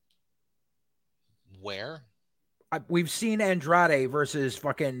 Where? We've seen Andrade versus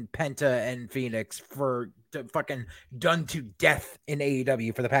fucking Penta and Phoenix for fucking done to death in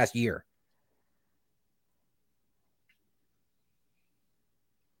AEW for the past year.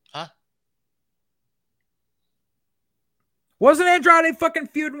 Huh? Wasn't Andrade fucking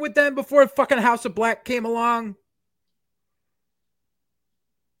feuding with them before fucking House of Black came along?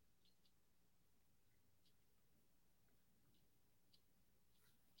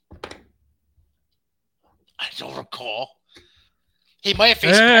 I don't recall. He might have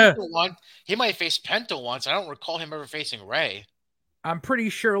faced Penta once. He might have faced Penta once. I don't recall him ever facing Ray. I'm pretty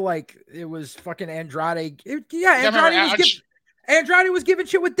sure like it was fucking Andrade. Andrade was giving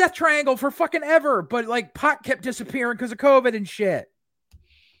shit with Death Triangle for fucking ever, but like Pac kept disappearing because of COVID and shit.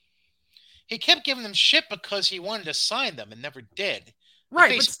 He kept giving them shit because he wanted to sign them and never did.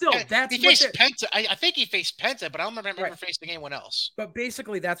 Right, but still, he faced Penta. I think he faced Penta, but I don't remember him ever facing anyone else. But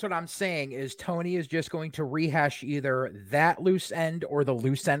basically, that's what I'm saying is Tony is just going to rehash either that loose end or the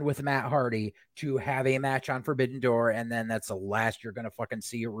loose end with Matt Hardy to have a match on Forbidden Door, and then that's the last you're going to fucking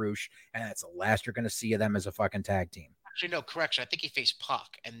see of Rush, and that's the last you're going to see of them as a fucking tag team. Actually, no, correction. I think he faced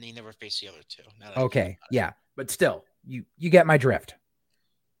Pac, and he never faced the other two. Okay, yeah, but still, you get my drift.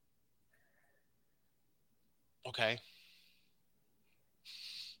 Okay.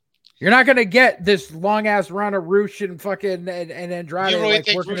 You're not gonna get this long ass run of Roosh and fucking and Andrade You really like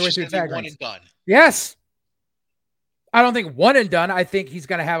think working their Roosh way is through going to be tag one ranks. and done? Yes. I don't think one and done. I think he's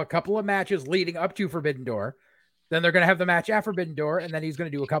gonna have a couple of matches leading up to Forbidden Door. Then they're gonna have the match at Forbidden Door, and then he's gonna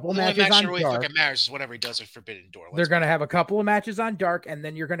do a couple of The only matches match on that really Dark. fucking matters is whatever he does at Forbidden Door. They're gonna have a couple of matches on Dark, and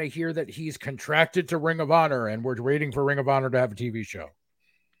then you're gonna hear that he's contracted to Ring of Honor, and we're waiting for Ring of Honor to have a TV show.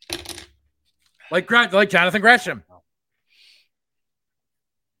 Like Jonathan Gresham.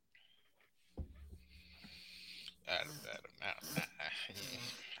 I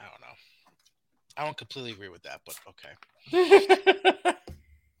don't know. I don't completely agree with that, but okay.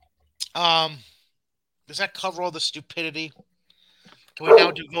 Does that cover all the stupidity? Can we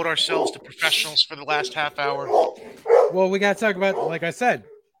now devote ourselves to professionals for the last half hour? Well, we got to talk about, like I said,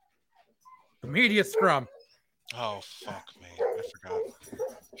 the media scrum. Oh, fuck me. I forgot.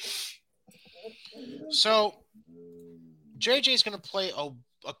 So, JJ's going to play a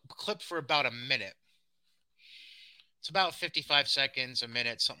clip for about a minute. It's about 55 seconds, a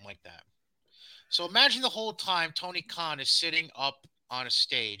minute, something like that. So imagine the whole time Tony Khan is sitting up on a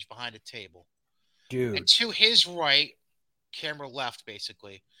stage behind a table. Dude. And to his right, camera left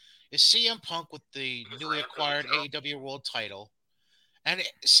basically, is CM Punk with the newly acquired AEW World title. And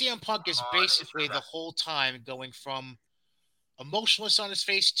CM Punk is basically the whole time going from emotionless on his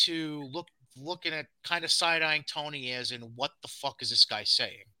face to looking at kind of side-eyeing Tony as in what the fuck is this guy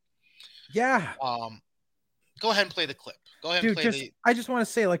saying? Yeah. Go ahead and play the clip. Go ahead and play I just want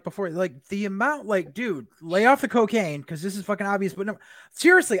to say, like, before, like, the amount, like, dude, lay off the cocaine, because this is fucking obvious, but no,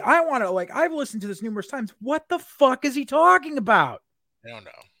 seriously, I want to, like, I've listened to this numerous times. What the fuck is he talking about? I don't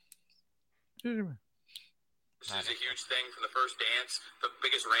know. This is a huge thing from the first dance, the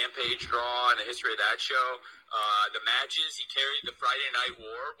biggest Rampage draw in the history of that show. The matches, he carried the Friday Night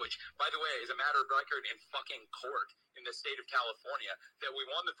War, which, by the way, is a matter of record in fucking court in the state of California that we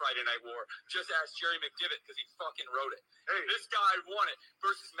won the Friday Night War. Just ask Jerry McDivitt because he fucking wrote it. Hey, this guy won it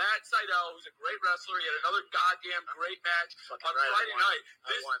versus Matt Sydal, who's a great wrestler. He had another goddamn great match on Friday night.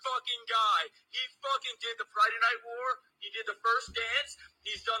 This fucking guy, he fucking did the Friday Night War. He did the first dance.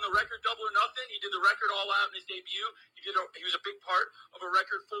 He's done the record Double or Nothing. He did the record All Out in his debut. He was a big part of a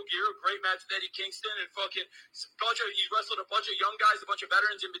record Full Gear, a great match with Eddie Kingston, and fucking he wrestled a bunch of young guys, a bunch of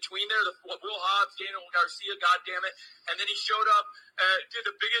veterans in between there. Will Hobbs, Daniel Garcia, goddamn it, and then he showed up, did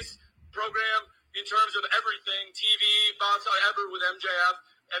the biggest program in terms of everything, TV, box ever with MJF,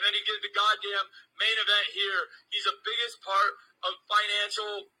 and then he did the goddamn main event here. He's the biggest part of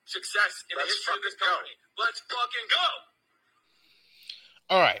financial success in the history of this company. Let's fucking go.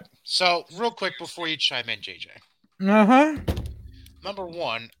 All right. So, real quick before you chime in, JJ. Number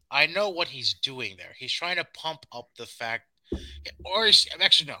one, I know what he's doing there. He's trying to pump up the fact,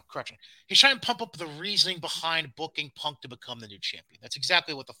 correction. He's trying to pump up the reasoning behind booking Punk to become the new champion. That's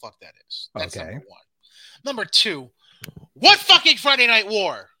exactly what the fuck that is. That's okay. Number one. Number two, what fucking Friday Night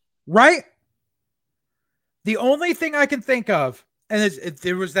War? Right? The only thing I can think of, and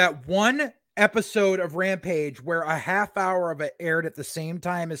there was that one episode of Rampage where a half hour of it aired at the same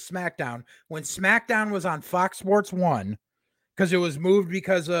time as SmackDown, when SmackDown was on Fox Sports 1, because it was moved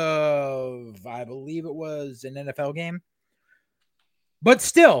because of, I believe it was an NFL game. But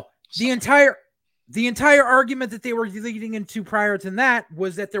still, the entire argument that they were leading into prior to that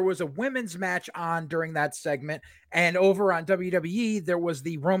was that there was a women's match on during that segment, and over on WWE, there was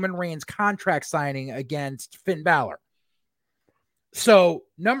the Roman Reigns contract signing against Finn Balor. So,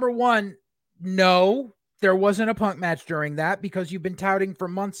 number one, no, there wasn't a Punk match during that because you've been touting for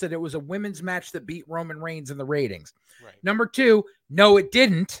months that it was a women's match that beat Roman Reigns in the ratings. Right. Number two, no, it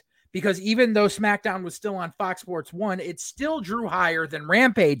didn't, because even though SmackDown was still on Fox Sports 1, it still drew higher than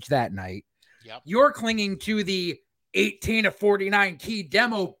Rampage that night. Yep. You're clinging to the 18 of 49 key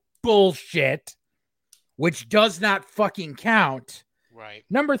demo bullshit, which does not fucking count. Right.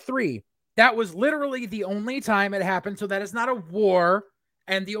 Number three, that was literally the only time it happened, so that is not a war.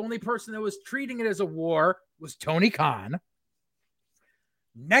 And the only person that was treating it as a war was Tony Khan.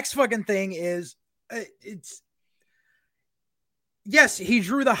 Next fucking thing is, yes, he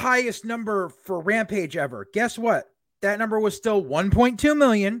drew the highest number for Rampage ever. Guess what? That number was still 1.2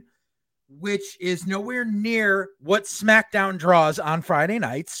 million, which is nowhere near what SmackDown draws on Friday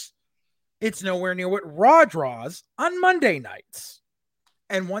nights. It's nowhere near what Raw draws on Monday nights.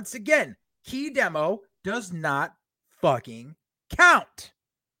 And once again, key demo does not fucking count.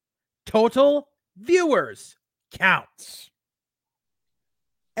 Total viewers counts.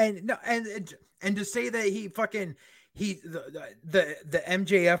 And to say that the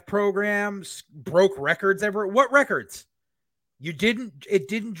MJF programs broke records ever. What records? It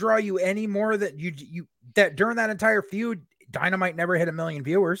didn't draw you any more that that during that entire feud, Dynamite never hit 1 million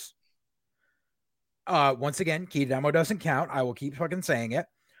viewers. Once again, key demo doesn't count. I will keep fucking saying it.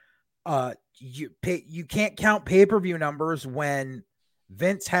 You can't count pay-per-view numbers when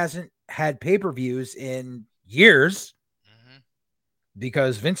Vince hasn't had pay-per-views in years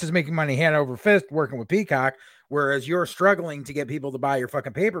because Vince is making money hand over fist working with Peacock, whereas you're struggling to get people to buy your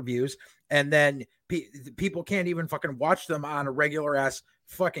fucking pay-per-views, and then people can't even fucking watch them on a regular ass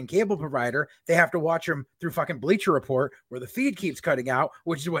fucking cable provider. They have to watch them through fucking Bleacher Report, where the feed keeps cutting out,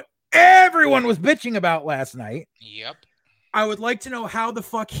 which is what everyone was bitching about last night. Yep. I would like to know how the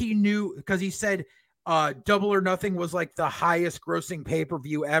fuck he knew, because he said Double or Nothing was like the highest grossing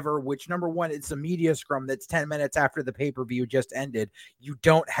pay-per-view ever, which, number one, it's a media scrum that's 10 minutes after the pay-per-view just ended. You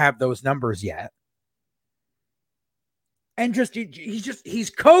don't have those numbers yet. And he's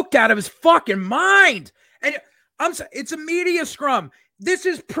coked out of his fucking mind. And it's a media scrum. This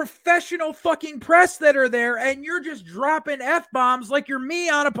is professional fucking press that are there, and you're just dropping F-bombs like you're me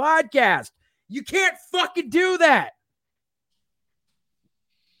on a podcast. You can't fucking do that.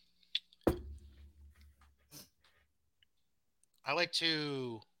 I like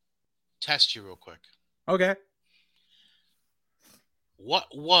to test you real quick. Okay. What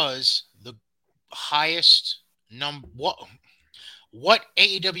was the highest number? What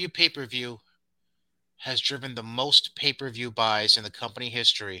AEW pay-per-view has driven the most pay-per-view buys in the company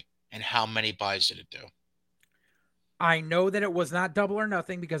history, and how many buys did it do? I know that it was not Double or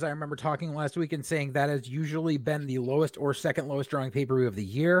Nothing because I remember talking last week and saying that has usually been the lowest or second lowest drawing pay-per-view of the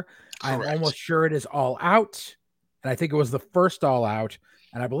year. Correct. I'm almost sure it is All Out, and I think it was the first All Out,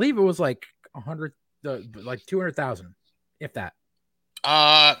 and I believe it was like 200,000, if that.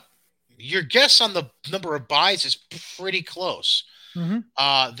 Your guess on the number of buys is pretty close.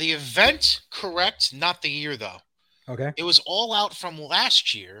 Mm-hmm. The event, correct, not the year though. Okay. It was All Out from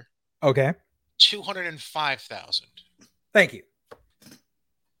last year. Okay. 205,000. Thank you.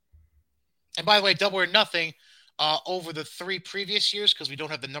 And by the way, Double or Nothing, over the 3 previous years, because we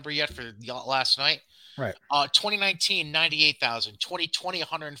don't have the number yet for last night. Right. 2019, 98,000. 2020,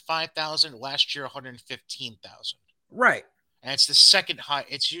 105,000. Last year, 115,000. Right. And it's the second high.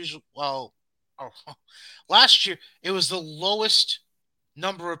 It's usually, last year, it was the lowest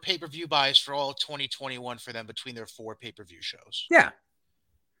number of pay-per-view buys for all of 2021 for them between their 4 pay-per-view shows. Yeah.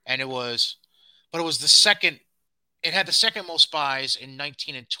 And it was the second, it had the second most buys in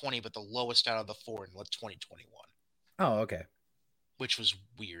 19 and 20, but the lowest out of the 4 in 2021. Oh, okay. Which was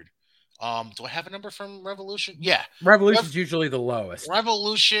weird. Do I have a number from Revolution? Yeah. Revolution's usually the lowest.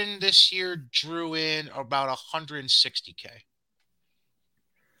 Revolution this year drew in about 160K.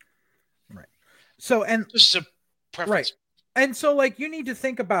 Right. So, and just a preference. Right. And so, like, you need to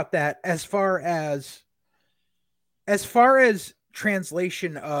think about that as far as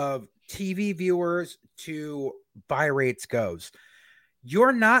translation of TV viewers to buy rates goes.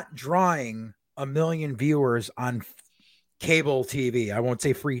 You're not drawing 1 million viewers on cable TV. I won't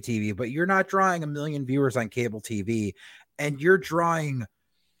say free TV, but you're not drawing 1 million viewers on cable TV, and you're drawing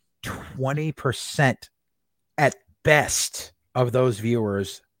 20% at best of those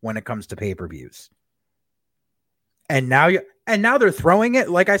viewers when it comes to pay-per-views. And now they're throwing it,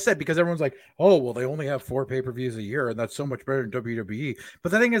 like I said, because everyone's like, oh, well, they only have 4 pay-per-views a year, and that's so much better than WWE.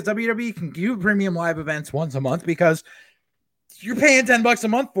 But the thing is, WWE can do premium live events once a month because you're paying $10 a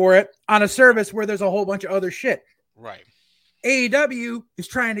month for it on a service where there's a whole bunch of other shit. Right. AEW is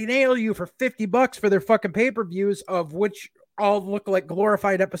trying to nail you for $50 for their fucking pay-per-views, of which all look like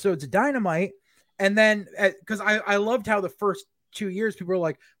glorified episodes of Dynamite. And then, because I loved how the first 2 years people were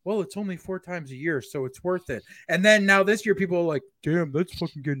like, well, it's only 4 times a year, so it's worth it. And then now this year people are like, damn, that's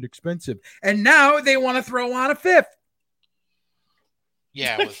fucking getting expensive. And now they want to throw on a 5th.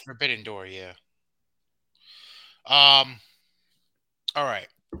 Yeah, with Forbidden Door, yeah. All right.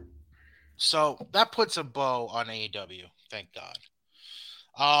 So that puts a bow on AEW. Thank God.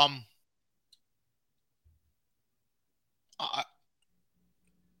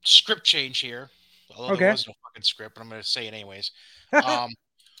 Script change here. Although there wasn't a fucking script, but I'm going to say it anyways.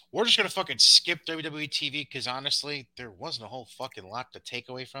 We're just going to fucking skip WWE TV because honestly, there wasn't a whole fucking lot to take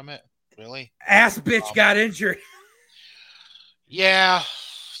away from it. Really? Ass bitch got injured. Yeah.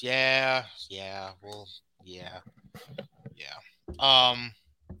 Well, yeah.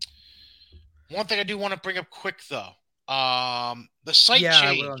 One thing I do want to bring up quick though. The site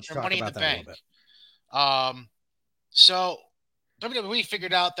change for Money in the Bank. So WWE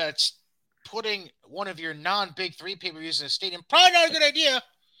figured out that putting one of your non-big 3 pay-per-views in a stadium probably not a good idea.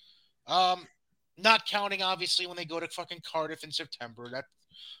 Not counting obviously when they go to fucking Cardiff in September. That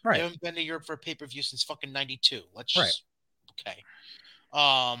they haven't been to Europe for a pay-per-view since fucking 92. Let's just Okay.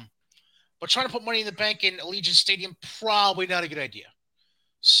 But trying to put Money in the Bank in Allegiant Stadium, probably not a good idea.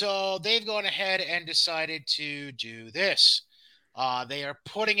 So they've gone ahead and decided to do this. They are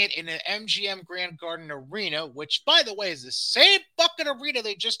putting it in an MGM Grand Garden Arena, which, by the way, is the same fucking arena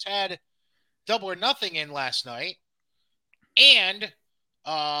they just had Double or Nothing in last night. And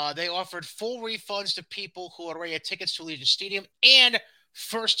they offered full refunds to people who already had tickets to Allegiant Stadium and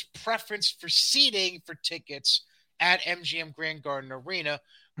first preference for seating for tickets at MGM Grand Garden Arena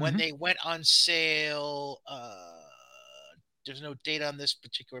when they went on sale. There's no date on this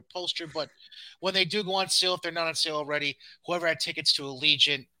particular poster, but when they do go on sale, if they're not on sale already, whoever had tickets to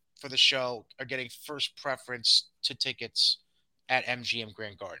Allegiant for the show are getting first preference to tickets at MGM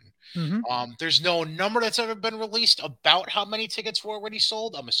Grand Garden. There's no number that's ever been released about how many tickets were already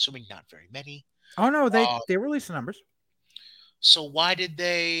sold. I'm assuming not very many. Oh no, they released the numbers. So why did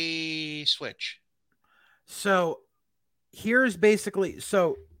they switch? So here's basically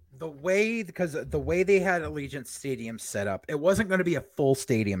the way they had Allegiant Stadium set up, it wasn't going to be a full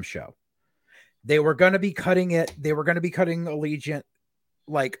stadium show. They were going to be cutting it. They were going to be cutting Allegiant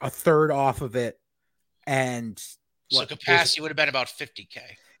like a third off of it, and so capacity would have been about 50K.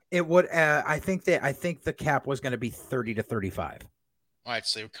 It would. I think the cap was going to be 30 to 35. All right,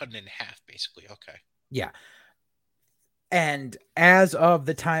 so they were cutting it in half, basically. Okay. Yeah. And as of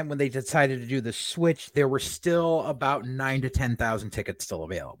the time when they decided to do the switch, there were still about 9,000 to 10,000 tickets still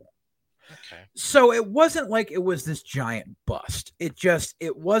available. Okay. So it wasn't like it was this giant bust.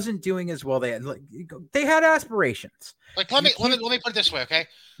 It wasn't doing as well. They had aspirations. Like let me put it this way, okay?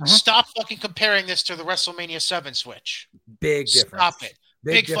 Stop fucking comparing this to the WrestleMania 7 switch. Big difference. Stop it.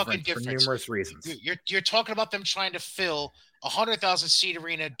 Big difference fucking difference for numerous reasons. You're talking about them trying to fill 100,000 seat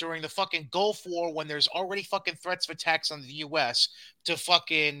arena during the fucking Gulf War when there's already fucking threats of attacks on the U.S. to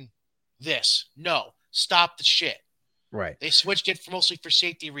fucking this. No, stop the shit. Right. They switched it mostly for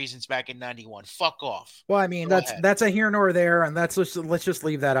safety reasons back in 91. Fuck off. Well, I mean, that's a here nor there, and let's just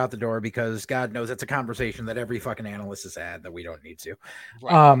leave that out the door because God knows it's a conversation that every fucking analyst has had that we don't need to.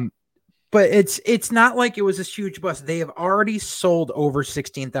 Right. But it's not like it was this huge bust. They have already sold over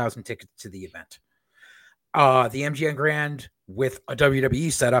 16,000 tickets to the event. The MGM Grand with a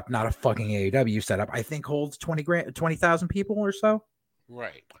WWE setup, not a fucking AEW setup, I think holds 20,000 people or so.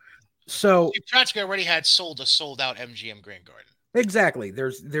 Right. So you practically already had sold out MGM Grand Garden. Exactly.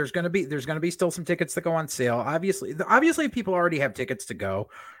 There's going to be still some tickets that go on sale. Obviously people already have tickets to go,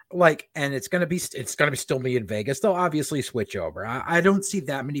 and it's going to be still me in Vegas. They'll obviously switch over. I don't see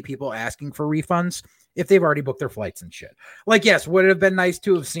that many people asking for refunds if they've already booked their flights and shit. Yes, would it have been nice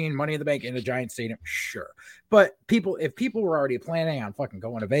to have seen Money in the Bank in a giant stadium? Sure. But if people were already planning on fucking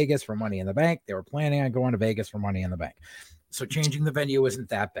going to Vegas for Money in the Bank, they were planning on going to Vegas for Money in the Bank. So changing the venue isn't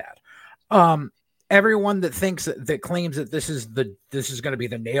that bad. Everyone that thinks that claims that this is going to be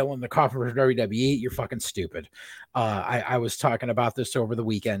the nail in the coffin for WWE, you're fucking stupid. I was talking about this over the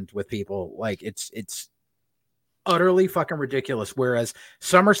weekend with people. It's utterly fucking ridiculous. Whereas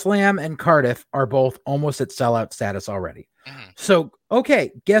SummerSlam and Cardiff are both almost at sellout status already. So,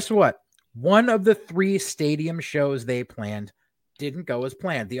 okay, guess what? One of the 3 stadium shows they planned didn't go as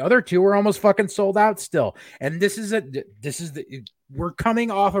planned. The other 2 were almost fucking sold out still. And we're coming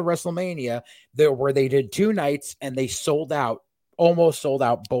off of WrestleMania where they did 2 nights and they almost sold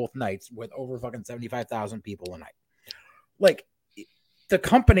out both nights with over fucking 75,000 people a night. The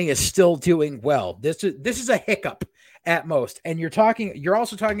company is still doing well. This is a hiccup at most. And you're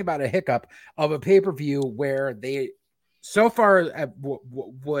also talking about a hiccup of a pay-per-view where so far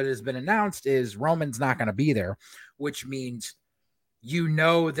what has been announced is Roman's not going to be there, which means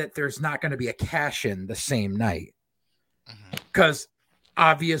that there's not going to be a cash-in the same night. Because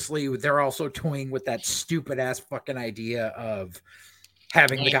obviously they're also toying with that stupid ass fucking idea of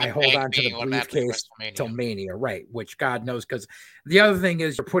having the guy hold on to the briefcase till Mania, right? Which God knows, because the other thing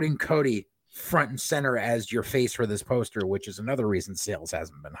is you're putting Cody front and center as your face for this poster, which is another reason sales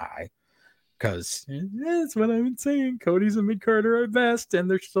hasn't been high. Because that's what I've been saying. Cody's a mid-carder at best, and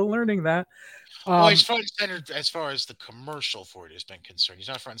they're still learning that. He's front and center as far as the commercial for it has been concerned. He's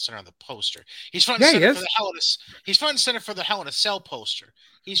not front and center on the poster. He's front and center for the he's front and center for the Hell in a Cell poster.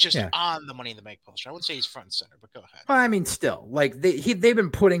 He's just on the Money in the Bank poster. I wouldn't say he's front and center, but go ahead. Well, I mean, still, they've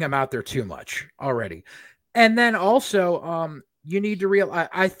been putting him out there too much already. And then also, you need to realize,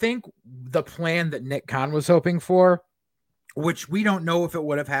 I think the plan that Nick Khan was hoping for, which we don't know if it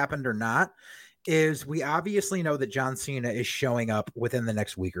would have happened or not, is we obviously know that John Cena is showing up within the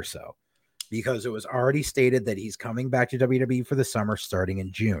next week or so, because it was already stated that he's coming back to WWE for the summer starting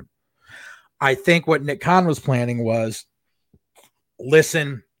in June. I think what Nick Khan was planning was,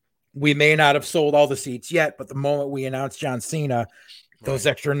 listen, we may not have sold all the seats yet, but the moment we announce John Cena, those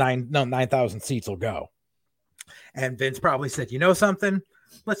extra 9,000 seats will go. And Vince probably said, you know something?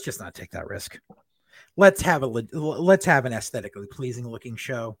 Let's just not take that risk. Let's have an aesthetically pleasing looking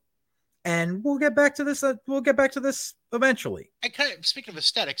show. And we'll get back to this. We'll get back to this eventually. I kind of, speaking of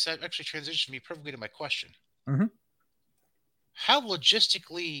aesthetics, that actually transitioned me perfectly to my question. Mm-hmm. How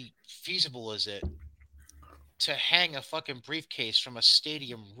logistically feasible is it to hang a fucking briefcase from a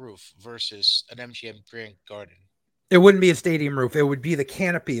stadium roof versus an MGM Grand Garden? It wouldn't be a stadium roof. It would be the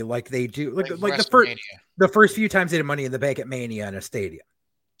canopy like they do. Like the first few times they did Money in the Bank at Mania in a stadium.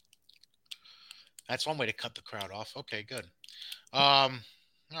 That's one way to cut the crowd off. Okay, good. All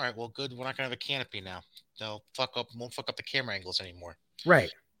right, well, good. We're not gonna have a canopy now. Won't fuck up the camera angles anymore.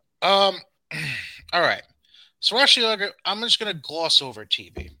 Right. All right. So actually, I'm just gonna gloss over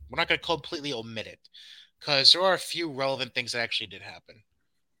TV. We're not gonna completely omit it because there are a few relevant things that actually did happen.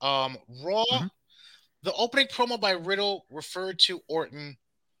 Raw. Mm-hmm. The opening promo by Riddle referred to Orton.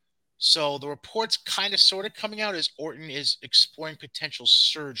 So the reports kind of sort of coming out is Orton is exploring potential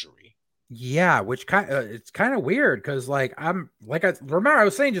surgery. Yeah, which it's kind of weird because I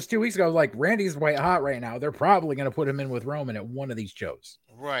was saying just 2 weeks ago, like Randy's white hot right now. They're probably going to put him in with Roman at one of these shows.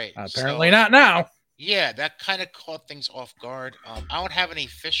 Right. Apparently not now. Yeah, that kind of caught things off guard. I don't have any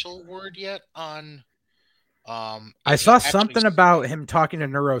official word yet on. I saw something about him talking to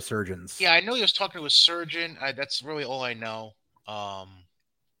neurosurgeons. Yeah, I know he was talking to a surgeon. That's really all I know.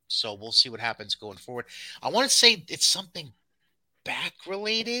 So we'll see what happens going forward. I want to say it's something back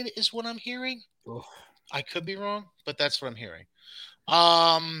related is what I'm hearing. Ugh. I could be wrong, but that's what I'm hearing.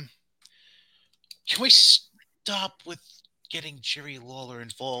 Can we stop with getting Jerry Lawler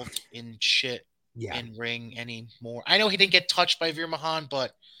involved in shit in ring anymore? I know he didn't get touched by Veer Mahan,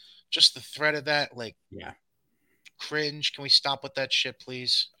 but just the threat of that, cringe. Can we stop with that shit,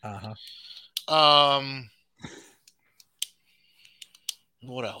 please?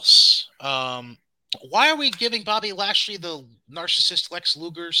 What else? Why are we giving Bobby Lashley the narcissist Lex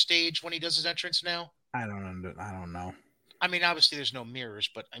Luger stage when he does his entrance now? I don't know. I mean, obviously there's no mirrors,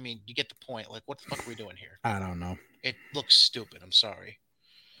 but I mean, you get the point. Like, what the fuck are we doing here? I don't know. It looks stupid. I'm sorry.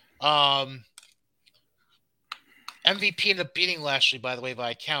 MVP ended up beating Lashley, by the way,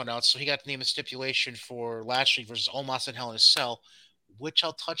 by a countout. So he got the name of stipulation for Lashley versus Omos in Hell in a Cell, which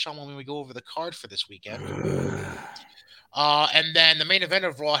I'll touch on when we go over the card for this weekend. And then the main event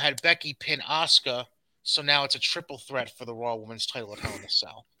of Raw had Becky pin Asuka. So now it's a triple threat for the Raw Women's title at Hell in a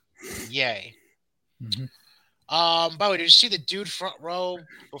Cell. Yay. Mm-hmm. By the way, did you see the dude front row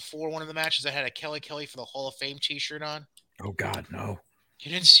before one of the matches that had a Kelly for the Hall of Fame t-shirt on? Oh, God, no.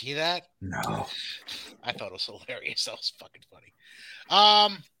 You didn't see that? No. I thought it was hilarious. That was fucking funny.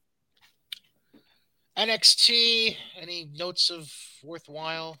 NXT, any notes of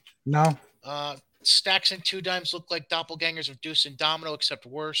worthwhile? No. Stacks and Two Dimes look like doppelgangers of Deuce and Domino, except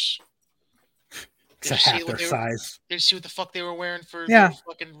worse. It's half their size. Did you see what the fuck they were wearing for their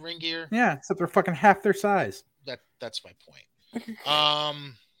fucking ring gear? Yeah, except they're fucking half their size. That's my point.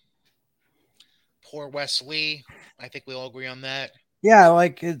 Poor Wes Lee. I think we all agree on that. Yeah,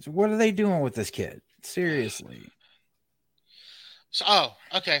 what are they doing with this kid? Seriously. So,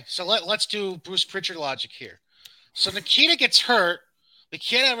 okay. So let's do Bruce Pritchard logic here. So Nikita gets hurt. We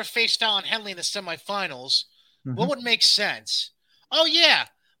can't ever face Fallon Henley in the semifinals. Mm-hmm. What would make sense? Oh, yeah.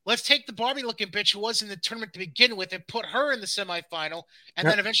 Let's take the Barbie-looking bitch who was in the tournament to begin with and put her in the semifinal and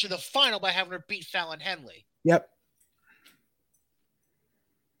then eventually the final by having her beat Fallon Henley. Yep.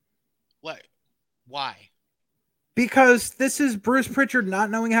 What? Why? Because this is Bruce Pritchard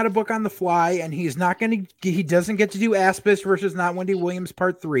not knowing how to book on the fly, and he doesn't get to do Aspis versus Not Wendy Williams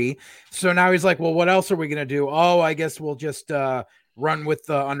Part 3. So now he's like, well, what else are we going to do? Oh, I guess we'll just run with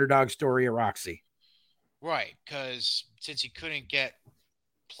the underdog story of Roxy. Right, because since he couldn't get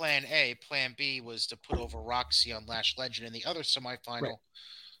Plan A, Plan B was to put over Roxy on Lash Legend in the other semifinal. Right.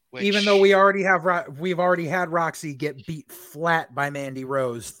 Which... Even though we've already had Roxy get beat flat by Mandy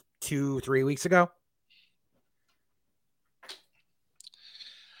Rose 2-3 weeks ago.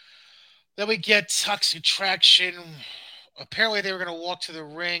 Then we get Toxic Attraction. Apparently they were going to walk to the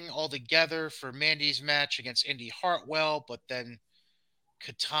ring all together for Mandy's match against Indy Hartwell, but then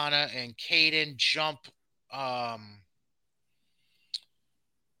Katana and Kaden jump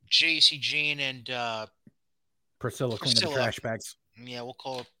JC Jean and Priscilla clean up the trash bags. Yeah, we'll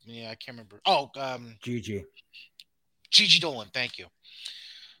call it. Yeah, I can't remember. Oh, Gigi Dolan. Thank you.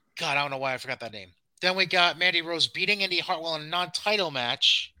 God, I don't know why I forgot that name. Then we got Mandy Rose beating Indy Hartwell in a non-title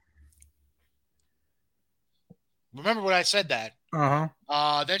match. Remember what I said that?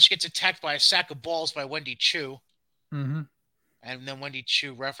 Uh-huh. Then she gets attacked by a sack of balls by Wendy Chu. Mm-hmm. And then Wendy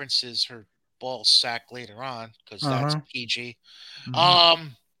Chu references her ball sack later on because that's PG.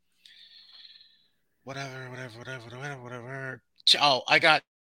 Whatever. Oh, I got.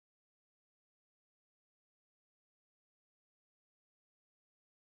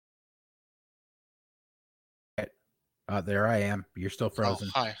 There I am. You're still frozen.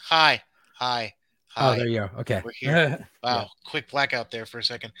 Oh, hi. Oh, there you go. Okay. We're here. Wow. Yeah. Quick blackout there for a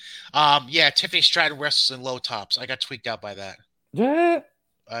second. Tiffany Stratton wrestles in low tops. I got tweaked out by that. Yeah.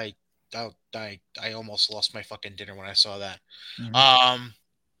 I almost lost my fucking dinner when I saw that.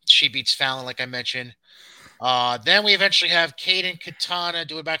 She beats Fallon, like I mentioned. Then we eventually have Kate and Katana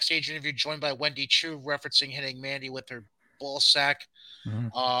do a backstage interview joined by Wendy Chu referencing hitting Mandy with her ball sack.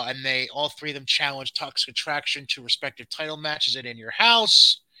 And they all three of them challenge Toxic Attraction to respective title matches at In Your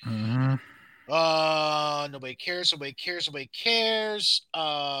House. Nobody cares.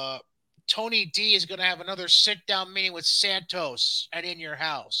 Tony D is going to have another sit-down meeting with Santos at In Your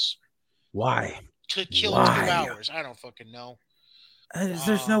House. Why? To kill 2 hours. I don't fucking know.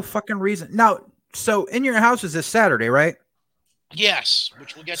 There's no fucking reason. Now, so In Your House is this Saturday, right? Yes,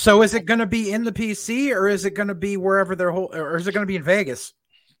 which we'll get to. So is it going to be in the PC or is it going to be wherever they're or is it going to be in Vegas?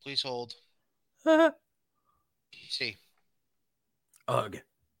 Please hold. See. Ugh.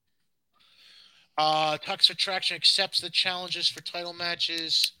 Toxic Attraction accepts the challenges for title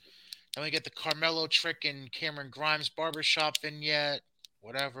matches. Then we get the Carmelo Trick and Cameron Grimes barbershop vignette.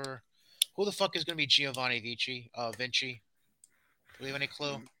 Whatever. Who the fuck is going to be Giovanni Vinci? Do we have any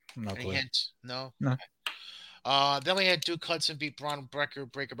clue? No any clue. hint? No? No. Then we had Duke Hudson beat Braun Breaker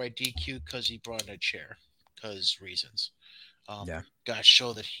by DQ because he brought in a chair. Because reasons. Gotta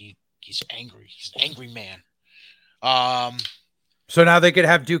show that he's angry. He's an angry man. So now they could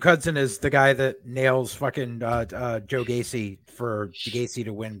have Duke Hudson as the guy that nails fucking Joe Gacy for Gacy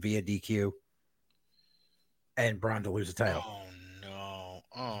to win via DQ and Braun to lose the title. Oh, no.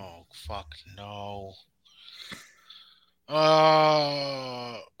 Oh, fuck, no.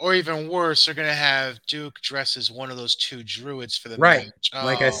 Or even worse, they're going to have Duke dress as one of those 2 druids for the match.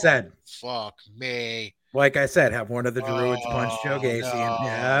 Like I said. Fuck me. Like I said, have one of the druids punch Joe Gacy.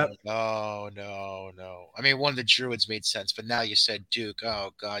 No. I mean, one of the druids made sense, but now you said Duke.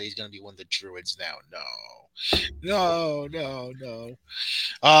 Oh, God, he's going to be one of the druids now. No.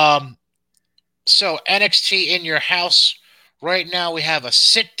 So NXT In Your House. Right now we have a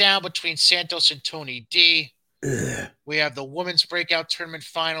sit-down between Santos and Tony D. Ugh. We have the Women's Breakout Tournament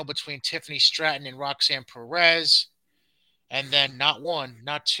final between Tiffany Stratton and Roxanne Perez. And then not 1,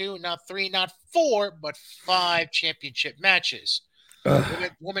 not 2, not 3, not 4, but 5 championship matches.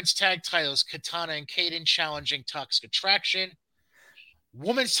 Women's tag titles, Katana and Kaden challenging Toxic Attraction.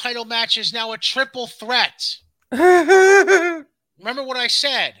 Women's title match is now a triple threat. Remember what I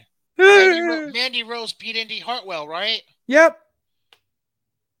said? Mandy Rose beat Indy Hartwell, right? Yep.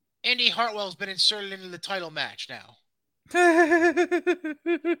 Indy Hartwell's been inserted into the title match now. So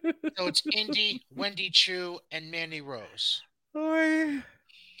it's Indy, Wendy Chu, and Mandy Rose. Braun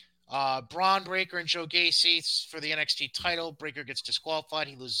Breaker and Joe Gacy for the NXT title. Breaker gets disqualified.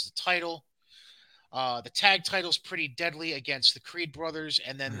 He loses the title. The tag title's pretty deadly against the Creed brothers.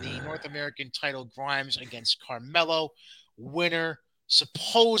 And then the North American title, Grimes against Carmelo. Winner,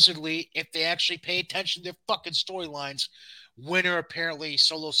 supposedly, if they actually pay attention to their fucking storylines, winner apparently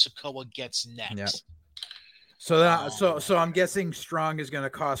Solo Sikoa gets next. Yep. So I'm guessing Strong is going to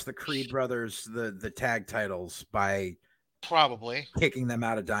cost the Creed brothers the tag titles by probably kicking them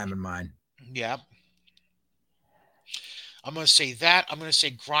out of Diamond Mine. Yeah. I'm going to say that. I'm going to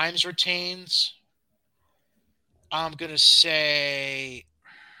say Grimes retains. I'm going to say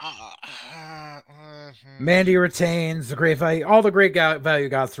Mandy retains. The great value. All the great value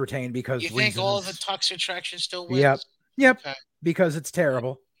goths retain because you think all of the Toxic Attraction still wins? Yep. Okay. Because it's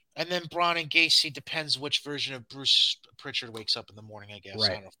terrible. And then Braun and Gacy depends which version of Bruce Pritchard wakes up in the morning, I guess.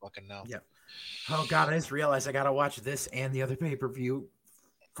 Right. I don't fucking know. Yep. Oh, God, I just realized I got to watch this and the other pay-per-view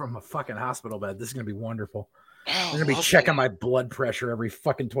from a fucking hospital bed. This is going to be wonderful. I'm going to be checking my blood pressure every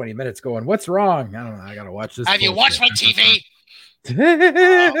fucking 20 minutes going, what's wrong? I don't know. I got to watch this. Have you watched my TV?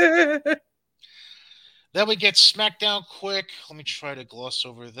 Then we get SmackDown quick. Let me try to gloss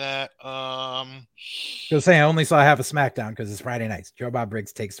over that. Just saying, I only saw half a SmackDown because it's Friday nights. Joe Bob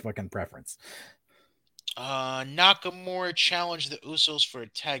Briggs takes fucking preference. Nakamura challenged the Usos for a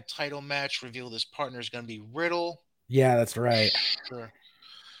tag title match. Revealed his partner is going to be Riddle. Yeah, that's right. Sure.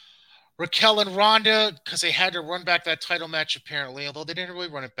 Raquel and Ronda, because they had to run back that title match apparently, although they didn't really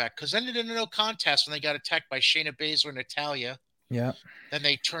run it back because then they did a no contest when they got attacked by Shayna Baszler and Natalya. Yeah. Then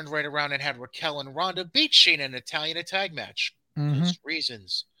they turned right around and had Raquel and Ronda beat Shayna and Natalya in a tag match. Those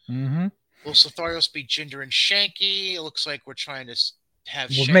reasons. Mm-hmm. Will Lotharios beat Jinder and Shanky? It looks like we're trying to have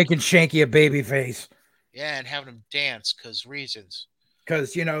We're Shanky, making Shanky a baby face. yeah, and having him dance because reasons.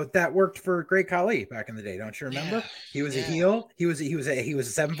 Because that worked for Great Khali back in the day. Don't you remember? Yeah, He was a yeah. heel. He was a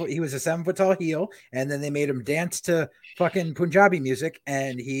 7 foot tall heel, and then they made him dance to fucking Punjabi music,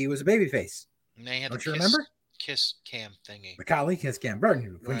 and he was a baby face. And they had Don't the you remember? kiss cam thingy. The Khali Kiss Cam,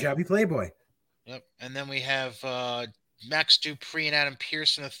 Punjabi Playboy. Yep. And then we have Max Dupree and Adam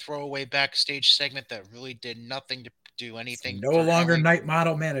Pearce in a throwaway backstage segment that really did nothing to do anything. It's no longer night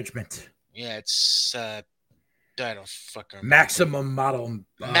model management. Yeah, it's I don't fucking remember. Maximum model.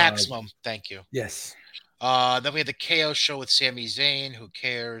 Maximum. Thank you. Yes. Then we had the KO show with Sami Zayn. Who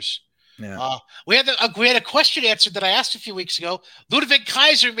cares? Yeah. We had a question answered that I asked a few weeks ago. Ludovic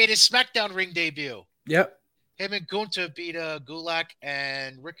Kaiser made his SmackDown ring debut. Yep. Him and Gunther beat Gulak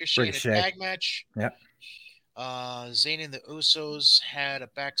and Ricochet in a tag match. Yep. Zayn and the Usos had a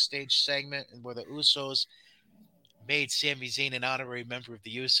backstage segment where the Usos made Sami Zayn an honorary member of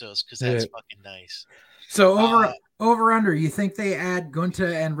the Usos because that's fucking nice. So over under, you think they add Gunther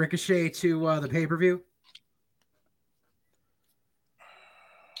and Ricochet to the pay-per-view?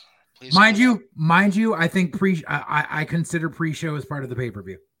 Mind you, I think I consider pre-show as part of the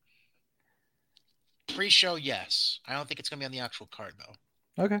pay-per-view. Pre-show, yes. I don't think it's gonna be on the actual card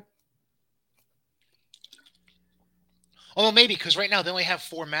though. Okay. Although maybe because right now they only have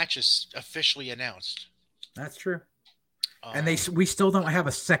 4 matches officially announced. That's true. And we still don't have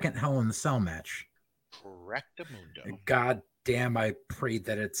a second Hell in the Cell match. Correctamundo. God damn, I prayed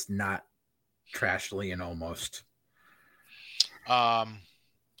that it's not Trashly and Almost. I'm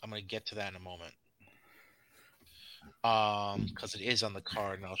going to get to that in a moment. Because it is on the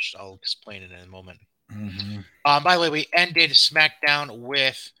card, and I'll explain it in a moment. Mm-hmm. By the way, we ended SmackDown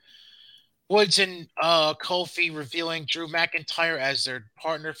with Woods and Kofi revealing Drew McIntyre as their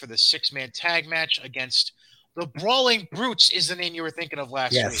partner for the 6-man tag match against the Brawling Brutes is the name you were thinking of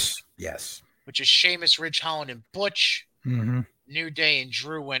last week. Yes. Which is Sheamus, Ridge Holland, and Butch. Mm-hmm. New Day and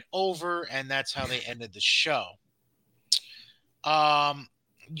Drew went over, and that's how they ended the show.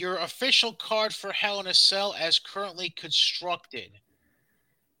 Your official card for Hell in a Cell as currently constructed.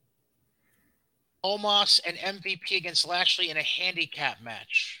 Omos and MVP against Lashley in a handicap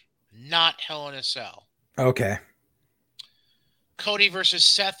match. Not Hell in a Cell. Okay. Cody versus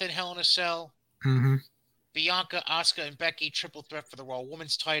Seth in Hell in a Cell. Mm-hmm. Bianca, Asuka, and Becky triple threat for the Raw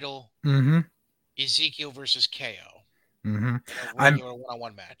Women's title. Mm-hmm. Ezekiel versus KO. Mm-hmm. A regular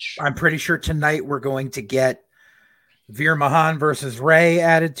one-on-one match. I'm pretty sure tonight we're going to get Veer Mahan versus Ray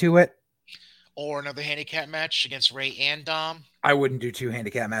added to it. Or another handicap match against Ray and Dom. I wouldn't do 2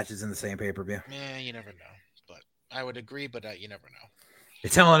 handicap matches in the same pay-per-view. Yeah, you never know. But I would agree, but you never know.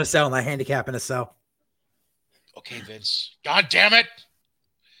 It's Hell in a Cell, not handicap in a cell. Okay, Vince. God damn it.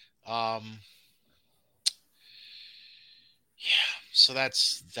 Yeah, so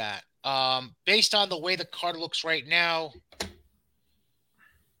that's that. Based on the way the card looks right now,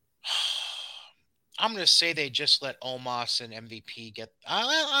 I'm going to say they just let Omos and MVP get...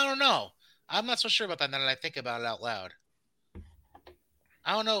 I don't know. I'm not so sure about that now that I think about it out loud.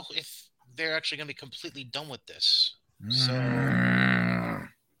 I don't know if they're actually going to be completely done with this. So,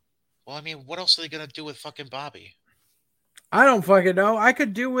 well, I mean, what else are they going to do with fucking Bobby? I don't fucking know. I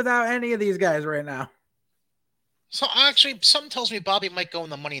could do without any of these guys right now. So, actually, something tells me Bobby might go in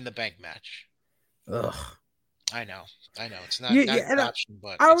the Money in the Bank match. Ugh. I know. It's not, an option,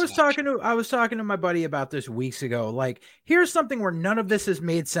 but I was talking to my buddy about this weeks ago. Like, here's something where none of this has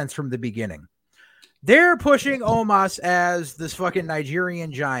made sense from the beginning. They're pushing Omos as this fucking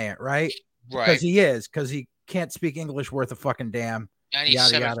Nigerian giant, right? Right. Because he can't speak English worth a fucking damn. And he's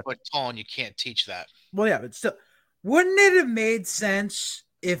 7 foot tall, and you can't teach that. Well, yeah, but still, wouldn't it have made sense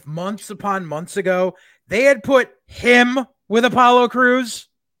if months upon months ago they had put him with Apollo Crews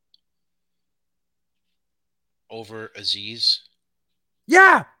over Aziz?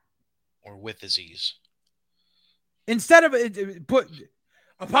 Yeah. Or with Aziz? Instead of it, put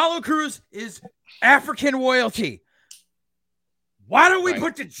Apollo Crews is African royalty. Why don't we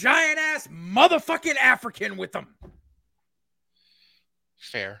put the giant ass motherfucking African with them?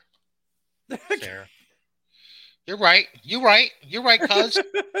 Fair. You're right, cuz.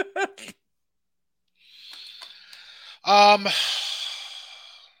 I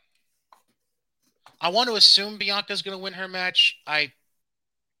want to assume Bianca's going to win her match. I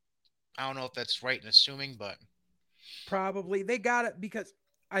don't know if that's right in assuming, but probably they got it because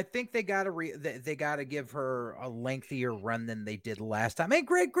I think they got to they got to give her a lengthier run than they did last time. And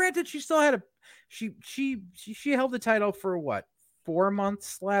granted, she still had she held the title for what, 4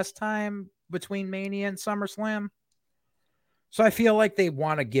 months last time between Mania and SummerSlam. So I feel like they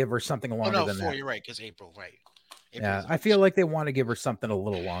want to give her something Oh longer no, than 4. that. You're right, because April, right? Yeah, I feel like they want to give her something a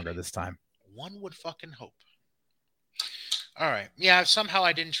little longer this time. One would fucking hope. All right. Yeah, somehow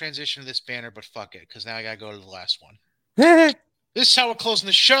I didn't transition to this banner, but fuck it, because now I gotta go to the last one. This is how we're closing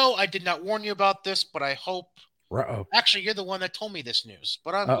the show. I did not warn you about this, but I hope. Uh-oh. Actually, you're the one that told me this news,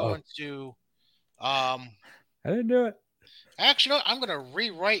 but I'm going to. I didn't do it. Actually, no, I'm going to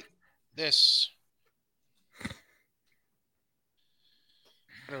rewrite this.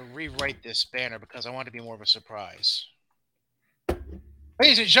 I'm going to rewrite this banner because I want it to be more of a surprise.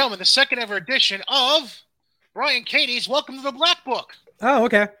 Ladies and gentlemen, the second ever edition of Brian Katie's Welcome to the Black Book. Oh,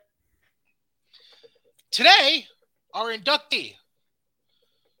 okay. Today, our inductee,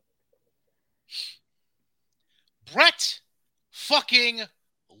 Brett fucking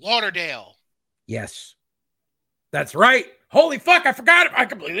Lauderdale. Yes. That's right. Holy fuck, I forgot it. I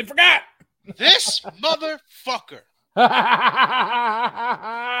completely forgot. This motherfucker.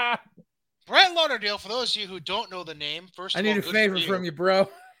 Brett Lauderdale, for those of you who don't know the name, first of all, I need a favor from you, bro.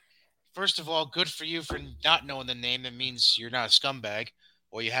 First of all, good for you for not knowing the name. That means you're not a scumbag,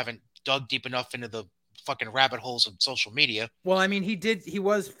 or you haven't dug deep enough into the fucking rabbit holes of social media. Well, I mean, he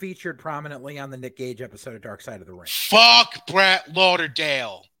was featured prominently on the Nick Gage episode of Dark Side of the Ring. Fuck Brett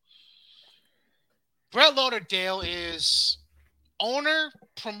Lauderdale. Brett Lauderdale is owner,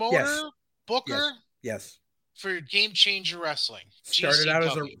 promoter, booker. Yes. For Game Changer Wrestling. Started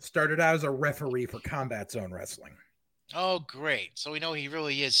out as a referee for Combat Zone Wrestling. Oh, great. So we know he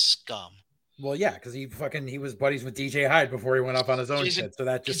really is scum. Well, yeah, because he was buddies with DJ Hyde before he went off on his own shit. So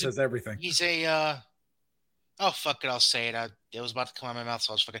that just says everything. He's a oh fuck it, I'll say it. It was about to come out of my mouth,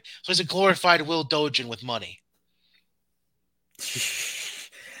 so I was fucking. So he's a glorified Will Dogen with money.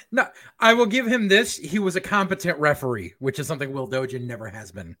 No, I will give him this. He was a competent referee, which is something Will Dogen never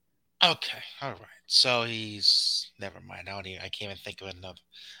has been. Okay, all right. So he's never mind. I can't even think of another.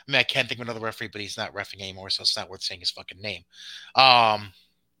 I mean, I can't think of another referee, but he's not reffing anymore, so it's not worth saying his fucking name.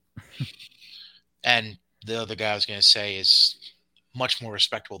 And the other guy I was going to say is much more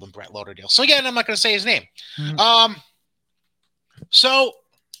respectable than Brett Lauderdale. So again, I'm not going to say his name. Mm-hmm. So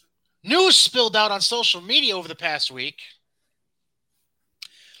news spilled out on social media over the past week.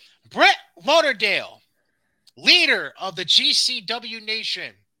 Brett Lauderdale, leader of the GCW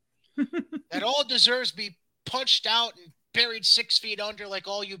Nation, that all deserves to be punched out and buried 6 feet under like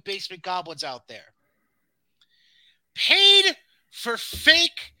all you basement goblins out there, paid for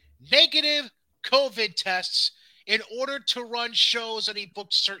fake negative COVID tests in order to run shows that he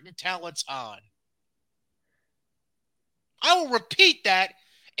booked certain talents on. I will repeat that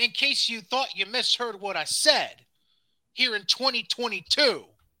in case you thought you misheard what I said. Here in 2022,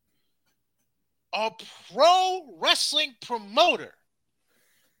 a pro wrestling promoter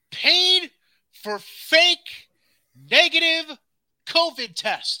paid for fake negative COVID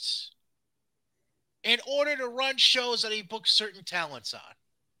tests in order to run shows that he booked certain talents on.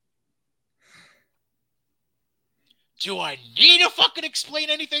 Do I need to fucking explain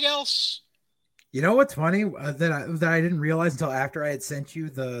anything else? You know what's funny that I didn't realize until after I had sent you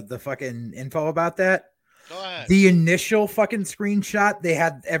the fucking info about that? Go ahead. The initial fucking screenshot, they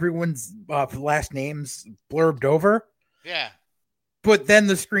had everyone's last names blurbed over. Yeah. But then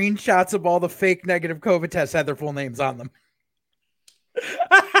the screenshots of all the fake negative COVID tests had their full names on them.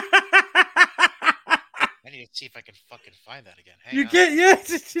 I need to see if I can fucking find that again. Hang on.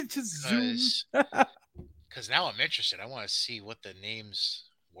 Just zoom. Because now I'm interested. I want to see what the names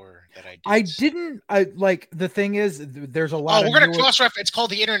were that the thing is, there's a lot. We're gonna cross-reference. It's called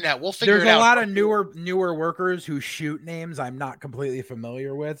the internet. We'll figure it out. There's a lot of newer workers who shoot names I'm not completely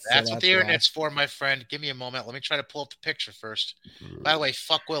familiar with. That's what the internet's for, my friend. Give me a moment. Let me try to pull up the picture first. By the way,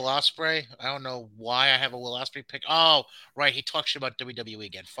 fuck Will Ospreay. I don't know why I have a Will Ospreay pic. Oh, right. He talks about WWE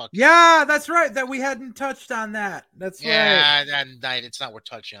again. Fuck. Yeah, that's right. That we hadn't touched on that. That's right. Yeah, it's not worth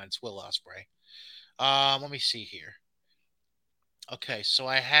touching on. It's Will Ospreay. Let me see here. Okay, so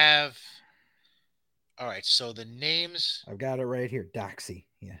I have. All right, so the names. I've got it right here. Doxy,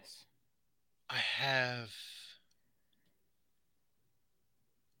 yes. I have.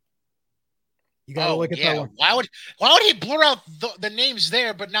 You gotta look at that one. Why would he blur out the names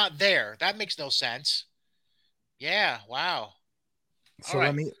there but not there? That makes no sense. Yeah. Wow. So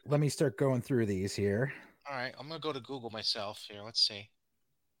right. let me start going through these here. All right, I'm gonna go to Google myself here. Let's see.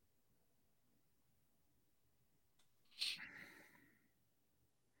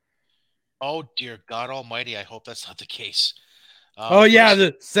 Oh, dear God almighty. I hope that's not the case.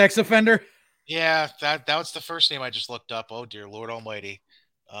 The sex offender? Yeah, that was the first name I just looked up. Oh, dear Lord almighty.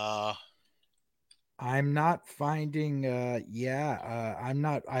 I'm not finding, I'm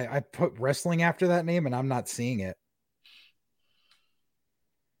not, I put wrestling after that name and I'm not seeing it.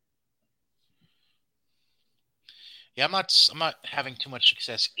 Yeah, I'm not having too much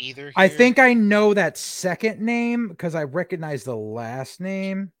success either here. I think I know that second name because I recognize the last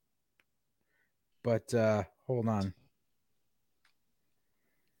name. But hold on.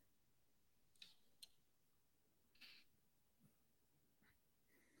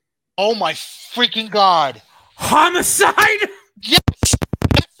 Oh my freaking god! Homicide. Yes,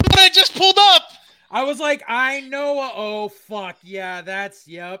 that's what I just pulled up. I was like, I know. Oh fuck yeah, that's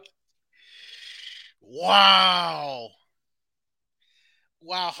yep. Wow.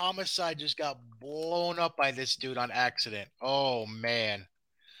 Wow, Homicide just got blown up by this dude on accident. Oh man.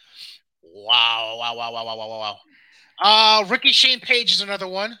 Wow, wow, wow, wow, wow, wow, wow. Ricky Shane Page is another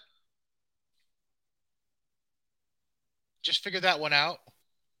one. Just figured that one out.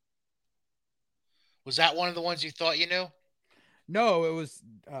 Was that one of the ones you thought you knew? No, it was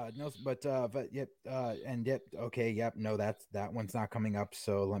no, but yep, and yep, okay, yep, no, that one's not coming up.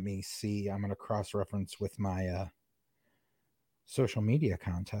 So let me see. I'm gonna cross reference with my social media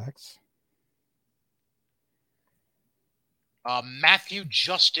contacts. Matthew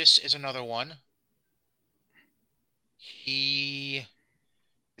Justice is another one. He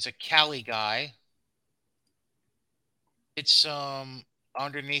is a Cali guy. It's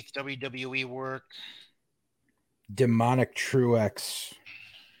underneath WWE work. Demonic Truex.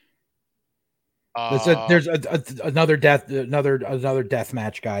 Uh, There's another death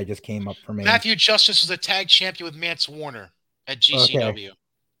match guy just came up for me. Matthew Justice was a tag champion with Mance Warner at GCW. Okay.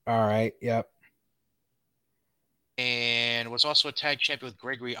 All right. Yep. And was also a tag champion with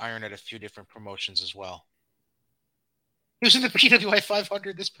Gregory Iron at a few different promotions as well. He was in the PWI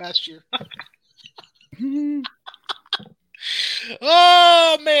 500 this past year.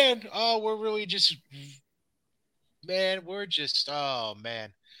 Oh man! Oh, we're really just, man. We're just, oh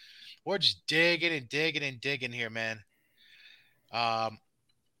man, we're just digging and digging and digging here, man. I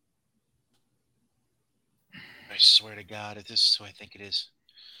swear to God, if this is who I think it is,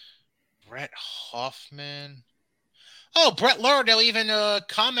 Brett Hoffman. Oh, Brett Lauderdale even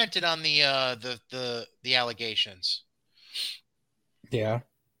commented on the allegations. Yeah.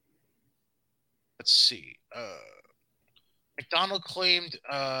 Let's see. McDonald claimed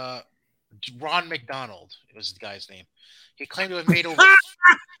Ron McDonald was the guy's name. He claimed to have made over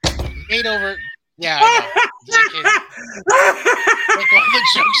yeah, I know. Make all the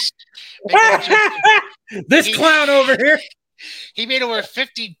jokes. Make all the jokes. This clown over here. He made over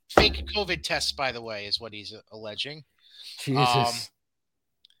 50 fake COVID tests, by the way, is what he's alleging. Jesus.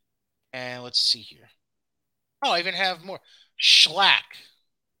 And let's see here. Oh, I even have more. Schlack.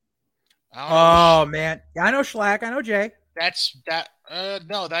 Oh man, I know Schlack. I know Jay. That's that.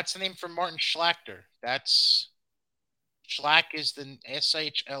 No, that's the name for Martin Schlachter. That's Schlack is the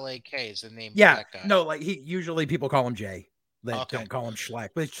SHLAK is the name. Yeah, for that guy. no, like he usually people call him Jay. They don't call him Schlack,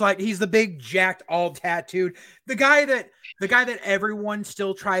 but Schlack, he's the big jacked, all tattooed, the guy that everyone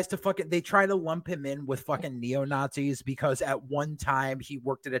still tries to they try to lump him in with fucking neo-Nazis because at one time he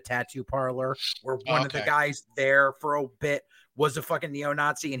worked at a tattoo parlor where one of the guys there for a bit was a fucking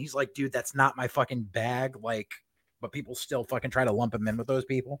neo-Nazi, and he's like, dude, that's not my fucking bag. Like, but people still fucking try to lump him in with those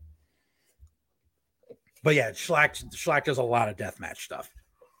people. But yeah, Schlack does a lot of deathmatch stuff.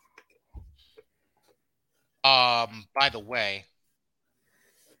 By the way,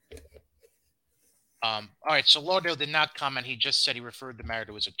 all right. So Lauderdale did not comment. He just said he referred the matter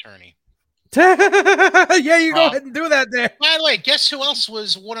to his attorney. Yeah, you go ahead and do that there. By the way, guess who else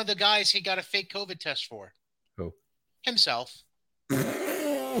was one of the guys he got a fake COVID test for? Who? Himself.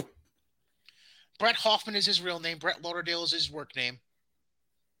 Brett Hoffman is his real name. Brett Lauderdale is his work name.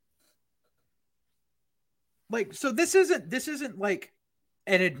 Like, so this isn't like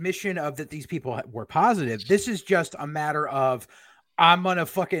an admission of that these people were positive. This is just a matter of I'm gonna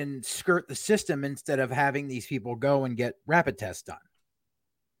fucking skirt the system instead of having these people go and get rapid tests done.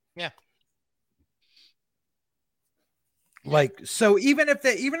 Yeah. Like, so even if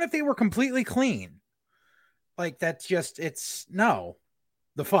they were completely clean, like that's just it's no,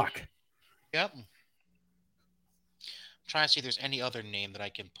 the fuck. Yep. I'm trying to see if there's any other name that I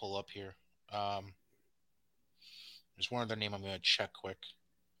can pull up here. There's one other name I'm going to check quick.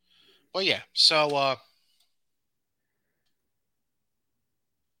 Well, yeah. So,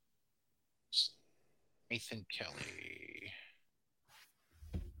 Nathan Kelly.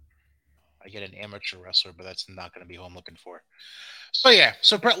 I get an amateur wrestler, but that's not going to be who I'm looking for. So, yeah.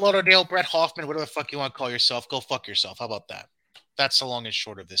 So, Brett Lauderdale, Brett Hoffman, whatever the fuck you want to call yourself, go fuck yourself. How about that? That's the long and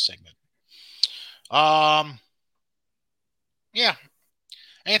short of this segment. Yeah.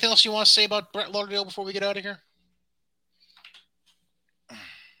 Anything else you want to say about Brett Lauderdale before we get out of here?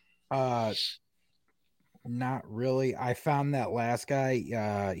 Not really. I found that last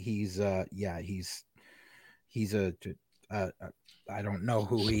guy. He's He's I don't know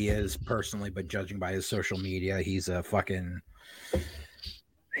who he is personally, but judging by his social media, he's a fucking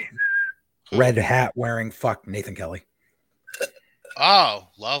red hat wearing fuck Nathan Kelly. Oh,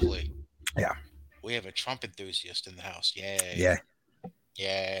 lovely. Yeah. We have a Trump enthusiast in the house. Yay. Yeah.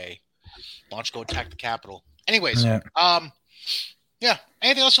 Yay. Why don't you go attack the Capitol? Anyways, Yeah. Yeah.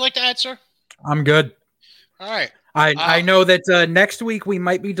 Anything else you'd like to add, sir? I'm good. All right. I know that next week we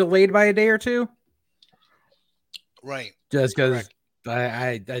might be delayed by a day or two. Right. Just because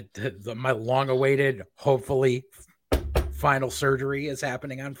my long-awaited, hopefully, final surgery is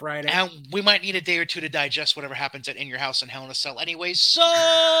happening on Friday. And we might need a day or two to digest whatever happens at In Your House and Hell in a Cell anyways. So,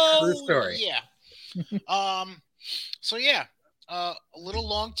 True story. Yeah. So, yeah. A little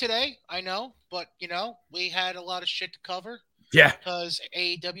long today, I know. But, we had a lot of shit to cover. Yeah. Because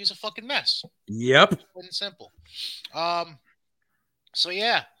AEW is a fucking mess. Yep. Plain and simple. So,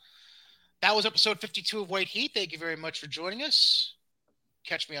 yeah. That was episode 52 of White Heat. Thank you very much for joining us.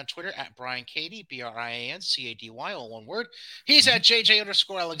 Catch me on Twitter at Brian Cady, BrianCady, all one word. He's at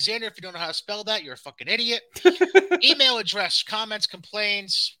JJ_Alexander. If you don't know how to spell that, you're a fucking idiot. Email address, comments,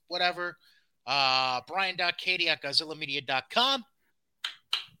 complaints, whatever. Brian.Cady@GodzillaMedia.com.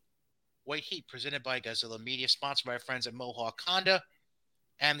 White Heat, presented by Godzilla Media, sponsored by our friends at Mohawk Honda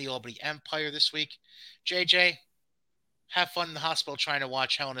and the Albany Empire this week. JJ, have fun in the hospital trying to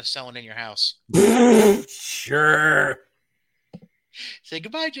watch Hell in a Cell and In Your House. Sure. Say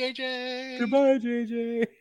goodbye, JJ. Goodbye, JJ.